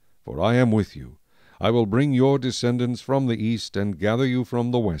not, for I am with you. I will bring your descendants from the east, and gather you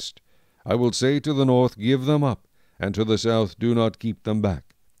from the west. I will say to the north, Give them up, and to the south, Do not keep them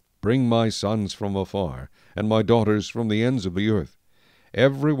back. Bring my sons from afar, and my daughters from the ends of the earth.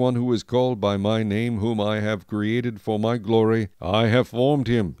 Every one who is called by my name, whom I have created for my glory, I have formed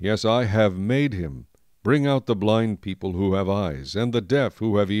him, yes, I have made him. Bring out the blind people who have eyes, and the deaf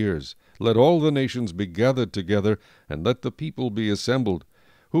who have ears. Let all the nations be gathered together, and let the people be assembled.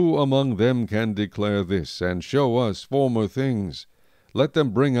 Who among them can declare this, and show us former things? Let them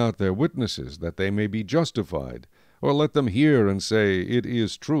bring out their witnesses, that they may be justified, or let them hear and say, It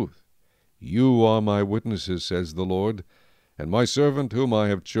is truth. You are my witnesses, says the Lord, and my servant whom I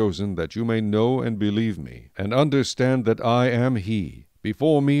have chosen, that you may know and believe me, and understand that I am he.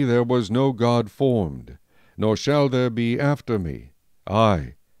 Before me there was no God formed, nor shall there be after me.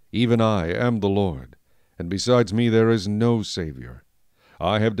 I, even I, am the Lord, and besides me there is no Savior.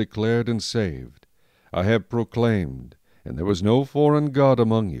 I have declared and saved. I have proclaimed, and there was no foreign God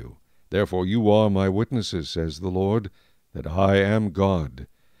among you. Therefore you are my witnesses, says the Lord, that I am God.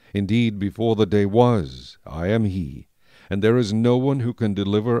 Indeed, before the day was, I am he, and there is no one who can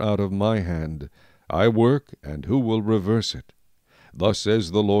deliver out of my hand. I work, and who will reverse it? Thus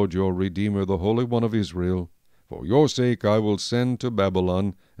says the Lord your Redeemer, the Holy One of Israel, For your sake I will send to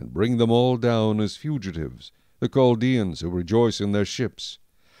Babylon, and bring them all down as fugitives, the Chaldeans who rejoice in their ships.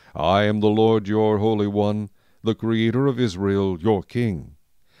 I am the Lord your Holy One, the Creator of Israel, your King.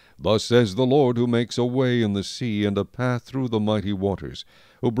 Thus says the Lord, who makes a way in the sea, and a path through the mighty waters,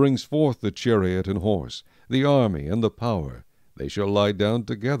 who brings forth the chariot and horse, the army and the power. They shall lie down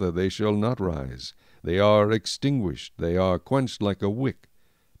together, they shall not rise. They are extinguished, they are quenched like a wick.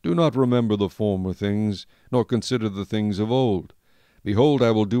 Do not remember the former things, nor consider the things of old. Behold, I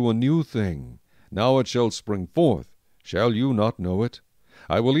will do a new thing. Now it shall spring forth. Shall you not know it?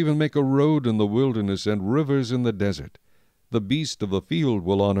 I will even make a road in the wilderness, and rivers in the desert. The beast of the field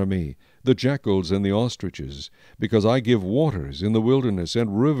will honor me, the jackals and the ostriches, because I give waters in the wilderness,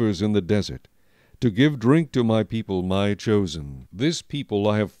 and rivers in the desert, to give drink to my people, my chosen. This people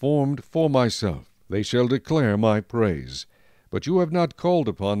I have formed for myself. They shall declare my praise. But you have not called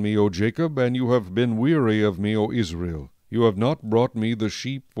upon me, O Jacob, and you have been weary of me, O Israel. You have not brought me the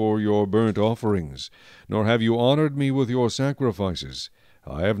sheep for your burnt offerings, nor have you honored me with your sacrifices.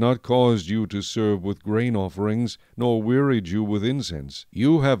 I have not caused you to serve with grain offerings, nor wearied you with incense.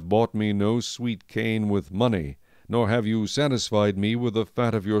 You have bought me no sweet cane with money, nor have you satisfied me with the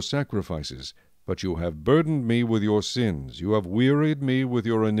fat of your sacrifices. But you have burdened me with your sins. You have wearied me with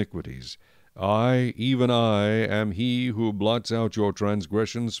your iniquities. I, even I, am he who blots out your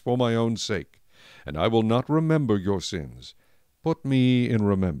transgressions for my own sake, and I will not remember your sins. Put me in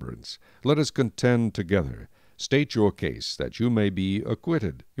remembrance. Let us contend together. State your case, that you may be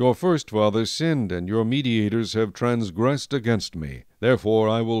acquitted. Your first fathers sinned, and your mediators have transgressed against me. Therefore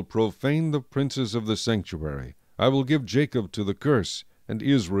I will profane the princes of the sanctuary. I will give Jacob to the curse, and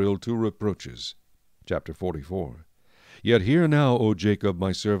Israel to reproaches. Chapter 44. Yet hear now, O Jacob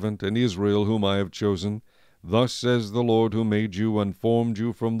my servant, and Israel whom I have chosen. Thus says the Lord who made you and formed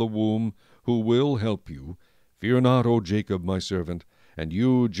you from the womb, who will help you. Fear not, O Jacob my servant, and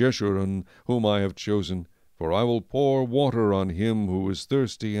you, Jeshurun, whom I have chosen. For I will pour water on him who is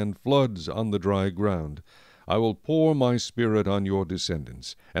thirsty, and floods on the dry ground. I will pour my spirit on your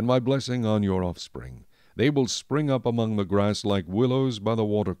descendants, and my blessing on your offspring. They will spring up among the grass like willows by the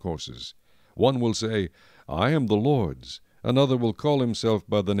watercourses. One will say, I am the Lord's. Another will call himself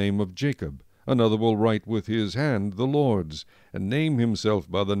by the name of Jacob. Another will write with his hand the Lord's, and name himself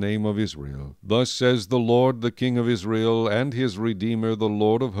by the name of Israel. Thus says the Lord, the King of Israel, and his Redeemer, the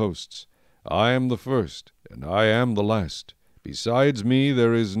Lord of hosts. I am the first, and I am the last. Besides me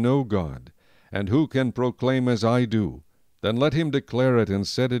there is no God. And who can proclaim as I do? Then let him declare it and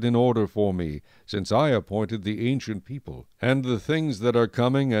set it in order for me, since I appointed the ancient people. And the things that are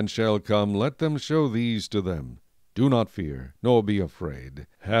coming and shall come, let them show these to them. Do not fear, nor be afraid.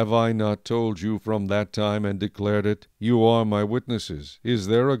 Have I not told you from that time and declared it? You are my witnesses. Is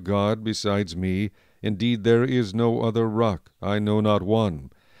there a God besides me? Indeed there is no other rock, I know not one.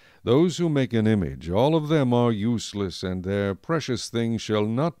 Those who make an image, all of them are useless, and their precious things shall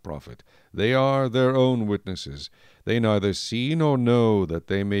not profit. They are their own witnesses. They neither see nor know, that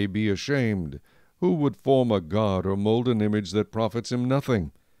they may be ashamed. Who would form a god or mold an image that profits him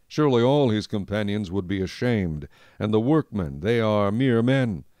nothing? Surely all his companions would be ashamed, and the workmen, they are mere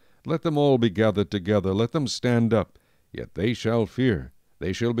men. Let them all be gathered together, let them stand up. Yet they shall fear,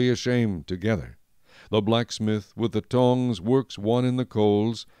 they shall be ashamed together. The blacksmith with the tongs works one in the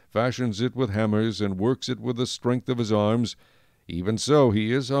coals, fashions it with hammers, and works it with the strength of his arms. Even so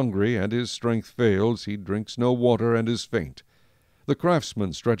he is hungry, and his strength fails. He drinks no water, and is faint. The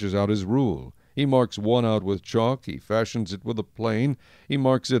craftsman stretches out his rule. He marks one out with chalk, he fashions it with a plane, he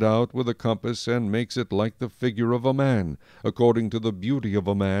marks it out with a compass, and makes it like the figure of a man, according to the beauty of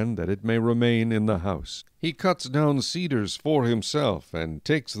a man, that it may remain in the house. He cuts down cedars for himself, and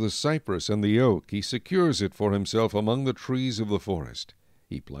takes the cypress and the oak. He secures it for himself among the trees of the forest.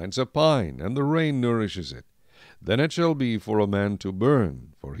 He plants a pine, and the rain nourishes it. Then it shall be for a man to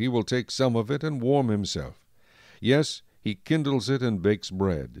burn, for he will take some of it and warm himself. Yes, he kindles it and bakes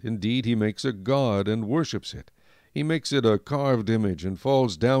bread. Indeed, he makes a god and worships it. He makes it a carved image and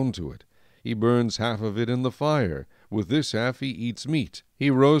falls down to it. He burns half of it in the fire. With this half he eats meat.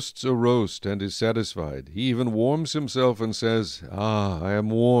 He roasts a roast and is satisfied. He even warms himself and says, Ah, I am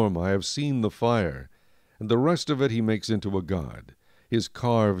warm, I have seen the fire. And the rest of it he makes into a god, his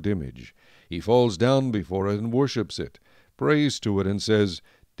carved image. He falls down before it and worships it, prays to it and says,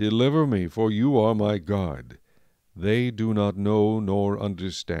 Deliver me, for you are my God. They do not know nor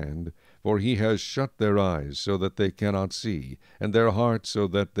understand, for he has shut their eyes so that they cannot see, and their hearts so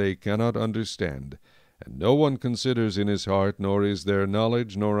that they cannot understand. And no one considers in his heart, nor is there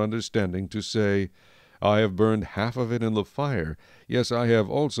knowledge nor understanding to say, I have burned half of it in the fire. Yes, I have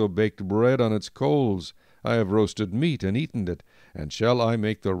also baked bread on its coals. I have roasted meat and eaten it. And shall I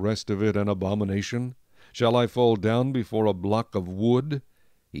make the rest of it an abomination? Shall I fall down before a block of wood?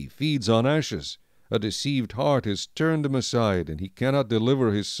 He feeds on ashes. A deceived heart has turned him aside, and he cannot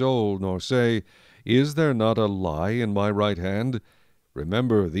deliver his soul, nor say, Is there not a lie in my right hand?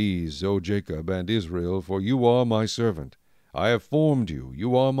 Remember these, O Jacob and Israel, for you are my servant. I have formed you,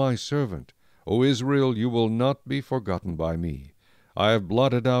 you are my servant. O Israel, you will not be forgotten by me. I have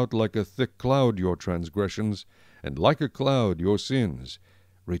blotted out like a thick cloud your transgressions, and like a cloud your sins.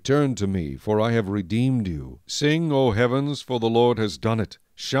 Return to me, for I have redeemed you. Sing, O heavens, for the Lord has done it.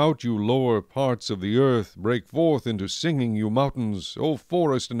 Shout, you lower parts of the earth. Break forth into singing, you mountains, O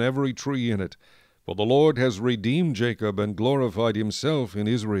forest and every tree in it. For the Lord has redeemed Jacob and glorified himself in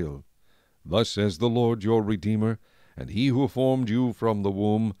Israel. Thus says the Lord your Redeemer, and he who formed you from the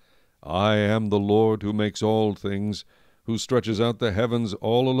womb. I am the Lord who makes all things, who stretches out the heavens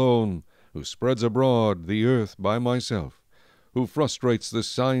all alone, who spreads abroad the earth by myself, who frustrates the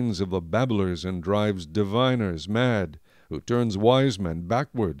signs of the babblers and drives diviners mad, who turns wise men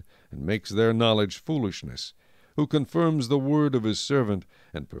backward and makes their knowledge foolishness, who confirms the word of his servant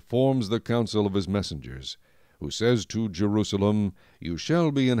and performs the counsel of his messengers, who says to Jerusalem, You shall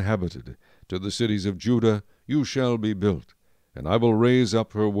be inhabited, to the cities of Judah, You shall be built, and I will raise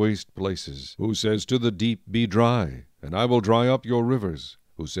up her waste places, who says to the deep, Be dry, and I will dry up your rivers,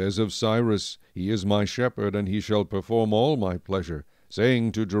 who says of Cyrus, He is my shepherd, and he shall perform all my pleasure,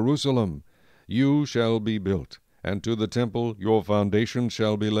 saying to Jerusalem, You shall be built, and to the temple your foundation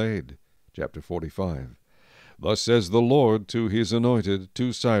shall be laid. Chapter 45. Thus says the Lord to his anointed,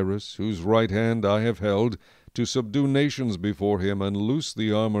 to Cyrus, whose right hand I have held, to subdue nations before him, and loose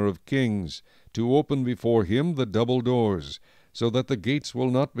the armor of kings, to open before him the double doors, so that the gates will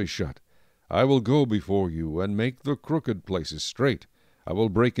not be shut. I will go before you, and make the crooked places straight. I will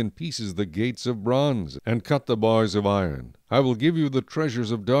break in pieces the gates of bronze, and cut the bars of iron. I will give you the treasures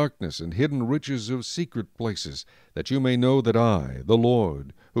of darkness, and hidden riches of secret places, that you may know that I, the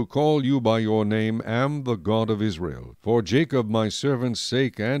Lord, who call you by your name, am the God of Israel. For Jacob my servant's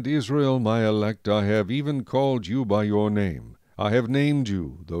sake, and Israel my elect, I have even called you by your name. I have named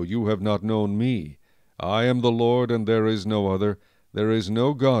you, though you have not known me. I am the Lord, and there is no other. There is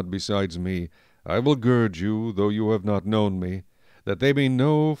no God besides me. I will gird you, though you have not known me, that they may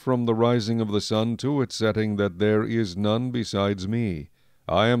know from the rising of the sun to its setting that there is none besides me.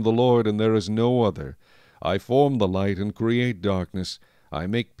 I am the Lord, and there is no other. I form the light and create darkness. I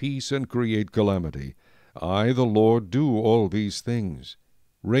make peace and create calamity. I, the Lord, do all these things.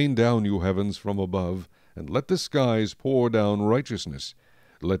 Rain down, you heavens, from above, and let the skies pour down righteousness.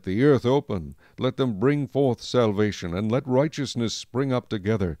 Let the earth open, let them bring forth salvation, and let righteousness spring up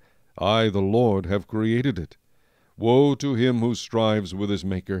together. I, the Lord, have created it. Woe to him who strives with his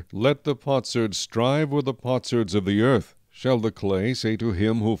Maker. Let the potsherd strive with the potsherds of the earth. Shall the clay say to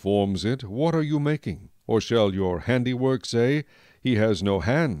him who forms it, What are you making? Or shall your handiwork say, He has no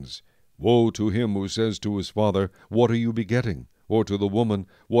hands? Woe to him who says to his father, What are you begetting? Or to the woman,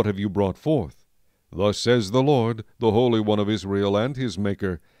 What have you brought forth? Thus says the Lord, the Holy One of Israel, and his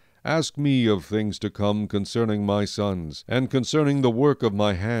Maker, Ask me of things to come concerning my sons, and concerning the work of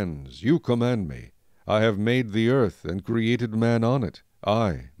my hands. You command me. I have made the earth, and created man on it.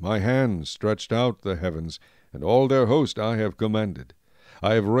 I, my hands, stretched out the heavens, and all their host I have commanded.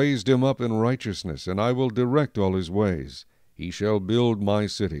 I have raised him up in righteousness, and I will direct all his ways. He shall build my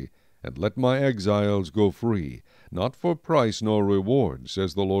city, and let my exiles go free, not for price nor reward,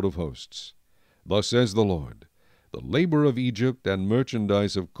 says the Lord of hosts. Thus says the Lord, The labor of Egypt and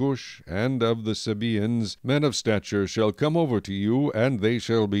merchandise of Cush and of the Sabaeans, men of stature, shall come over to you, and they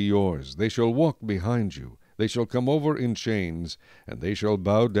shall be yours. They shall walk behind you. They shall come over in chains, and they shall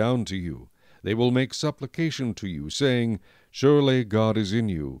bow down to you. They will make supplication to you, saying, Surely God is in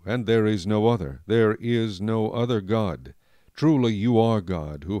you, and there is no other. There is no other God. Truly you are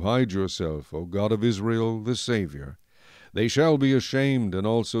God, who hide yourself, O God of Israel, the Savior. They shall be ashamed and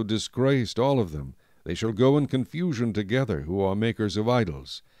also disgraced, all of them. They shall go in confusion together, who are makers of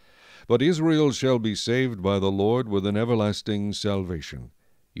idols. But Israel shall be saved by the Lord with an everlasting salvation.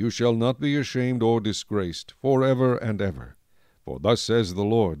 You shall not be ashamed or disgraced, forever and ever. For thus says the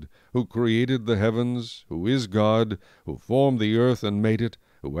Lord, who created the heavens, who is God, who formed the earth and made it,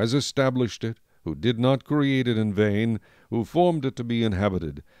 who has established it, who did not create it in vain, who formed it to be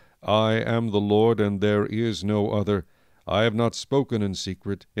inhabited. I am the Lord, and there is no other. I have not spoken in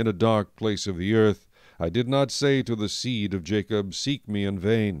secret, in a dark place of the earth. I did not say to the seed of Jacob, Seek me in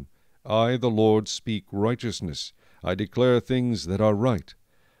vain. I, the Lord, speak righteousness. I declare things that are right.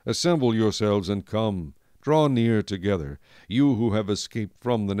 Assemble yourselves and come. Draw near together, you who have escaped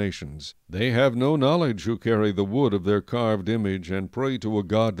from the nations. They have no knowledge who carry the wood of their carved image, and pray to a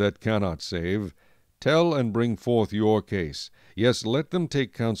God that cannot save. Tell and bring forth your case. Yes, let them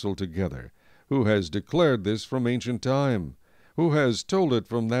take counsel together. Who has declared this from ancient time? Who has told it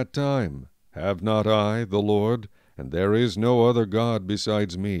from that time? Have not I, the Lord? And there is no other God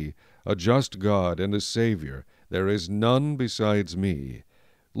besides me, a just God and a Savior. There is none besides me.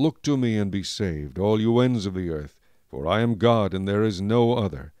 Look to me and be saved, all you ends of the earth, for I am God, and there is no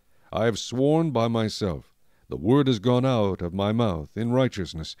other. I have sworn by myself. The word has gone out of my mouth in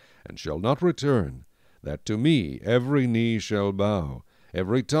righteousness, and shall not return, that to me every knee shall bow,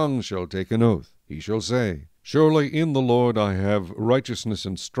 every tongue shall take an oath. He shall say, Surely in the Lord I have righteousness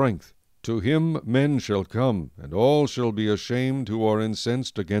and strength. To him men shall come, and all shall be ashamed who are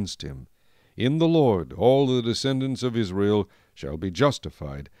incensed against him. In the Lord all the descendants of Israel shall be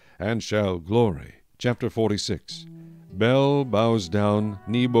justified, and shall glory. Chapter 46. Bel bows down,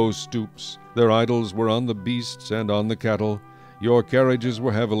 Nebo stoops. Their idols were on the beasts and on the cattle. Your carriages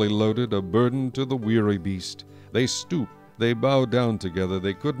were heavily loaded, a burden to the weary beast. They stoop, they bow down together.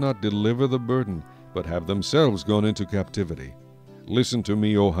 They could not deliver the burden, but have themselves gone into captivity. Listen to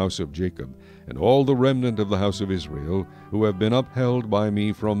me, O house of Jacob, and all the remnant of the house of Israel, who have been upheld by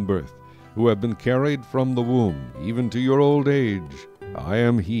me from birth, who have been carried from the womb, even to your old age. I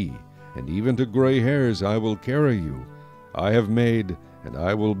am he, and even to gray hairs I will carry you. I have made, and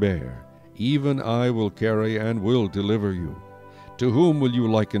I will bear, even I will carry and will deliver you. To whom will you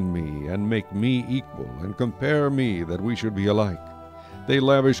liken me, and make me equal, and compare me, that we should be alike? They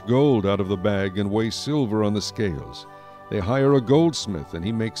lavish gold out of the bag, and weigh silver on the scales. They hire a goldsmith, and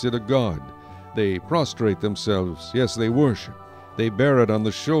he makes it a god. They prostrate themselves, yes, they worship. They bear it on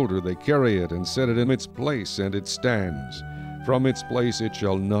the shoulder, they carry it, and set it in its place, and it stands. From its place it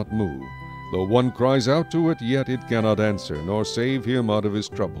shall not move. Though one cries out to it, yet it cannot answer, nor save him out of his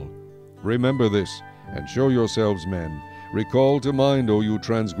trouble. Remember this, and show yourselves men. Recall to mind, O you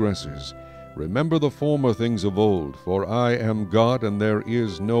transgressors. Remember the former things of old, for I am God, and there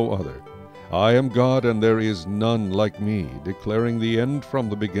is no other. I am God, and there is none like me, declaring the end from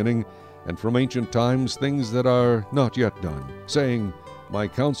the beginning, and from ancient times things that are not yet done, saying, My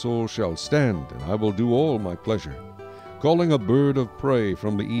counsel shall stand, and I will do all my pleasure. Calling a bird of prey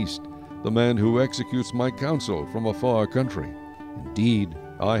from the east, the man who executes my counsel from a far country. Indeed,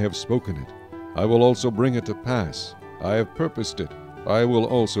 I have spoken it. I will also bring it to pass. I have purposed it. I will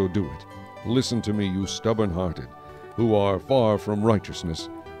also do it. Listen to me, you stubborn-hearted, who are far from righteousness.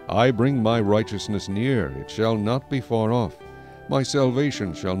 I bring my righteousness near, it shall not be far off. My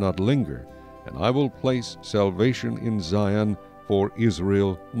salvation shall not linger, and I will place salvation in Zion for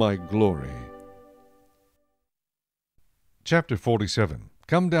Israel my glory. Chapter 47.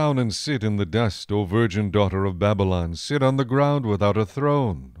 Come down and sit in the dust, O virgin daughter of Babylon. Sit on the ground without a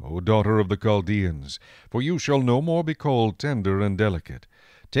throne, O daughter of the Chaldeans, for you shall no more be called tender and delicate.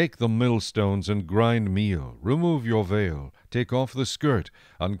 Take the millstones and grind meal. Remove your veil. Take off the skirt.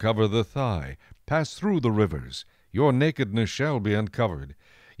 Uncover the thigh. Pass through the rivers. Your nakedness shall be uncovered.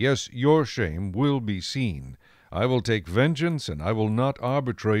 Yes, your shame will be seen. I will take vengeance, and I will not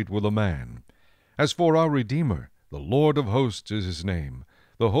arbitrate with a man. As for our Redeemer, the Lord of hosts is his name,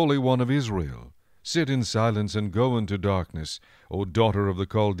 the Holy One of Israel. Sit in silence and go into darkness, O daughter of the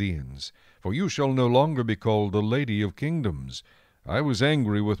Chaldeans, for you shall no longer be called the Lady of Kingdoms. I was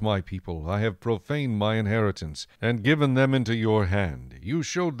angry with my people. I have profaned my inheritance, and given them into your hand. You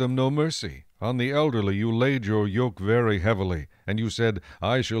showed them no mercy. On the elderly you laid your yoke very heavily, and you said,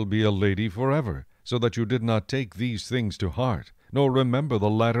 I shall be a lady forever, so that you did not take these things to heart, nor remember the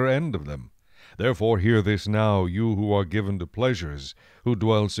latter end of them. Therefore hear this now, you who are given to pleasures, who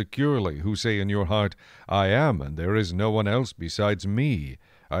dwell securely, who say in your heart, I am, and there is no one else besides me.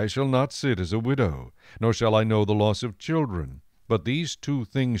 I shall not sit as a widow, nor shall I know the loss of children. But these two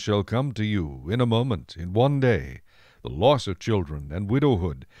things shall come to you in a moment, in one day, the loss of children and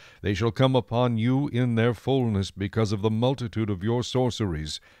widowhood. They shall come upon you in their fullness because of the multitude of your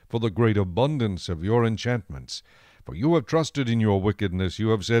sorceries, for the great abundance of your enchantments. For you have trusted in your wickedness.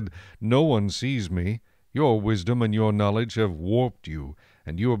 You have said, No one sees me. Your wisdom and your knowledge have warped you,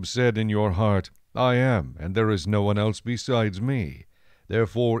 and you have said in your heart, I am, and there is no one else besides me.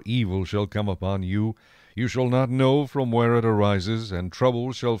 Therefore evil shall come upon you. You shall not know from where it arises, and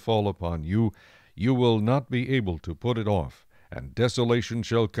trouble shall fall upon you. You will not be able to put it off, and desolation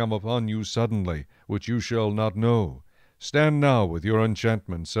shall come upon you suddenly, which you shall not know. Stand now with your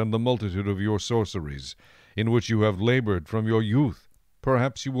enchantments and the multitude of your sorceries, in which you have labored from your youth.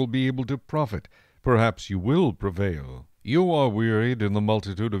 Perhaps you will be able to profit. Perhaps you will prevail. You are wearied in the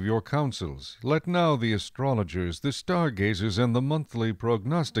multitude of your counsels. Let now the astrologers, the stargazers, and the monthly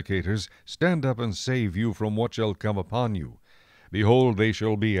prognosticators stand up and save you from what shall come upon you. Behold, they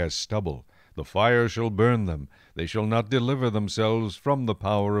shall be as stubble. The fire shall burn them. They shall not deliver themselves from the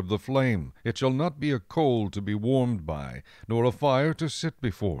power of the flame. It shall not be a coal to be warmed by, nor a fire to sit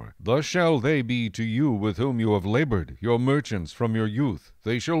before. Thus shall they be to you with whom you have labored, your merchants from your youth.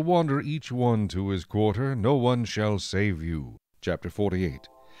 They shall wander each one to his quarter. No one shall save you. Chapter 48.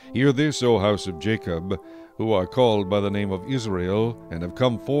 Hear this, O house of Jacob, who are called by the name of Israel, and have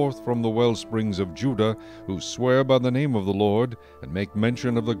come forth from the wellsprings of Judah, who swear by the name of the Lord, and make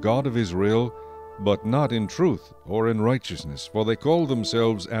mention of the God of Israel, but not in truth or in righteousness, for they call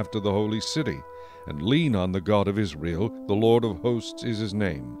themselves after the holy city, and lean on the God of Israel. The Lord of hosts is his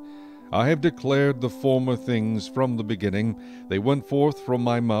name. I have declared the former things from the beginning. They went forth from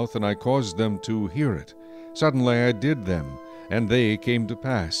my mouth, and I caused them to hear it. Suddenly I did them, and they came to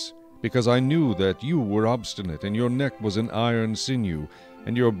pass, because I knew that you were obstinate, and your neck was an iron sinew,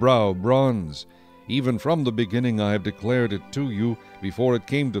 and your brow bronze. Even from the beginning I have declared it to you. Before it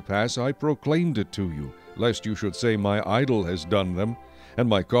came to pass I proclaimed it to you, lest you should say, My idol has done them, and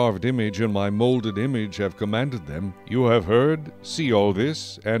my carved image and my molded image have commanded them. You have heard, see all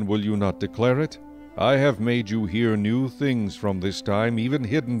this, and will you not declare it? I have made you hear new things from this time, even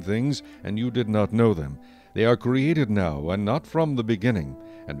hidden things, and you did not know them. They are created now, and not from the beginning,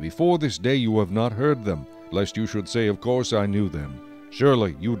 and before this day you have not heard them, lest you should say, Of course I knew them.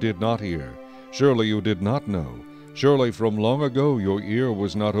 Surely you did not hear, surely you did not know, surely from long ago your ear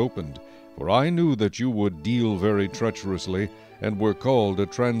was not opened. For I knew that you would deal very treacherously, and were called a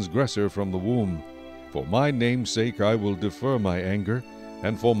transgressor from the womb. For my name's sake I will defer my anger,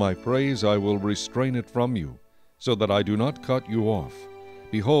 and for my praise I will restrain it from you, so that I do not cut you off.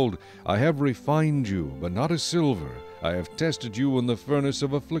 Behold, I have refined you, but not as silver. I have tested you in the furnace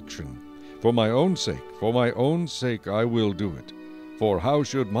of affliction. For my own sake I will do it. For how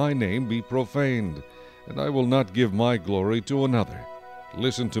should my name be profaned? And I will not give my glory to another.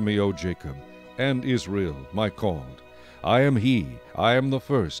 Listen to me, O Jacob, and Israel, my called. I am he, I am the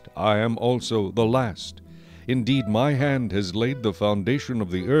first, I am also the last. Indeed, my hand has laid the foundation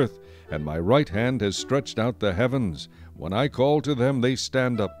of the earth, and my right hand has stretched out the heavens. When I call to them, they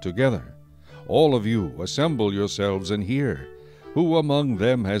stand up together. All of you, assemble yourselves and hear. Who among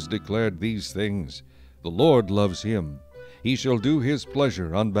them has declared these things? The Lord loves him. He shall do his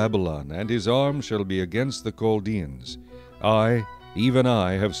pleasure on Babylon, and his arm shall be against the Chaldeans. I, even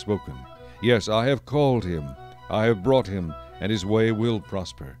I, have spoken. Yes, I have called him. I have brought him, and his way will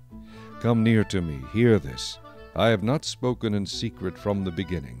prosper. Come near to me, hear this. I have not spoken in secret from the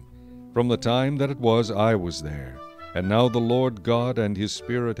beginning. From the time that it was, I was there. And now the Lord God and his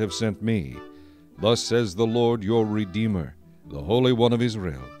Spirit have sent me. Thus says the Lord your Redeemer, the Holy One of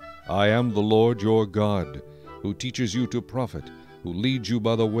Israel. I am the Lord your God, who teaches you to profit, who leads you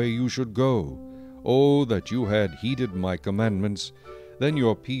by the way you should go. Oh, that you had heeded my commandments! Then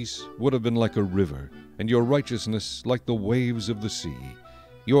your peace would have been like a river, and your righteousness like the waves of the sea.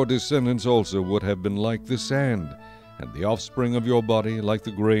 Your descendants also would have been like the sand, and the offspring of your body like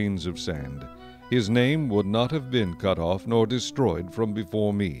the grains of sand. His name would not have been cut off nor destroyed from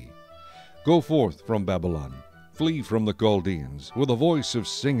before me. Go forth from Babylon, flee from the Chaldeans, with a voice of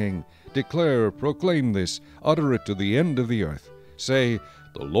singing. Declare, proclaim this, utter it to the end of the earth. Say,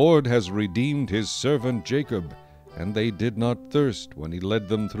 the Lord has redeemed his servant Jacob. And they did not thirst when he led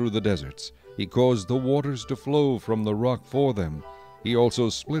them through the deserts. He caused the waters to flow from the rock for them. He also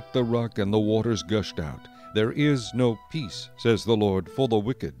split the rock, and the waters gushed out. There is no peace, says the Lord, for the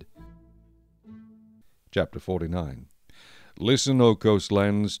wicked. Chapter 49. Listen, O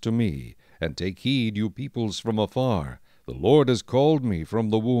coastlands, to me, and take heed, you peoples from afar. The Lord has called me from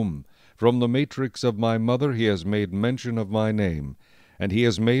the womb. From the matrix of my mother he has made mention of my name. And he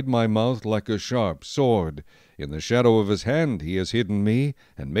has made my mouth like a sharp sword. In the shadow of his hand he has hidden me,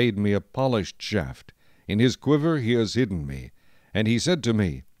 and made me a polished shaft. In his quiver he has hidden me. And he said to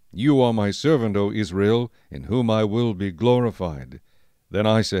me, You are my servant, O Israel, in whom I will be glorified. Then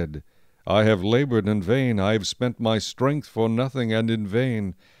I said, I have labored in vain, I have spent my strength for nothing and in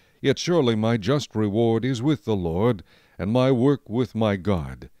vain. Yet surely my just reward is with the Lord, and my work with my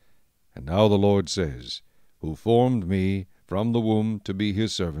God. And now the Lord says, Who formed me from the womb to be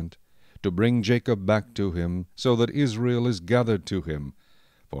his servant, to bring Jacob back to him, so that Israel is gathered to him.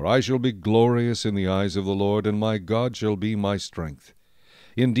 For I shall be glorious in the eyes of the Lord, and my God shall be my strength.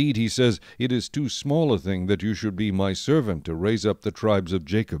 Indeed, he says, It is too small a thing that you should be my servant to raise up the tribes of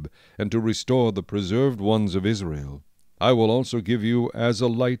Jacob, and to restore the preserved ones of Israel. I will also give you as a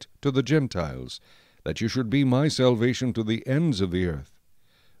light to the Gentiles, that you should be my salvation to the ends of the earth.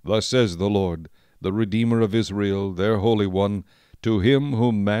 Thus says the Lord, the Redeemer of Israel, their Holy One, to him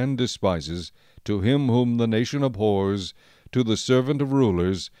whom man despises, to him whom the nation abhors, to the servant of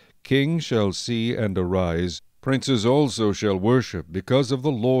rulers, kings shall see and arise, princes also shall worship, because of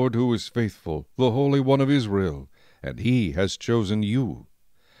the Lord who is faithful, the Holy One of Israel, and he has chosen you.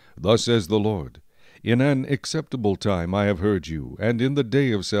 Thus says the Lord, In an acceptable time I have heard you, and in the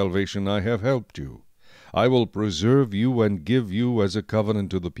day of salvation I have helped you. I will preserve you and give you as a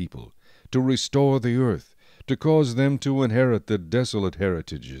covenant to the people, to restore the earth, to cause them to inherit the desolate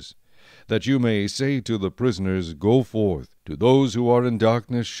heritages, that you may say to the prisoners, Go forth. To those who are in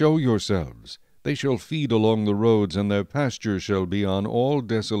darkness, show yourselves. They shall feed along the roads, and their pasture shall be on all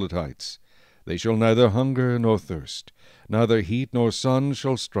desolate heights. They shall neither hunger nor thirst, neither heat nor sun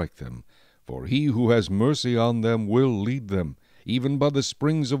shall strike them. For he who has mercy on them will lead them, even by the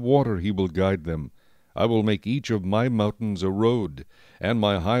springs of water he will guide them. I will make each of my mountains a road, and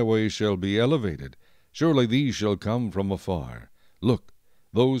my highways shall be elevated. Surely these shall come from afar. Look,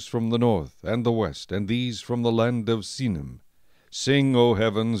 those from the north and the west, and these from the land of Sinim. Sing, O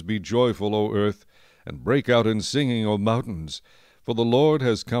heavens, be joyful, O earth, and break out in singing, O mountains, for the Lord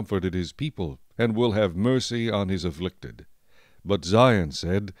has comforted his people, and will have mercy on his afflicted. But Zion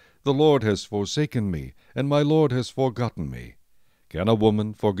said, The Lord has forsaken me, and my Lord has forgotten me. Can a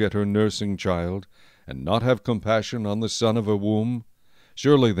woman forget her nursing child, and not have compassion on the son of her womb?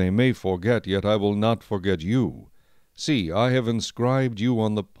 Surely they may forget, yet I will not forget you, See, I have inscribed you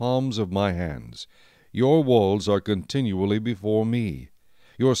on the palms of my hands. Your walls are continually before me.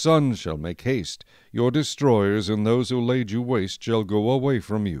 Your sons shall make haste. Your destroyers and those who laid you waste shall go away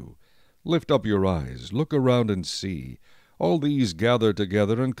from you. Lift up your eyes, look around and see. All these gather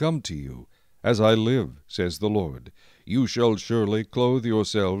together and come to you. As I live, says the Lord, you shall surely clothe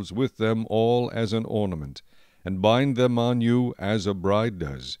yourselves with them all as an ornament, and bind them on you as a bride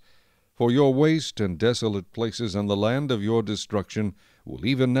does. For your waste and desolate places and the land of your destruction will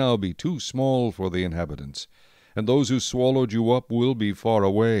even now be too small for the inhabitants, and those who swallowed you up will be far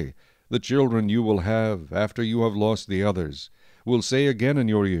away. The children you will have, after you have lost the others, will say again in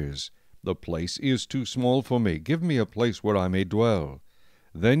your ears, The place is too small for me, give me a place where I may dwell.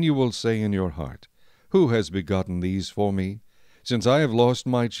 Then you will say in your heart, Who has begotten these for me? Since I have lost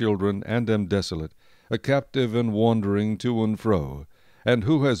my children and am desolate, a captive and wandering to and fro, and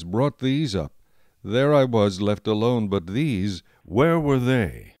who has brought these up? There I was left alone, but these, where were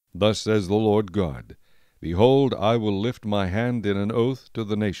they? Thus says the Lord God, Behold, I will lift my hand in an oath to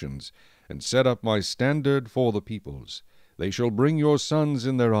the nations, and set up my standard for the peoples. They shall bring your sons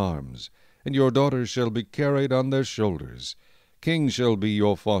in their arms, and your daughters shall be carried on their shoulders. Kings shall be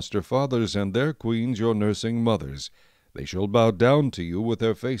your foster fathers, and their queens your nursing mothers. They shall bow down to you with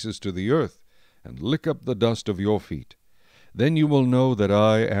their faces to the earth, and lick up the dust of your feet. Then you will know that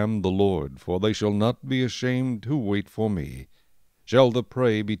I am the Lord, for they shall not be ashamed who wait for me. Shall the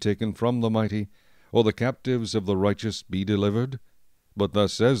prey be taken from the mighty, or the captives of the righteous be delivered? But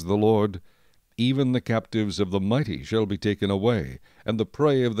thus says the Lord, Even the captives of the mighty shall be taken away, and the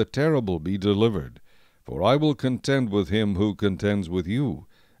prey of the terrible be delivered. For I will contend with him who contends with you,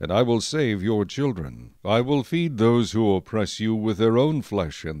 and I will save your children. I will feed those who oppress you with their own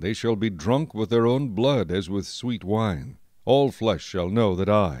flesh, and they shall be drunk with their own blood as with sweet wine. All flesh shall know that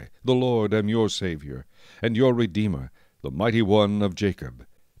I, the Lord, am your Savior, and your Redeemer, the mighty one of Jacob.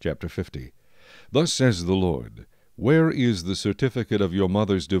 Chapter 50. Thus says the Lord, Where is the certificate of your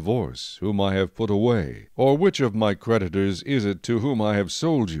mother's divorce, whom I have put away? Or which of my creditors is it to whom I have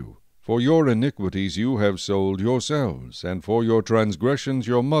sold you? For your iniquities you have sold yourselves, and for your transgressions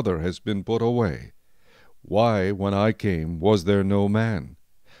your mother has been put away. Why, when I came, was there no man?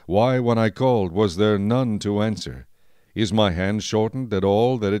 Why, when I called, was there none to answer? Is my hand shortened at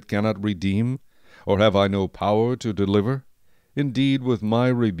all that it cannot redeem? Or have I no power to deliver? Indeed, with my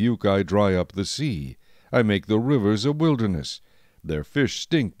rebuke I dry up the sea. I make the rivers a wilderness. Their fish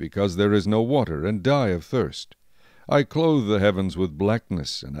stink because there is no water, and die of thirst. I clothe the heavens with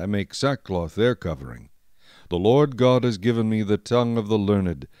blackness, and I make sackcloth their covering. The Lord God has given me the tongue of the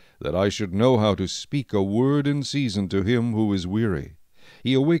learned, that I should know how to speak a word in season to him who is weary.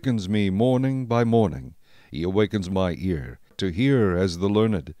 He awakens me morning by morning. He awakens my ear, to hear as the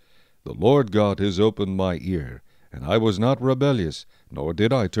learned. The Lord God has opened my ear, and I was not rebellious, nor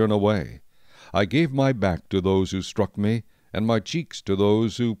did I turn away. I gave my back to those who struck me, and my cheeks to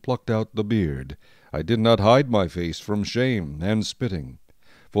those who plucked out the beard. I did not hide my face from shame and spitting.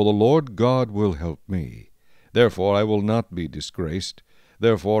 For the Lord God will help me. Therefore I will not be disgraced.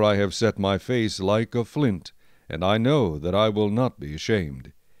 Therefore I have set my face like a flint, and I know that I will not be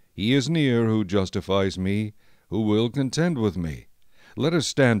ashamed. He is near who justifies me, who will contend with me. Let us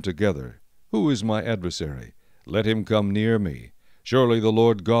stand together. Who is my adversary? Let him come near me. Surely the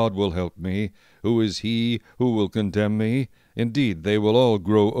Lord God will help me. Who is he who will condemn me? Indeed, they will all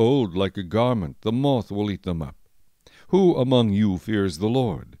grow old like a garment. The moth will eat them up. Who among you fears the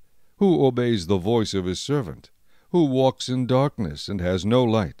Lord? Who obeys the voice of his servant? Who walks in darkness and has no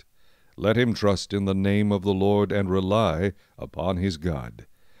light? Let him trust in the name of the Lord and rely upon his God.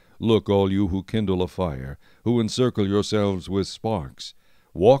 Look, all you who kindle a fire, who encircle yourselves with sparks.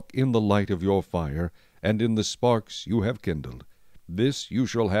 Walk in the light of your fire, and in the sparks you have kindled. This you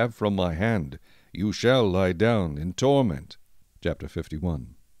shall have from my hand. You shall lie down in torment. Chapter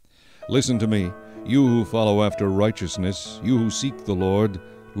 51. Listen to me, you who follow after righteousness, you who seek the Lord.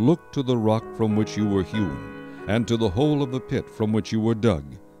 Look to the rock from which you were hewn, and to the hole of the pit from which you were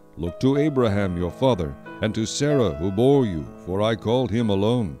dug. Look to Abraham your father, and to Sarah who bore you, for I called him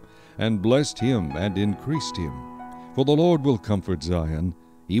alone, and blessed him and increased him. For the Lord will comfort Zion.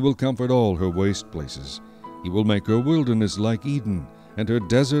 He will comfort all her waste places. He will make her wilderness like Eden, and her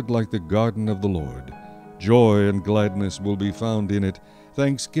desert like the garden of the Lord. Joy and gladness will be found in it,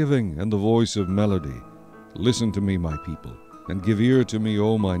 thanksgiving and the voice of melody. Listen to me, my people, and give ear to me,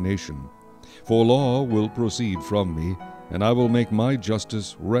 O my nation. For law will proceed from me, and I will make my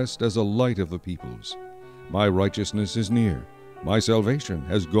justice rest as a light of the peoples. My righteousness is near, my salvation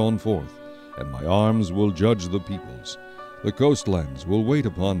has gone forth, and my arms will judge the peoples. The coastlands will wait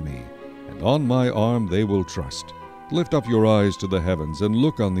upon me, and on my arm they will trust. Lift up your eyes to the heavens, and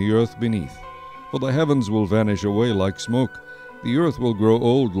look on the earth beneath. For the heavens will vanish away like smoke, the earth will grow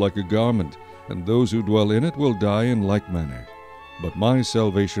old like a garment, and those who dwell in it will die in like manner. But my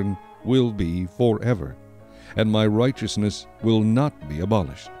salvation will be forever, and my righteousness will not be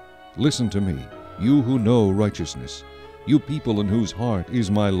abolished. Listen to me, you who know righteousness, you people in whose heart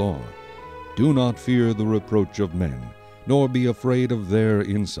is my law. Do not fear the reproach of men, nor be afraid of their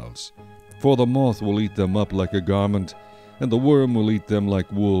insults. For the moth will eat them up like a garment, and the worm will eat them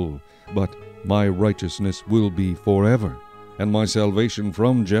like wool. But my righteousness will be forever, and my salvation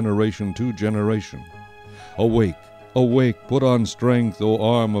from generation to generation. Awake, awake, put on strength, O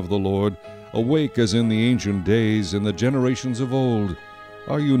arm of the Lord. Awake as in the ancient days, in the generations of old.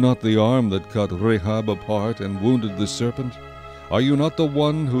 Are you not the arm that cut Rahab apart and wounded the serpent? Are you not the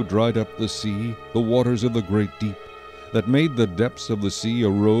one who dried up the sea, the waters of the great deep, that made the depths of the sea a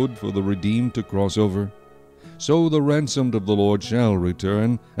road for the redeemed to cross over? So the ransomed of the Lord shall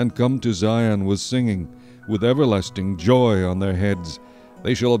return, and come to Zion with singing, with everlasting joy on their heads.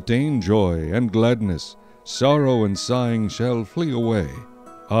 They shall obtain joy and gladness. Sorrow and sighing shall flee away.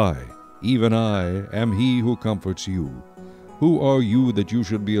 I, even I, am he who comforts you. Who are you that you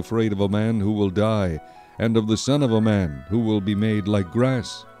should be afraid of a man who will die, and of the son of a man who will be made like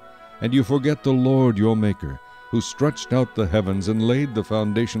grass? And you forget the Lord your Maker, who stretched out the heavens and laid the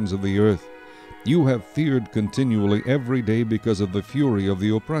foundations of the earth. You have feared continually every day because of the fury of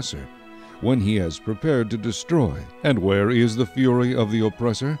the oppressor, when he has prepared to destroy. And where is the fury of the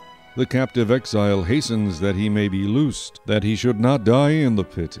oppressor? The captive exile hastens that he may be loosed, that he should not die in the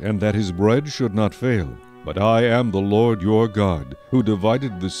pit, and that his bread should not fail. But I am the Lord your God, who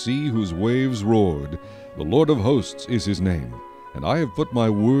divided the sea whose waves roared. The Lord of hosts is his name. And I have put my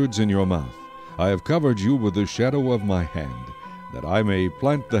words in your mouth. I have covered you with the shadow of my hand, that I may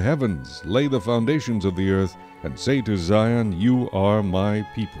plant the heavens, lay the foundations of the earth, and say to Zion, You are my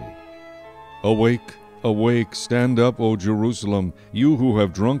people. Awake, awake, stand up, O Jerusalem, you who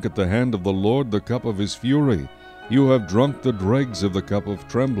have drunk at the hand of the Lord the cup of his fury. You have drunk the dregs of the cup of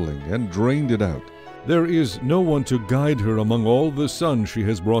trembling, and drained it out. There is no one to guide her among all the sons she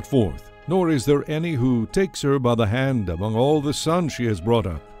has brought forth, nor is there any who takes her by the hand among all the sons she has brought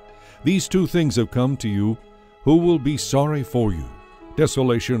up. These two things have come to you. Who will be sorry for you?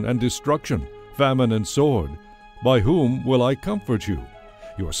 Desolation and destruction, famine and sword. By whom will I comfort you?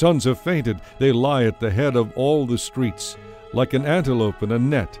 Your sons have fainted. They lie at the head of all the streets, like an antelope in a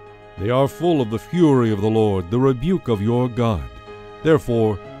net. They are full of the fury of the Lord, the rebuke of your God.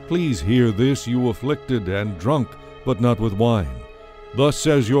 Therefore, please hear this, you afflicted and drunk, but not with wine. Thus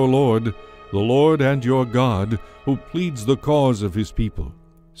says your Lord, the Lord and your God, who pleads the cause of his people.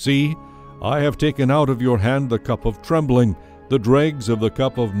 See, I have taken out of your hand the cup of trembling, the dregs of the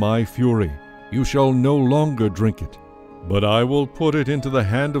cup of my fury. You shall no longer drink it. But I will put it into the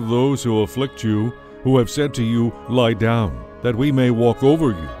hand of those who afflict you, who have said to you, Lie down, that we may walk over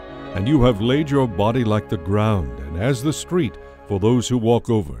you. And you have laid your body like the ground, and as the street, for those who walk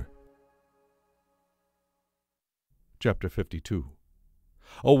over. Chapter 52.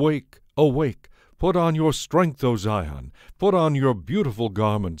 Awake, awake, put on your strength, O Zion, put on your beautiful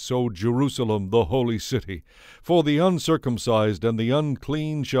garments, O Jerusalem, the holy city. For the uncircumcised and the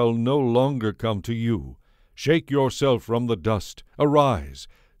unclean shall no longer come to you. Shake yourself from the dust, arise.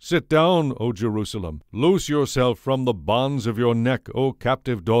 Sit down, O Jerusalem, loose yourself from the bonds of your neck, O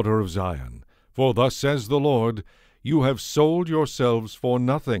captive daughter of Zion. For thus says the Lord, You have sold yourselves for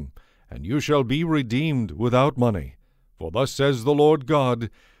nothing, and you shall be redeemed without money. For thus says the Lord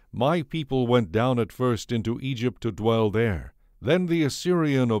God, My people went down at first into Egypt to dwell there. Then the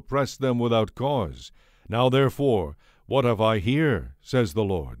Assyrian oppressed them without cause. Now therefore, what have I here, says the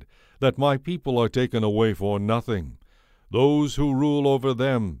Lord, that my people are taken away for nothing? Those who rule over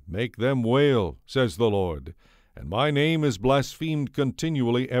them make them wail, says the Lord, and my name is blasphemed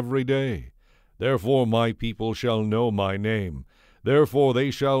continually every day. Therefore my people shall know my name. Therefore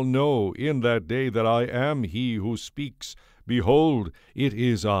they shall know in that day that I am he who speaks. Behold, it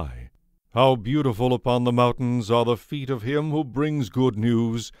is I. How beautiful upon the mountains are the feet of him who brings good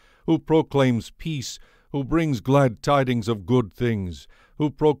news, who proclaims peace, who brings glad tidings of good things, who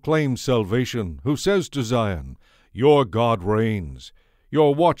proclaims salvation, who says to Zion, Your God reigns.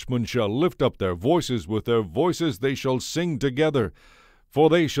 Your watchmen shall lift up their voices, with their voices they shall sing together, for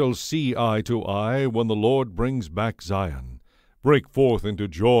they shall see eye to eye when the Lord brings back Zion. Break forth into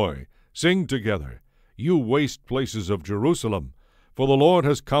joy, sing together, you waste places of Jerusalem, for the Lord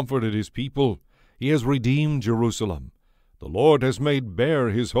has comforted his people, he has redeemed Jerusalem. The Lord has made bare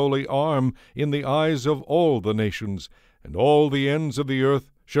his holy arm in the eyes of all the nations, and all the ends of the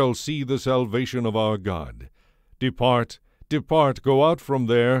earth shall see the salvation of our God. Depart, depart, go out from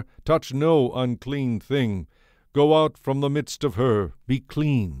there, touch no unclean thing. Go out from the midst of her, be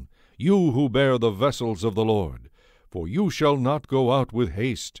clean, you who bear the vessels of the Lord. For you shall not go out with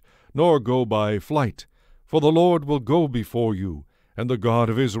haste, nor go by flight. For the Lord will go before you, and the God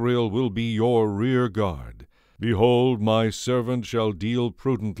of Israel will be your rear guard. Behold, my servant shall deal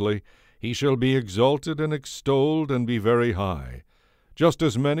prudently. He shall be exalted and extolled, and be very high. Just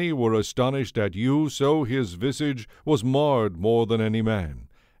as many were astonished at you, so his visage was marred more than any man,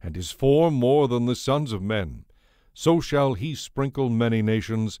 and his form more than the sons of men. So shall he sprinkle many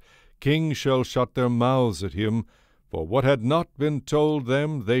nations. Kings shall shut their mouths at him. For what had not been told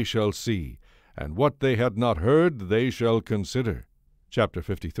them they shall see, and what they had not heard they shall consider. Chapter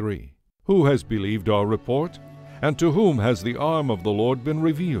 53. Who has believed our report? And to whom has the arm of the Lord been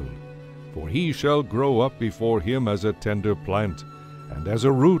revealed? For he shall grow up before him as a tender plant, and as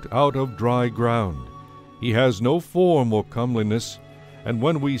a root out of dry ground. He has no form or comeliness, and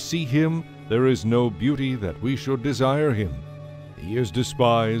when we see him, there is no beauty that we should desire him. He is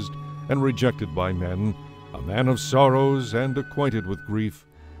despised and rejected by men, a man of sorrows and acquainted with grief.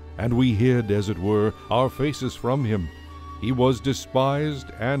 And we hid, as it were, our faces from him. He was despised,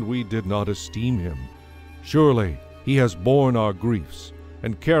 and we did not esteem him. Surely he has borne our griefs,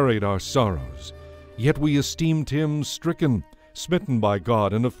 and carried our sorrows. Yet we esteemed him stricken, smitten by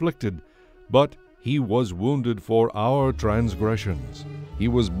God, and afflicted. But he was wounded for our transgressions. He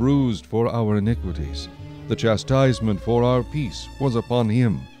was bruised for our iniquities. The chastisement for our peace was upon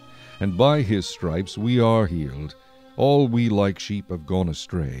him, and by his stripes we are healed. All we like sheep have gone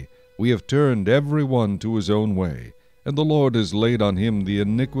astray. We have turned every one to his own way, and the Lord has laid on him the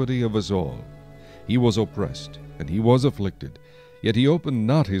iniquity of us all. He was oppressed, and he was afflicted, yet he opened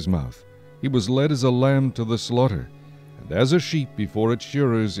not his mouth. He was led as a lamb to the slaughter, and as a sheep before its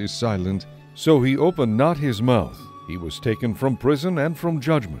shearers is silent, so he opened not his mouth. He was taken from prison and from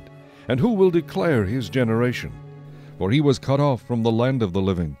judgment. And who will declare his generation? For he was cut off from the land of the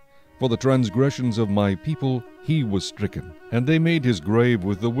living. For the transgressions of my people he was stricken. And they made his grave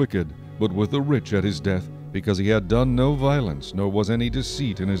with the wicked, but with the rich at his death, because he had done no violence, nor was any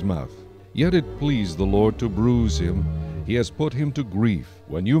deceit in his mouth. Yet it pleased the Lord to bruise him. He has put him to grief.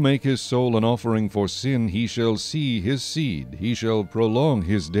 When you make his soul an offering for sin, he shall see his seed. He shall prolong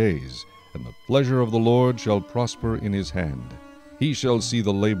his days, and the pleasure of the Lord shall prosper in his hand. He shall see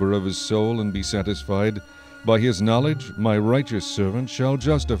the labor of his soul and be satisfied. By his knowledge my righteous servant shall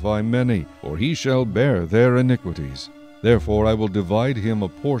justify many, for he shall bear their iniquities. Therefore I will divide him a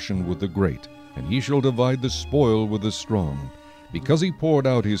portion with the great, and he shall divide the spoil with the strong. Because he poured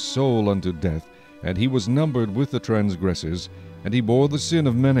out his soul unto death, and he was numbered with the transgressors, and he bore the sin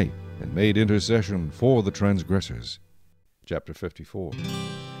of many, and made intercession for the transgressors. Chapter 54.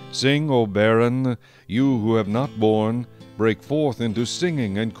 Sing, O barren, you who have not borne. Break forth into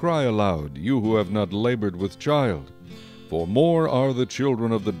singing, and cry aloud, you who have not labored with child. For more are the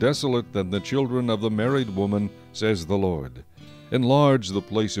children of the desolate than the children of the married woman, says the Lord. Enlarge the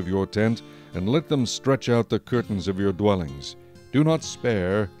place of your tent, and let them stretch out the curtains of your dwellings. Do not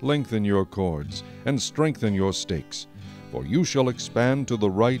spare, lengthen your cords, and strengthen your stakes. For you shall expand to the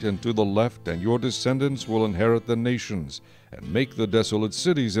right and to the left, and your descendants will inherit the nations, and make the desolate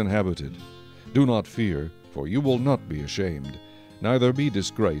cities inhabited. Do not fear, for you will not be ashamed, neither be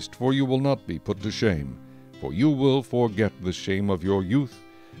disgraced, for you will not be put to shame. For you will forget the shame of your youth,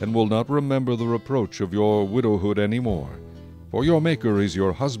 and will not remember the reproach of your widowhood any more. For your Maker is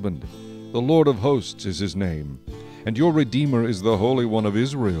your husband, the Lord of hosts is his name, and your Redeemer is the Holy One of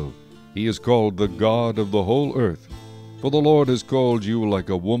Israel. He is called the God of the whole earth. For the Lord has called you like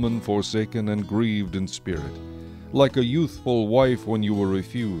a woman forsaken and grieved in spirit, like a youthful wife when you were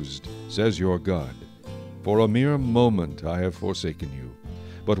refused, says your God. For a mere moment I have forsaken you,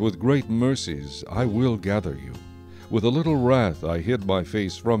 but with great mercies I will gather you. With a little wrath I hid my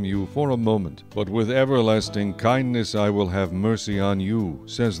face from you for a moment, but with everlasting kindness I will have mercy on you,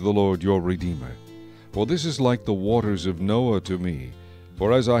 says the Lord your Redeemer. For this is like the waters of Noah to me.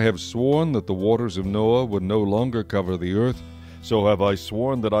 For as I have sworn that the waters of Noah would no longer cover the earth, so have I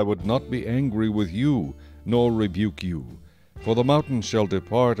sworn that I would not be angry with you, nor rebuke you. For the mountains shall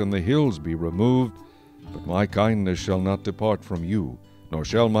depart, and the hills be removed, but my kindness shall not depart from you, nor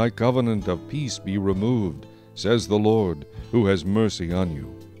shall my covenant of peace be removed, says the Lord, who has mercy on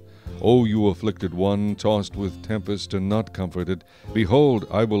you. O you afflicted one, tossed with tempest and not comforted, behold,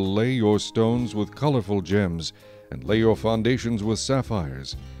 I will lay your stones with colorful gems, and lay your foundations with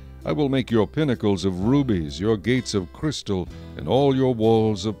sapphires. I will make your pinnacles of rubies, your gates of crystal, and all your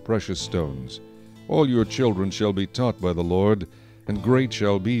walls of precious stones. All your children shall be taught by the Lord, and great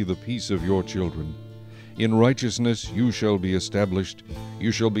shall be the peace of your children. In righteousness you shall be established.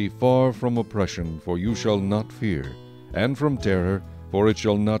 You shall be far from oppression, for you shall not fear, and from terror, for it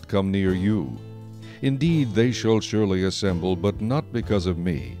shall not come near you. Indeed, they shall surely assemble, but not because of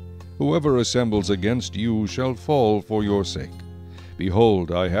me. Whoever assembles against you shall fall for your sake.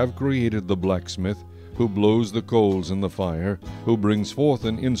 Behold, I have created the blacksmith, who blows the coals in the fire, who brings forth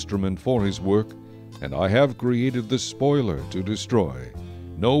an instrument for his work, and I have created the spoiler to destroy.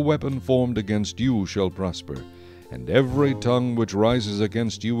 No weapon formed against you shall prosper, and every tongue which rises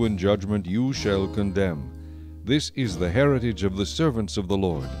against you in judgment you shall condemn. This is the heritage of the servants of the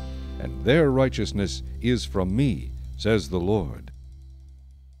Lord, and their righteousness is from me, says the Lord.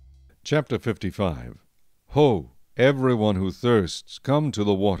 Chapter 55. Ho, everyone who thirsts, come to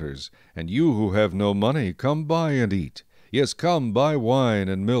the waters, and you who have no money, come buy and eat. Yes, come, buy wine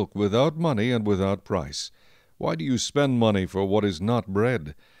and milk without money and without price. Why do you spend money for what is not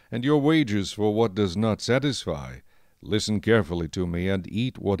bread, and your wages for what does not satisfy? Listen carefully to me, and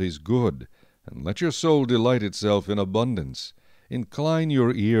eat what is good, and let your soul delight itself in abundance. Incline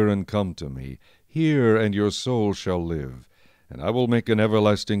your ear and come to me. Hear, and your soul shall live. And I will make an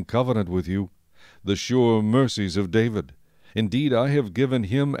everlasting covenant with you, the sure mercies of David. Indeed, I have given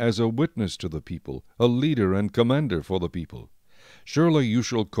him as a witness to the people, a leader and commander for the people. Surely you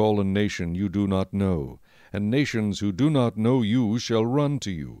shall call a nation you do not know, and nations who do not know you shall run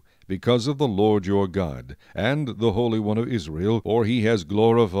to you, because of the Lord your God, and the Holy One of Israel, for he has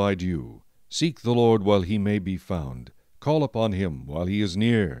glorified you. Seek the Lord while he may be found. Call upon him while he is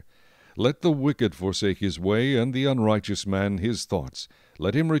near. Let the wicked forsake his way, and the unrighteous man his thoughts.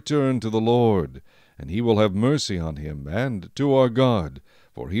 Let him return to the Lord, and he will have mercy on him, and to our God,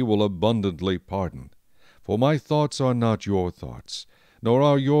 for he will abundantly pardon. For my thoughts are not your thoughts, nor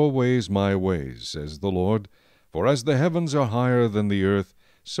are your ways my ways, says the Lord. For as the heavens are higher than the earth,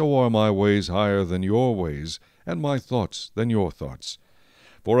 so are my ways higher than your ways, and my thoughts than your thoughts.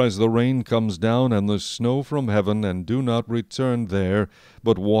 For as the rain comes down and the snow from heaven, and do not return there,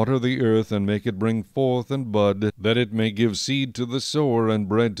 but water the earth, and make it bring forth and bud, that it may give seed to the sower and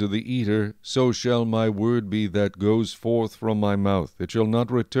bread to the eater, so shall my word be that goes forth from my mouth. It shall not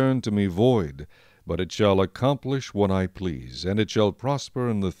return to me void, but it shall accomplish what I please, and it shall prosper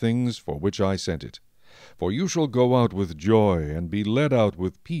in the things for which I sent it. For you shall go out with joy, and be led out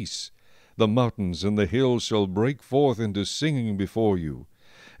with peace. The mountains and the hills shall break forth into singing before you,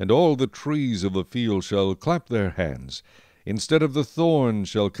 and all the trees of the field shall clap their hands. Instead of the thorn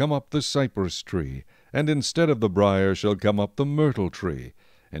shall come up the cypress tree, and instead of the brier shall come up the myrtle tree.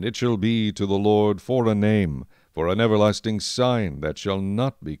 And it shall be to the Lord for a name, for an everlasting sign that shall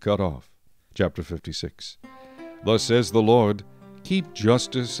not be cut off. Chapter 56. Thus says the Lord, Keep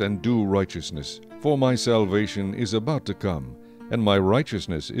justice and do righteousness, for my salvation is about to come, and my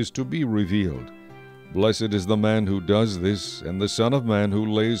righteousness is to be revealed. Blessed is the man who does this, and the Son of Man who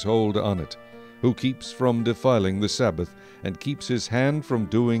lays hold on it, who keeps from defiling the Sabbath, and keeps his hand from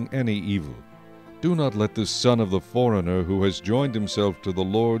doing any evil. Do not let the son of the foreigner who has joined himself to the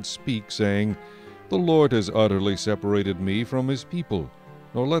Lord speak, saying, The Lord has utterly separated me from his people.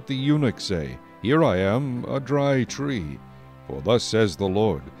 Nor let the eunuch say, Here I am, a dry tree. For thus says the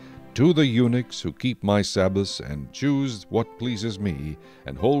Lord, To the eunuchs who keep my Sabbaths, and choose what pleases me,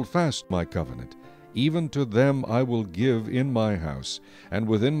 and hold fast my covenant, even to them I will give in my house, and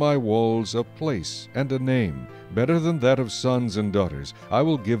within my walls a place and a name, better than that of sons and daughters. I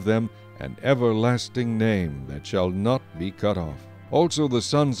will give them an everlasting name that shall not be cut off. Also the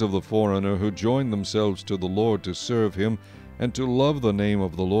sons of the foreigner who join themselves to the Lord to serve him, and to love the name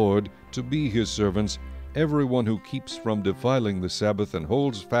of the Lord, to be his servants, everyone who keeps from defiling the Sabbath and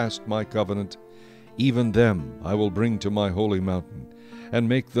holds fast my covenant, even them I will bring to my holy mountain, and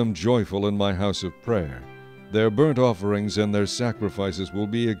make them joyful in my house of prayer. Their burnt offerings and their sacrifices will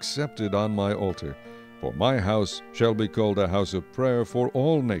be accepted on my altar, for my house shall be called a house of prayer for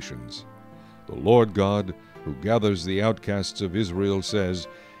all nations. The Lord God, who gathers the outcasts of Israel, says,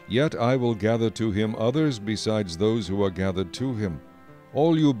 Yet I will gather to him others besides those who are gathered to him.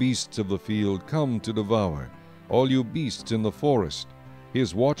 All you beasts of the field come to devour, all you beasts in the forest.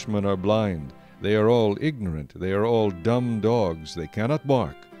 His watchmen are blind, they are all ignorant, they are all dumb dogs, they cannot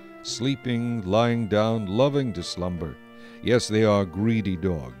bark, sleeping, lying down, loving to slumber. Yes, they are greedy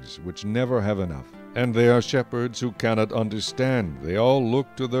dogs, which never have enough. And they are shepherds who cannot understand. They all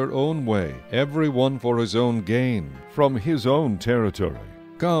look to their own way, every one for his own gain, from his own territory.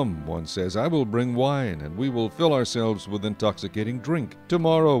 Come, one says, I will bring wine, and we will fill ourselves with intoxicating drink.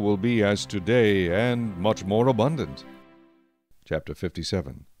 Tomorrow will be as today, and much more abundant. Chapter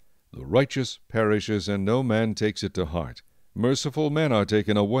 57. The righteous perishes, and no man takes it to heart. Merciful men are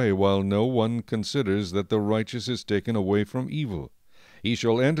taken away, while no one considers that the righteous is taken away from evil. He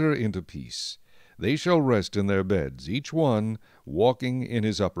shall enter into peace. They shall rest in their beds, each one walking in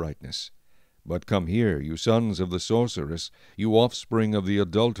his uprightness. But come here, you sons of the sorceress, you offspring of the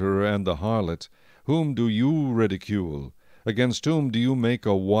adulterer and the harlot. Whom do you ridicule? Against whom do you make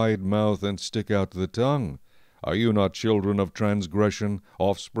a wide mouth and stick out the tongue? Are you not children of transgression,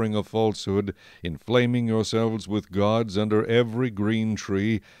 offspring of falsehood, inflaming yourselves with gods under every green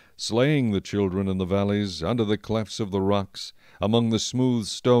tree, slaying the children in the valleys, under the clefts of the rocks, among the smooth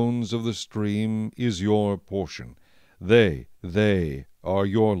stones of the stream is your portion. They are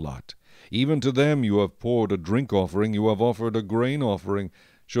your lot. Even to them you have poured a drink offering, you have offered a grain offering.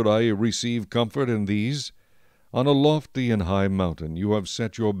 Should I receive comfort in these? On a lofty and high mountain you have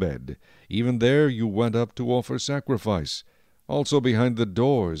set your bed. Even there you went up to offer sacrifice. Also behind the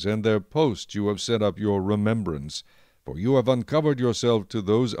doors and their posts you have set up your remembrance. For you have uncovered yourself to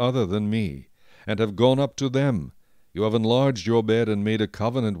those other than me, and have gone up to them. You have enlarged your bed and made a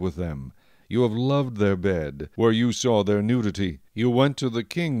covenant with them. You have loved their bed, where you saw their nudity. You went to the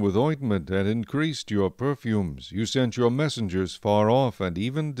king with ointment, and increased your perfumes. You sent your messengers far off, and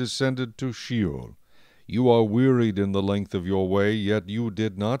even descended to Sheol. You are wearied in the length of your way, yet you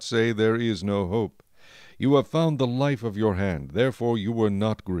did not say, there is no hope. You have found the life of your hand, therefore you were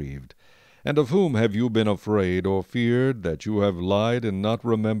not grieved. And of whom have you been afraid or feared, that you have lied and not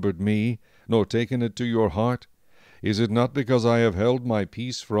remembered me, nor taken it to your heart? Is it not because I have held my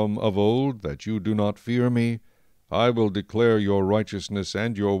peace from of old, that you do not fear me? I will declare your righteousness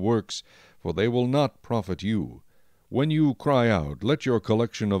and your works, for they will not profit you. When you cry out, let your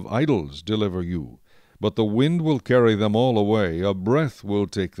collection of idols deliver you. But the wind will carry them all away, a breath will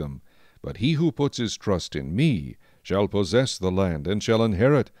take them. But he who puts his trust in me shall possess the land, and shall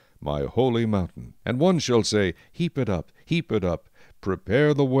inherit my holy mountain. And one shall say, heap it up,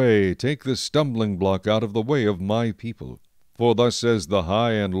 prepare the way, take the stumbling block out of the way of my people. For thus says the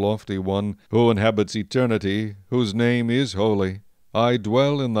high and lofty one, who inhabits eternity, whose name is holy. I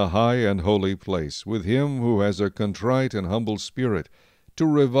dwell in the high and holy place, with him who has a contrite and humble spirit, to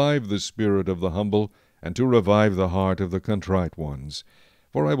revive the spirit of the humble, and to revive the heart of the contrite ones.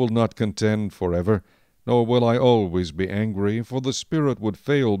 For I will not contend forever, nor will I always be angry, for the spirit would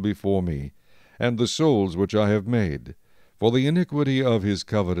fail before me, and the souls which I have made. For the iniquity of his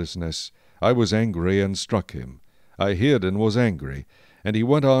covetousness I was angry and struck him. I hid and was angry, and he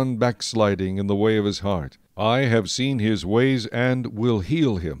went on backsliding in the way of his heart. I have seen his ways and will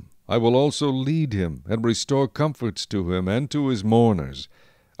heal him. I will also lead him, and restore comforts to him and to his mourners.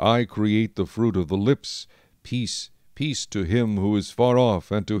 I create the fruit of the lips. Peace, peace to him who is far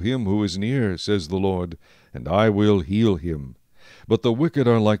off, and to him who is near, says the Lord, and I will heal him. But the wicked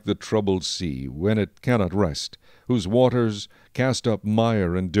are like the troubled sea, when it cannot rest, whose waters cast up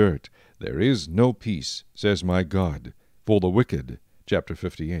mire and dirt. There is no peace, says my God, for the wicked. Chapter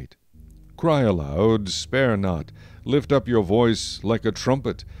 58. Cry aloud, spare not, lift up your voice like a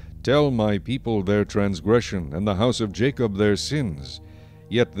trumpet. Tell my people their transgression, and the house of Jacob their sins.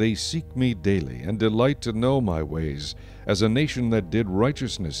 Yet they seek me daily, and delight to know my ways, as a nation that did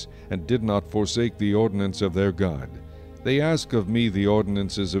righteousness, and did not forsake the ordinance of their God. They ask of me the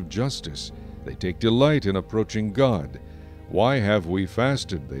ordinances of justice. They take delight in approaching God. Why have we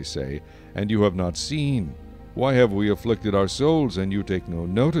fasted, they say, and you have not seen? Why have we afflicted our souls, and you take no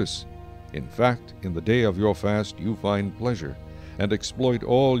notice? In fact, in the day of your fast you find pleasure, and exploit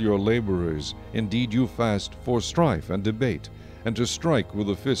all your laborers. Indeed, you fast for strife and debate, and to strike with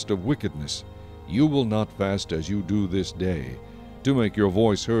the fist of wickedness. You will not fast as you do this day, to make your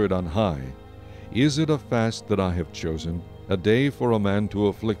voice heard on high. Is it a fast that I have chosen, a day for a man to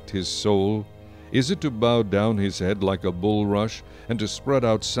afflict his soul? Is it to bow down his head like a bulrush, and to spread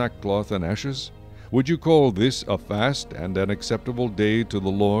out sackcloth and ashes? Would you call this a fast and an acceptable day to the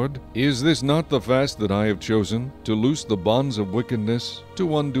Lord? Is this not the fast that I have chosen, to loose the bonds of wickedness,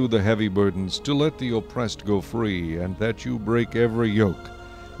 to undo the heavy burdens, to let the oppressed go free, and that you break every yoke?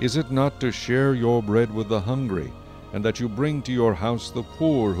 Is it not to share your bread with the hungry, and that you bring to your house the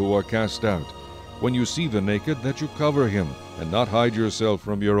poor who are cast out? When you see the naked, that you cover him, and not hide yourself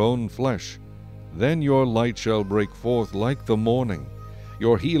from your own flesh. Then your light shall break forth like the morning.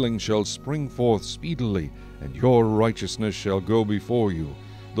 Your healing shall spring forth speedily, and your righteousness shall go before you.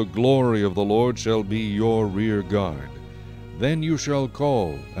 The glory of the Lord shall be your rear guard. Then you shall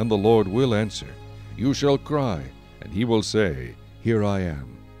call, and the Lord will answer. You shall cry, and he will say, Here I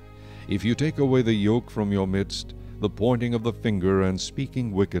am. If you take away the yoke from your midst, the pointing of the finger and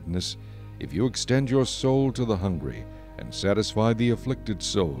speaking wickedness, if you extend your soul to the hungry, and satisfy the afflicted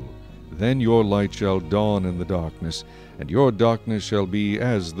soul, Then your light shall dawn in the darkness, and your darkness shall be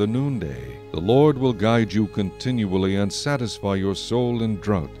as the noonday. The Lord will guide you continually, and satisfy your soul in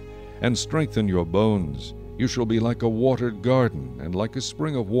drought, and strengthen your bones. You shall be like a watered garden, and like a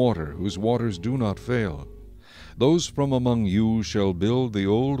spring of water, whose waters do not fail. Those from among you shall build the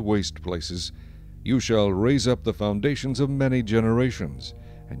old waste places. You shall raise up the foundations of many generations,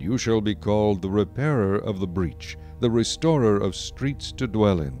 and you shall be called the repairer of the breach, the restorer of streets to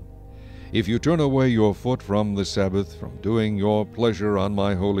dwell in. If you turn away your foot from the Sabbath, from doing your pleasure on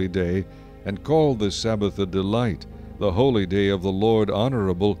my holy day, and call the Sabbath a delight, the holy day of the Lord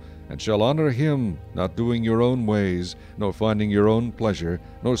honorable, and shall honor him, not doing your own ways, nor finding your own pleasure,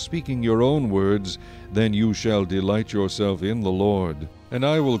 nor speaking your own words, then you shall delight yourself in the Lord. And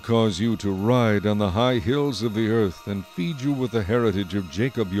I will cause you to ride on the high hills of the earth, and feed you with the heritage of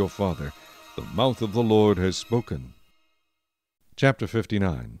Jacob your father. The mouth of the Lord has spoken. Chapter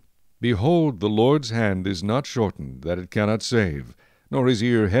 59. Behold, the Lord's hand is not shortened, that it cannot save, nor his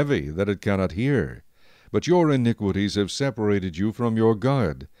ear heavy, that it cannot hear. But your iniquities have separated you from your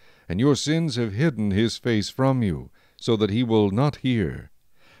God, and your sins have hidden his face from you, so that he will not hear.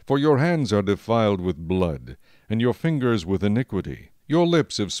 For your hands are defiled with blood, and your fingers with iniquity. Your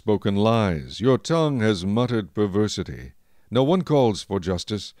lips have spoken lies, your tongue has muttered perversity. No one calls for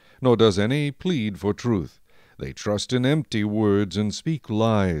justice, nor does any plead for truth. They trust in empty words and speak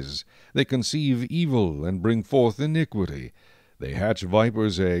lies. They conceive evil and bring forth iniquity. They hatch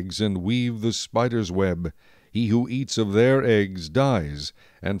vipers' eggs and weave the spider's web. He who eats of their eggs dies,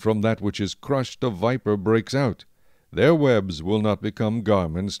 and from that which is crushed a viper breaks out. Their webs will not become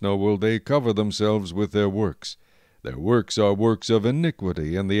garments, nor will they cover themselves with their works. Their works are works of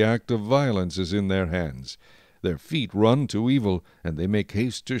iniquity, and the act of violence is in their hands. Their feet run to evil, and they make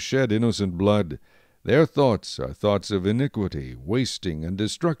haste to shed innocent blood. Their thoughts are thoughts of iniquity, wasting and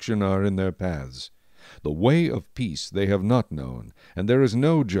destruction are in their paths. The way of peace they have not known, and there is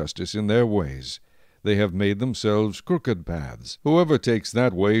no justice in their ways. They have made themselves crooked paths. Whoever takes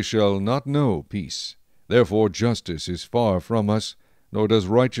that way shall not know peace. Therefore justice is far from us, nor does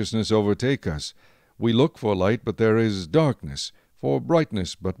righteousness overtake us. We look for light, but there is darkness, for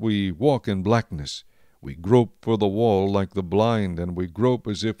brightness, but we walk in blackness. We grope for the wall like the blind, and we grope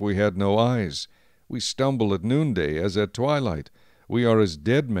as if we had no eyes. We stumble at noonday as at twilight. We are as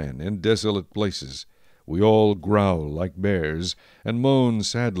dead men in desolate places. We all growl like bears, and moan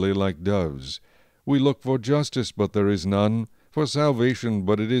sadly like doves. We look for justice, but there is none, for salvation,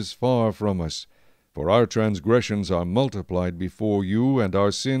 but it is far from us. For our transgressions are multiplied before you, and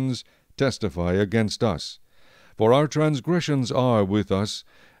our sins testify against us. For our transgressions are with us,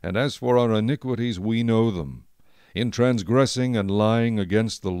 and as for our iniquities we know them. In transgressing and lying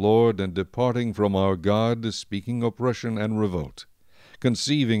against the Lord, and departing from our God, speaking oppression and revolt,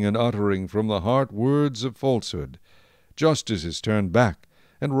 conceiving and uttering from the heart words of falsehood. Justice is turned back,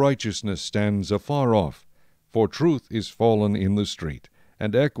 and righteousness stands afar off. For truth is fallen in the street,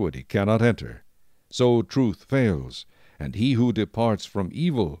 and equity cannot enter. So truth fails, and he who departs from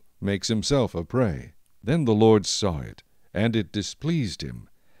evil makes himself a prey. Then the Lord saw it, and it displeased him,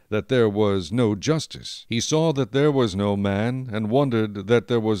 that there was no justice. He saw that there was no man, and wondered that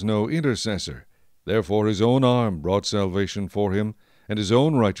there was no intercessor. Therefore his own arm brought salvation for him, and his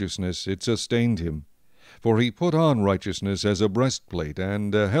own righteousness it sustained him. For he put on righteousness as a breastplate,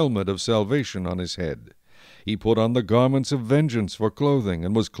 and a helmet of salvation on his head. He put on the garments of vengeance for clothing,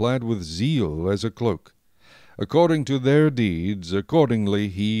 and was clad with zeal as a cloak. According to their deeds, accordingly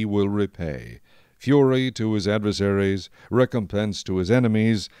he will repay. Fury to his adversaries, recompense to his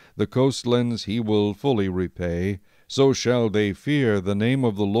enemies, the coastlands he will fully repay. So shall they fear the name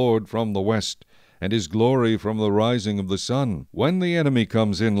of the Lord from the west, and his glory from the rising of the sun. When the enemy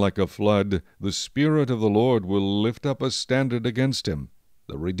comes in like a flood, the Spirit of the Lord will lift up a standard against him.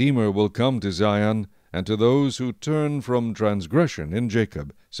 The Redeemer will come to Zion, and to those who turn from transgression in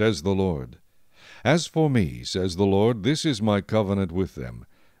Jacob, says the Lord. As for me, says the Lord, this is my covenant with them.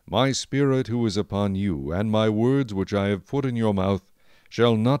 My Spirit who is upon you, and my words which I have put in your mouth,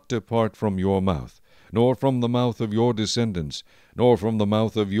 shall not depart from your mouth, nor from the mouth of your descendants, nor from the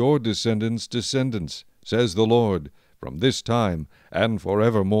mouth of your descendants' descendants, says the Lord, from this time and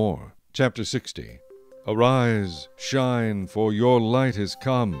forevermore. Chapter 60. Arise, shine, for your light is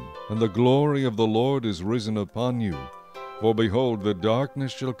come, and the glory of the Lord is risen upon you. For behold, the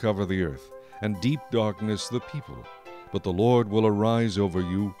darkness shall cover the earth, and deep darkness the people. But the Lord will arise over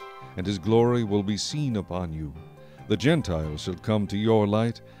you, and his glory will be seen upon you. The Gentiles shall come to your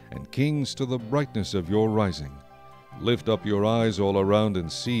light, and kings to the brightness of your rising. Lift up your eyes all around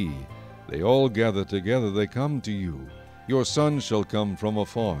and see. They all gather together, they come to you. Your sons shall come from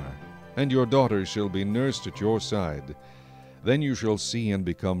afar. and your daughters shall be nursed at your side. Then you shall see and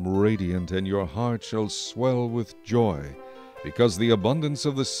become radiant, and your heart shall swell with joy, because the abundance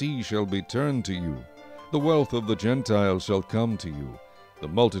of the sea shall be turned to you. The wealth of the Gentiles shall come to you. The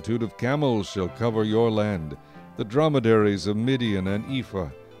multitude of camels shall cover your land. The dromedaries of Midian and Ephah,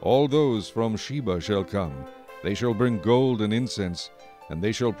 all those from Sheba shall come. They shall bring gold and incense, and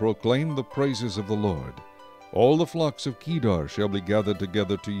they shall proclaim the praises of the Lord. All the flocks of Kedar shall be gathered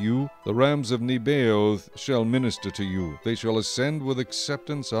together to you. The rams of Nebaioth shall minister to you. They shall ascend with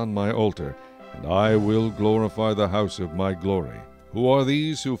acceptance on my altar, and I will glorify the house of my glory. Who are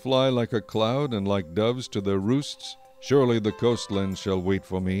these who fly like a cloud and like doves to their roosts? Surely the coastlands shall wait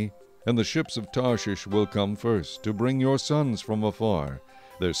for me, and the ships of Tarshish will come first, to bring your sons from afar,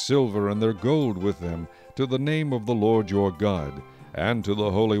 their silver and their gold with them, to the name of the Lord your God, and to the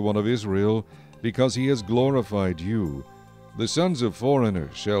Holy One of Israel, because he has glorified you. The sons of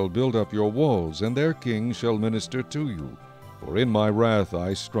foreigners shall build up your walls, and their kings shall minister to you. For in my wrath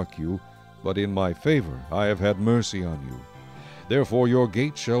I struck you, but in my favor I have had mercy on you. Therefore your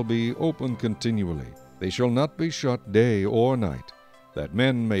gates shall be open continually. They shall not be shut day or night, that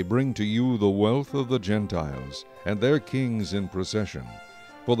men may bring to you the wealth of the Gentiles, and their kings in procession.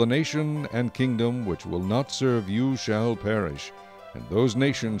 For the nation and kingdom which will not serve you shall perish, and those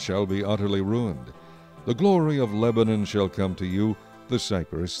nations shall be utterly ruined. The glory of Lebanon shall come to you, the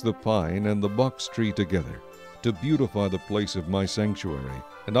cypress, the pine, and the box tree together, to beautify the place of my sanctuary.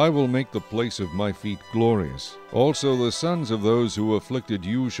 And I will make the place of my feet glorious. Also the sons of those who afflicted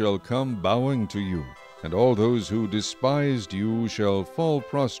you shall come bowing to you, and all those who despised you shall fall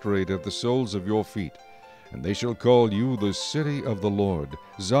prostrate at the soles of your feet. And they shall call you the city of the Lord,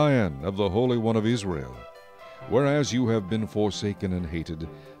 Zion of the Holy One of Israel. Whereas you have been forsaken and hated,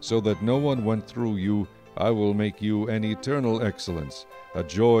 so that no one went through you, I will make you an eternal excellence, a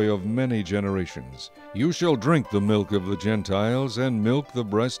joy of many generations. You shall drink the milk of the Gentiles, and milk the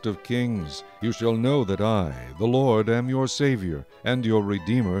breast of kings. You shall know that I, the Lord, am your Savior, and your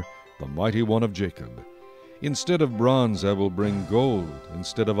Redeemer, the Mighty One of Jacob. Instead of bronze I will bring gold,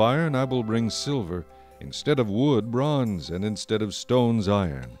 instead of iron I will bring silver, instead of wood bronze, and instead of stones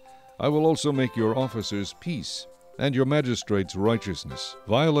iron. I will also make your officers peace, and your magistrates righteousness.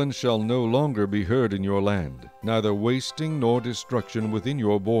 Violence shall no longer be heard in your land, neither wasting nor destruction within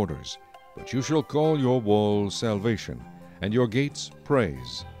your borders. But you shall call your walls salvation, and your gates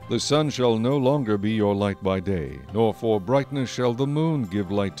praise. The sun shall no longer be your light by day, nor for brightness shall the moon give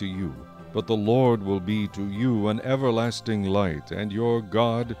light to you. But the Lord will be to you an everlasting light, and your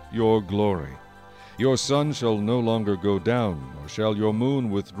God your glory. Your sun shall no longer go down, nor shall your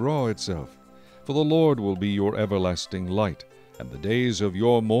moon withdraw itself. For the Lord will be your everlasting light, and the days of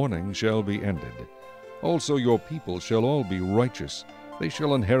your mourning shall be ended. Also your people shall all be righteous. They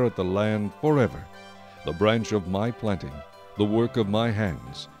shall inherit the land forever. The branch of my planting, the work of my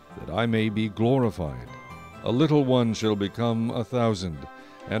hands, that I may be glorified. A little one shall become 1,000,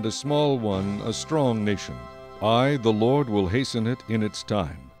 and a small one a strong nation. I, the Lord, will hasten it in its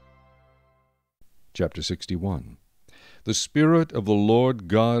time. Chapter 61. The Spirit of the Lord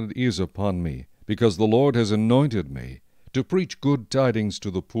God is upon me, because the Lord has anointed me to preach good tidings to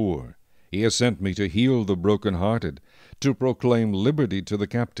the poor. He has sent me to heal the brokenhearted, to proclaim liberty to the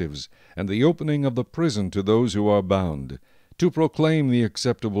captives, and the opening of the prison to those who are bound, to proclaim the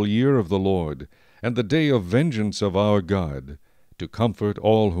acceptable year of the Lord, and the day of vengeance of our God, to comfort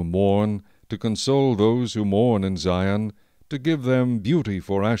all who mourn, to console those who mourn in Zion, to give them beauty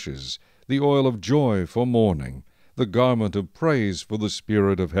for ashes, the oil of joy for mourning, the garment of praise for the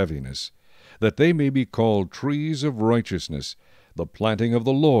spirit of heaviness, that they may be called trees of righteousness, the planting of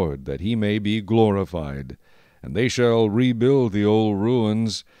the Lord, that he may be glorified. And they shall rebuild the old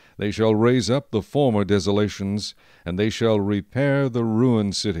ruins, they shall raise up the former desolations, and they shall repair the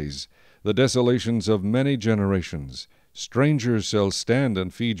ruined cities, the desolations of many generations. Strangers shall stand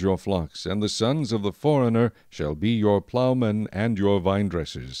and feed your flocks, and the sons of the foreigner shall be your plowmen and your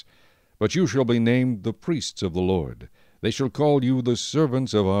vine-dressers. But you shall be named the priests of the Lord. They shall call you the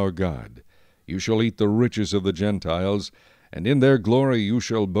servants of our God. You shall eat the riches of the Gentiles, and in their glory you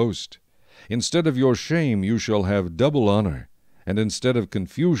shall boast. Instead of your shame you shall have double honor, and instead of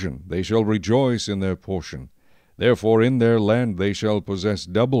confusion they shall rejoice in their portion. Therefore in their land they shall possess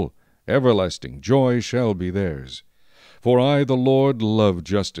double. Everlasting joy shall be theirs. For I, the Lord, love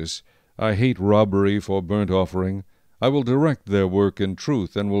justice. I hate robbery for burnt offering. I will direct their work in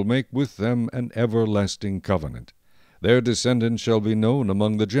truth, and will make with them an everlasting covenant. Their descendants shall be known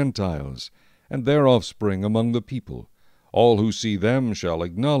among the Gentiles, and their offspring among the people. All who see them shall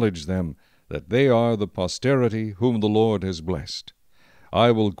acknowledge them, that they are the posterity whom the Lord has blessed.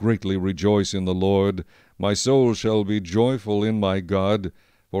 I will greatly rejoice in the Lord. My soul shall be joyful in my God,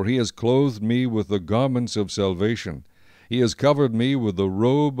 for he has clothed me with the garments of salvation. He has covered me with the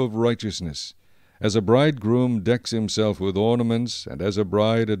robe of righteousness. As a bridegroom decks himself with ornaments, and as a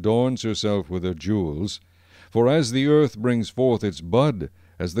bride adorns herself with her jewels. For as the earth brings forth its bud,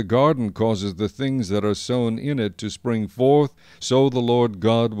 as the garden causes the things that are sown in it to spring forth, so the Lord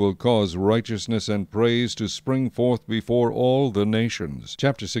God will cause righteousness and praise to spring forth before all the nations.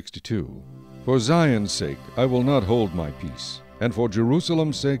 Chapter 62. For Zion's sake I will not hold my peace, and for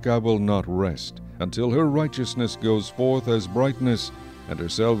Jerusalem's sake I will not rest, until her righteousness goes forth as brightness, and her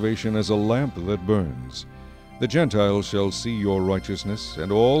salvation as a lamp that burns. The Gentiles shall see your righteousness,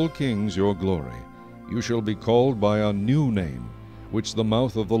 and all kings your glory. You shall be called by a new name, which the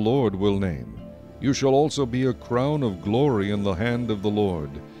mouth of the Lord will name. You shall also be a crown of glory in the hand of the Lord,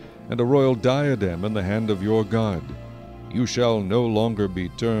 and a royal diadem in the hand of your God. You shall no longer be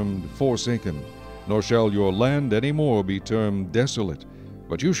termed forsaken, nor shall your land any more be termed desolate,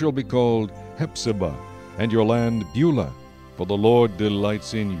 but you shall be called Hephzibah, and your land Beulah, for the Lord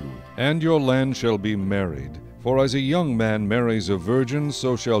delights in you. And your land shall be married, for as a young man marries a virgin,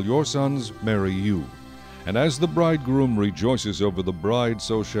 so shall your sons marry you. And as the bridegroom rejoices over the bride,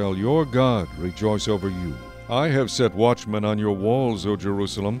 so shall your God rejoice over you. I have set watchmen on your walls, O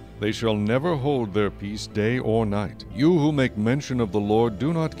Jerusalem. They shall never hold their peace day or night. You who make mention of the Lord,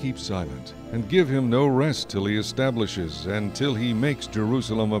 do not keep silent, and give him no rest till he establishes, and till he makes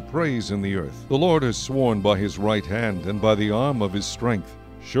Jerusalem a praise in the earth. The Lord has sworn by his right hand, and by the arm of his strength,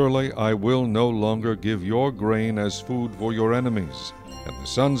 surely I will no longer give your grain as food for your enemies, and the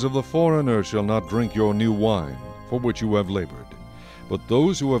sons of the foreigner shall not drink your new wine, for which you have labored. But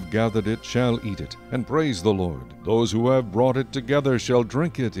those who have gathered it shall eat it, and praise the Lord. Those who have brought it together shall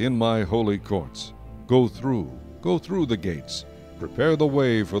drink it in my holy courts. Go through the gates. Prepare the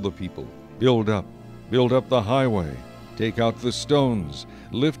way for the people. Build up the highway. Take out the stones.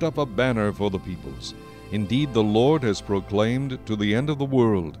 Lift up a banner for the peoples. Indeed, the Lord has proclaimed to the end of the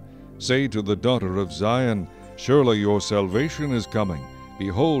world. Say to the daughter of Zion, surely your salvation is coming.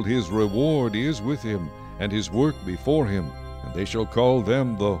 Behold, his reward is with him, and his work before him. And they shall call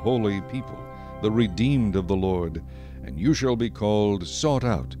them the holy people, the redeemed of the Lord. And you shall be called sought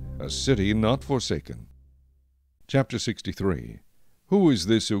out, a city not forsaken. Chapter 63. Who is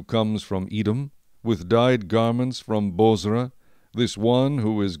this who comes from Edom, with dyed garments from Bozrah, this one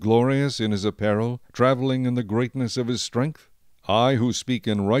who is glorious in his apparel, traveling in the greatness of his strength? I who speak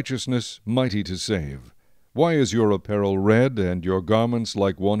in righteousness, mighty to save. Why is your apparel red, and your garments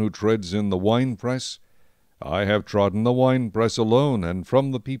like one who treads in the winepress? I have trodden the winepress alone, and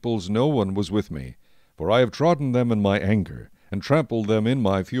from the peoples no one was with me. For I have trodden them in my anger, and trampled them in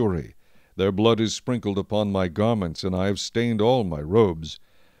my fury. Their blood is sprinkled upon my garments, and I have stained all my robes.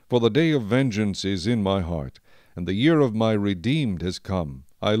 For the day of vengeance is in my heart, and the year of my redeemed has come.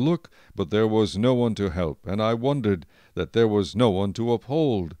 I look, but there was no one to help, and I wondered that there was no one to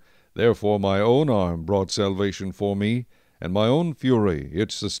uphold. Therefore my own arm brought salvation for me, and my own fury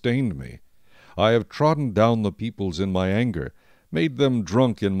it sustained me. I have trodden down the peoples in my anger, made them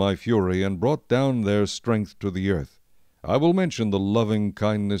drunk in my fury, and brought down their strength to the earth. I will mention the loving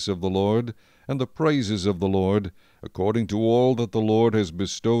kindness of the Lord, and the praises of the Lord, according to all that the Lord has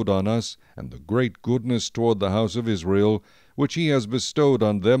bestowed on us, and the great goodness toward the house of Israel, which he has bestowed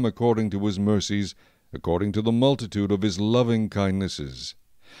on them according to his mercies, according to the multitude of his loving kindnesses.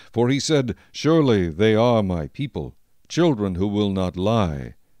 For he said, surely they are my people, children who will not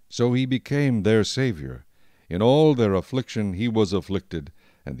lie. So he became their Savior. In all their affliction he was afflicted,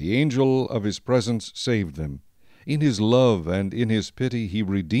 and the angel of his presence saved them. In his love and in his pity he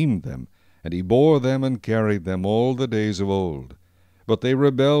redeemed them, and he bore them and carried them all the days of old. But they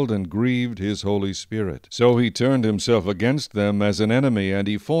rebelled and grieved his Holy Spirit. So he turned himself against them as an enemy, and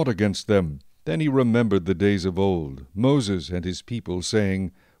he fought against them. Then he remembered the days of old, Moses and his people,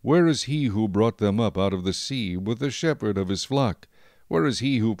 saying, Where is he who brought them up out of the sea with the shepherd of his flock? Where is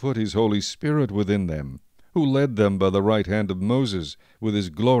he who put his Holy Spirit within them, who led them by the right hand of Moses with his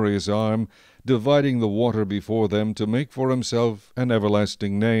glorious arm, dividing the water before them to make for himself an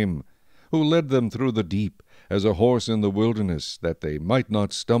everlasting name, who led them through the deep as a horse in the wilderness, that they might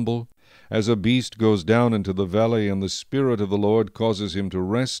not stumble? As a beast goes down into the valley, and the Spirit of the Lord causes him to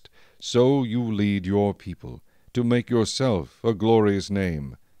rest, so you lead your people, to make yourself a glorious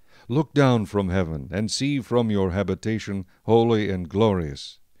name. Look down from heaven, and see from your habitation, holy and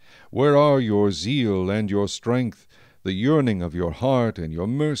glorious. Where are your zeal and your strength, the yearning of your heart and your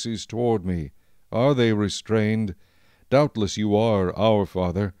mercies toward me? Are they restrained? Doubtless you are our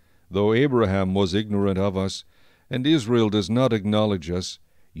Father, though Abraham was ignorant of us. and Israel does not acknowledge us,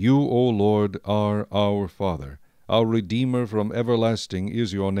 you, O Lord, are our Father. Our Redeemer from everlasting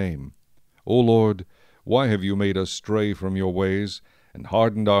is your name. O Lord, why have you made us stray from your ways, and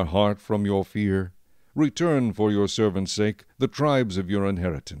hardened our heart from your fear? Return for your servants' sake the tribes of your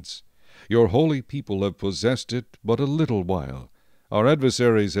inheritance. Your holy people have possessed it but a little while. Our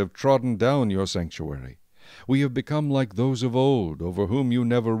adversaries have trodden down your sanctuary. We have become like those of old, over whom you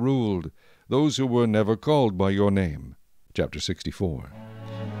never ruled, those who were never called by your name. Chapter 64.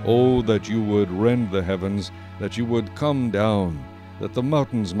 Oh, that you would rend the heavens, that you would come down, that the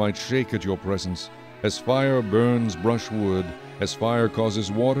mountains might shake at your presence. As fire burns brushwood, as fire causes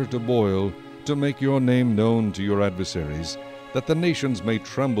water to boil, to make your name known to your adversaries, that the nations may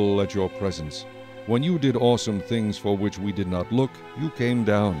tremble at your presence. When you did awesome things for which we did not look, you came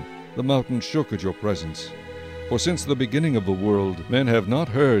down. The mountains shook at your presence. For since the beginning of the world, men have not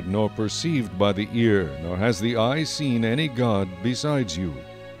heard nor perceived by the ear, nor has the eye seen any God besides you,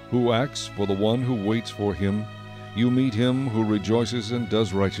 who acts for the one who waits for him. You meet him who rejoices and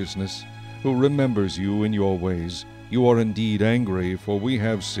does righteousness, who remembers you in your ways. You are indeed angry, for we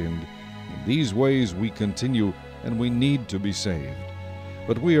have sinned. In these ways we continue, and we need to be saved.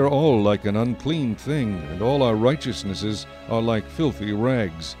 But we are all like an unclean thing, and all our righteousnesses are like filthy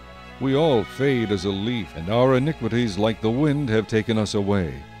rags. We all fade as a leaf, and our iniquities like the wind have taken us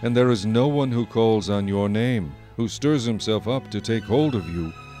away. And there is no one who calls on your name, who stirs himself up to take hold of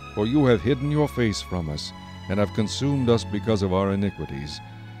you. For you have hidden your face from us, and have consumed us because of our iniquities.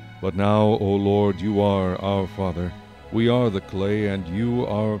 But now, O Lord, you are our Father. We are the clay, and you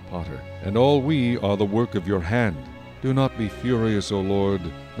our potter, and all we are the work of your hand. Do not be furious, O Lord,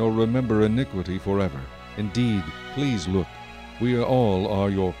 nor remember iniquity forever. Indeed, please look. We all are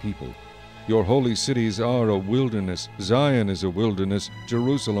your people. Your holy cities are a wilderness. Zion is a wilderness,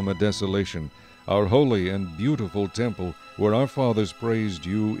 Jerusalem a desolation. Our holy and beautiful temple, where our fathers praised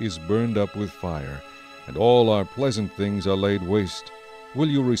you, is burned up with fire, and all our pleasant things are laid waste. Will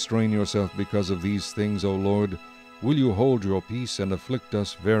you restrain yourself because of these things, O Lord? Will you hold your peace and afflict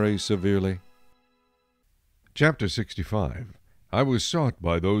us very severely? Chapter 65. I was sought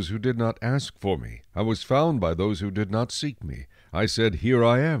by those who did not ask for me. I was found by those who did not seek me. I said, Here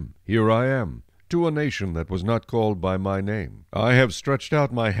I am, to a nation that was not called by my name. I have stretched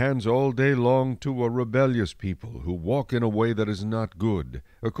out my hands all day long to a rebellious people, who walk in a way that is not good,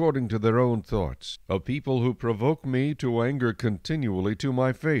 according to their own thoughts, a people who provoke me to anger continually to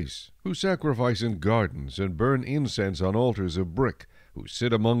my face, who sacrifice in gardens and burn incense on altars of brick, who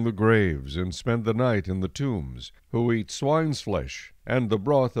sit among the graves and spend the night in the tombs, who eat swine's flesh, and the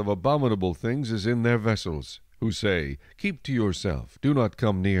broth of abominable things is in their vessels, who say, Keep to yourself, do not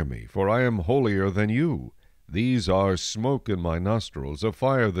come near me, for I am holier than you. These are smoke in my nostrils, a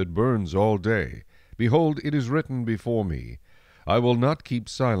fire that burns all day. Behold, it is written before me, I will not keep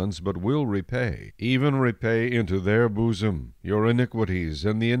silence, but will repay, even repay into their bosom your iniquities,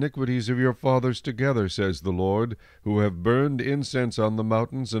 and the iniquities of your fathers together, says the Lord, who have burned incense on the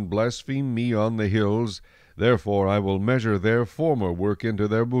mountains, and blasphemed me on the hills. Therefore I will measure their former work into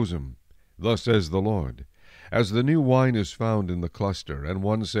their bosom. Thus says the Lord, as the new wine is found in the cluster, and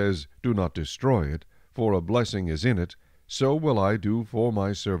one says, Do not destroy it, for a blessing is in it, so will I do for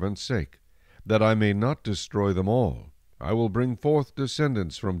my servant's sake, that I may not destroy them all. I will bring forth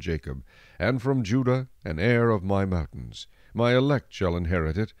descendants from Jacob, and from Judah an heir of my mountains. My elect shall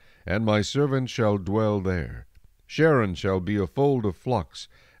inherit it, and my servant shall dwell there. Sharon shall be a fold of flocks,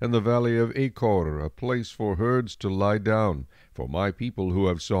 and the valley of Achor a place for herds to lie down, for my people who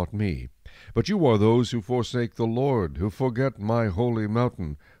have sought me. But you are those who forsake the Lord, who forget my holy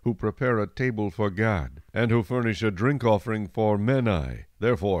mountain, who prepare a table for God, and who furnish a drink offering for Menai.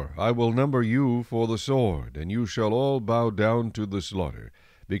 Therefore I will number you for the sword, and you shall all bow down to the slaughter.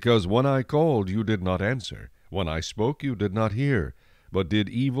 Because when I called you did not answer, when I spoke you did not hear, but did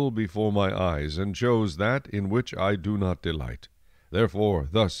evil before my eyes, and chose that in which I do not delight. Therefore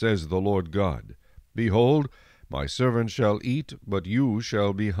thus says the Lord God, Behold, my servant shall eat, but you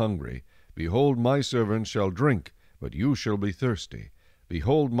shall be hungry. Behold, my servant shall drink, but you shall be thirsty.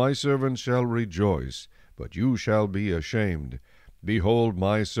 Behold, my servant shall rejoice, but you shall be ashamed. Behold,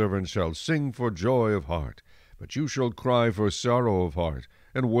 my servant shall sing for joy of heart, but you shall cry for sorrow of heart,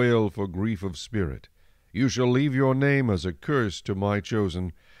 and wail for grief of spirit. You shall leave your name as a curse to my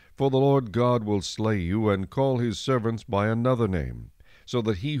chosen, for the Lord God will slay you, and call his servants by another name, so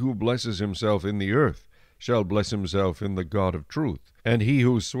that he who blesses himself in the earth shall bless himself in the God of truth, and he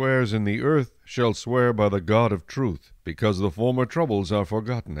who swears in the earth shall swear by the God of truth, because the former troubles are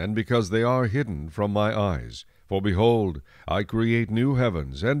forgotten, and because they are hidden from my eyes. For behold, I create new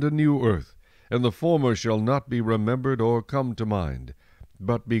heavens and a new earth, and the former shall not be remembered or come to mind.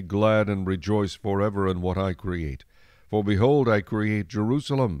 But be glad and rejoice forever in what I create. For behold, I create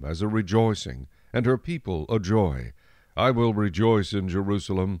Jerusalem as a rejoicing, and her people a joy. I will rejoice in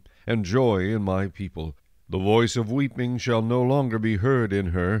Jerusalem, and joy in my people. The voice of weeping shall no longer be heard in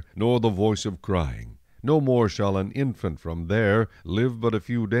her, nor the voice of crying. No more shall an infant from there live but a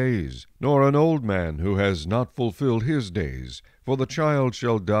few days, nor an old man who has not fulfilled his days. For the child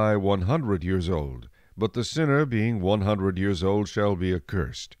shall die 100 years old, but the sinner being 100 years old shall be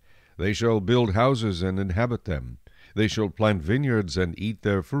accursed. They shall build houses and inhabit them. They shall plant vineyards and eat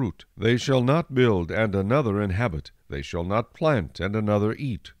their fruit. They shall not build and another inhabit. They shall not plant and another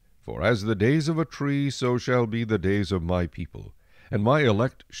eat. For as the days of a tree, so shall be the days of my people. And my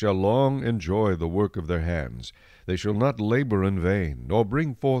elect shall long enjoy the work of their hands. They shall not labor in vain, nor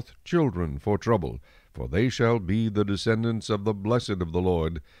bring forth children for trouble. For they shall be the descendants of the blessed of the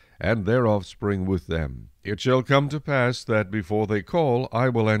Lord, and their offspring with them. It shall come to pass that before they call, I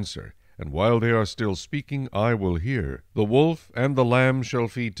will answer. And while they are still speaking, I will hear. The wolf and the lamb shall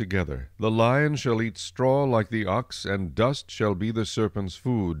feed together. The lion shall eat straw like the ox, and dust shall be the serpent's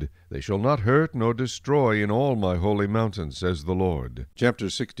food. They shall not hurt nor destroy in all my holy mountain, says the Lord. Chapter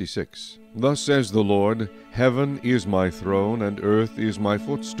 66. Thus says the Lord, Heaven is my throne, and earth is my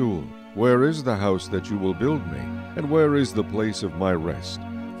footstool. Where is the house that you will build me? And where is the place of my rest?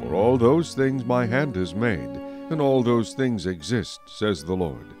 For all those things my hand has made, and all those things exist, says the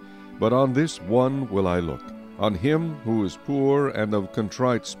Lord. But on this one will I look, on him who is poor and of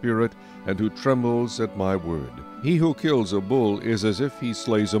contrite spirit, and who trembles at my word. He who kills a bull is as if he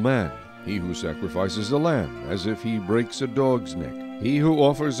slays a man. He who sacrifices a lamb, as if he breaks a dog's neck. He who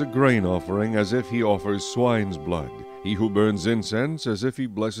offers a grain offering, as if he offers swine's blood. He who burns incense, as if he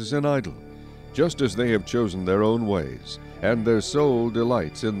blesses an idol. Just as they have chosen their own ways, and their soul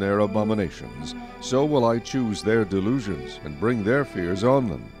delights in their abominations, so will I choose their delusions, and bring their fears on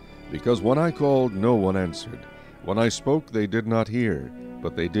them. Because when I called, no one answered. When I spoke, they did not hear.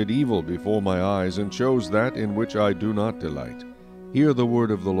 But they did evil before my eyes, and chose that in which I do not delight. Hear the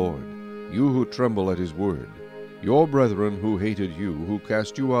word of the Lord, you who tremble at his word. Your brethren who hated you, who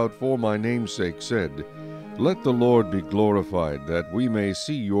cast you out for my name's sake, said, Let the Lord be glorified, that we may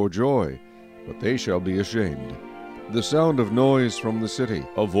see your joy. But they shall be ashamed. The sound of noise from the city,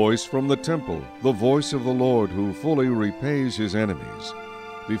 a voice from the temple, the voice of the Lord who fully repays his enemies.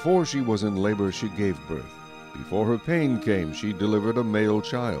 Before she was in labor she gave birth. Before her pain came she delivered a male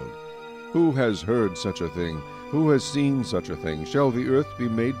child. Who has heard such a thing? Who has seen such a thing? Shall the earth be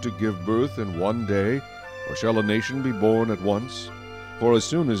made to give birth in one day? Or shall a nation be born at once? For as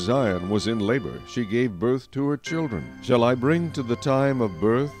soon as Zion was in labor, she gave birth to her children. Shall I bring to the time of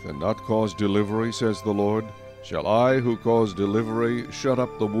birth, and not cause delivery, says the Lord? Shall I, who cause delivery, shut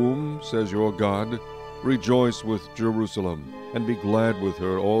up the womb, says your God? Rejoice with Jerusalem, and be glad with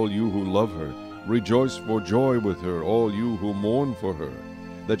her, all you who love her. Rejoice for joy with her, all you who mourn for her,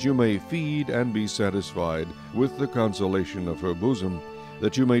 that you may feed and be satisfied with the consolation of her bosom,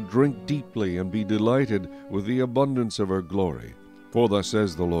 that you may drink deeply and be delighted with the abundance of her glory. For thus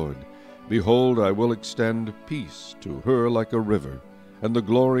says the Lord, Behold, I will extend peace to her like a river, and the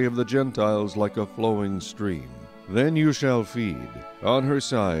glory of the Gentiles like a flowing stream. Then you shall feed. On her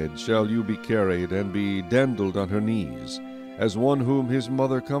side shall you be carried, and be dandled on her knees. As one whom his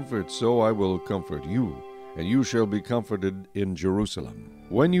mother comforts, so I will comfort you, and you shall be comforted in Jerusalem.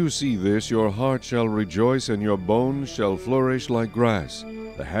 When you see this, your heart shall rejoice, and your bones shall flourish like grass.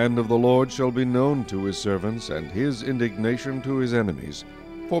 The hand of the Lord shall be known to his servants, and his indignation to his enemies.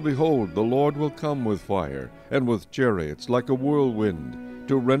 For behold, the Lord will come with fire, and with chariots like a whirlwind,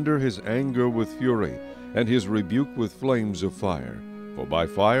 to render his anger with fury, and his rebuke with flames of fire. For by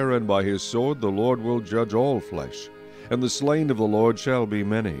fire and by his sword the Lord will judge all flesh, and the slain of the Lord shall be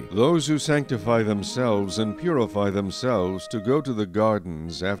many. Those who sanctify themselves and purify themselves to go to the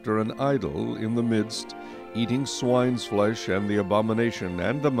gardens after an idol in the midst, eating swine's flesh and the abomination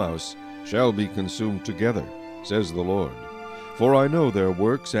and the mouse, shall be consumed together, says the Lord. For I know their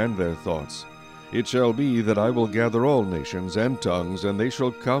works and their thoughts. It shall be that I will gather all nations and tongues, and they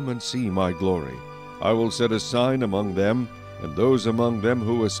shall come and see my glory. I will set a sign among them, and those among them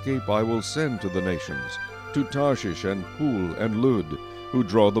who escape I will send to the nations, to Tarshish and Pul and Lud, who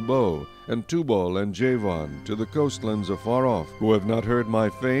draw the bow, and Tubal and Javan, to the coastlands afar off, who have not heard my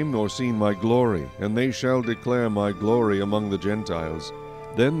fame nor seen my glory, and they shall declare my glory among the Gentiles.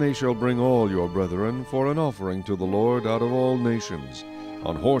 Then they shall bring all your brethren for an offering to the Lord out of all nations,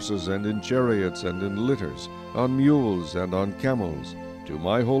 on horses and in chariots and in litters, on mules and on camels, to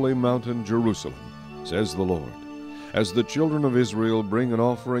my holy mountain Jerusalem, says the Lord. as the children of Israel bring an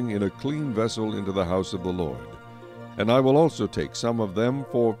offering in a clean vessel into the house of the Lord. And I will also take some of them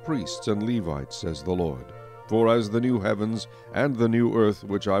for priests and Levites, says the Lord. For as the new heavens and the new earth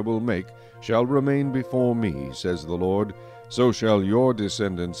which I will make shall remain before me, says the Lord, so shall your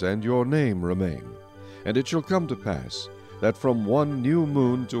descendants and your name remain. And it shall come to pass, that from one new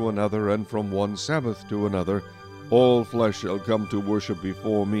moon to another, and from one Sabbath to another, all flesh shall come to worship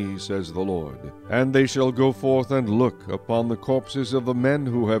before me, says the Lord. And they shall go forth and look upon the corpses of the men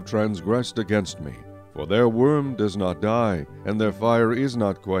who have transgressed against me. For their worm does not die, and their fire is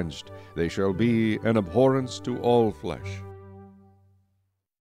not quenched. They shall be an abhorrence to all flesh.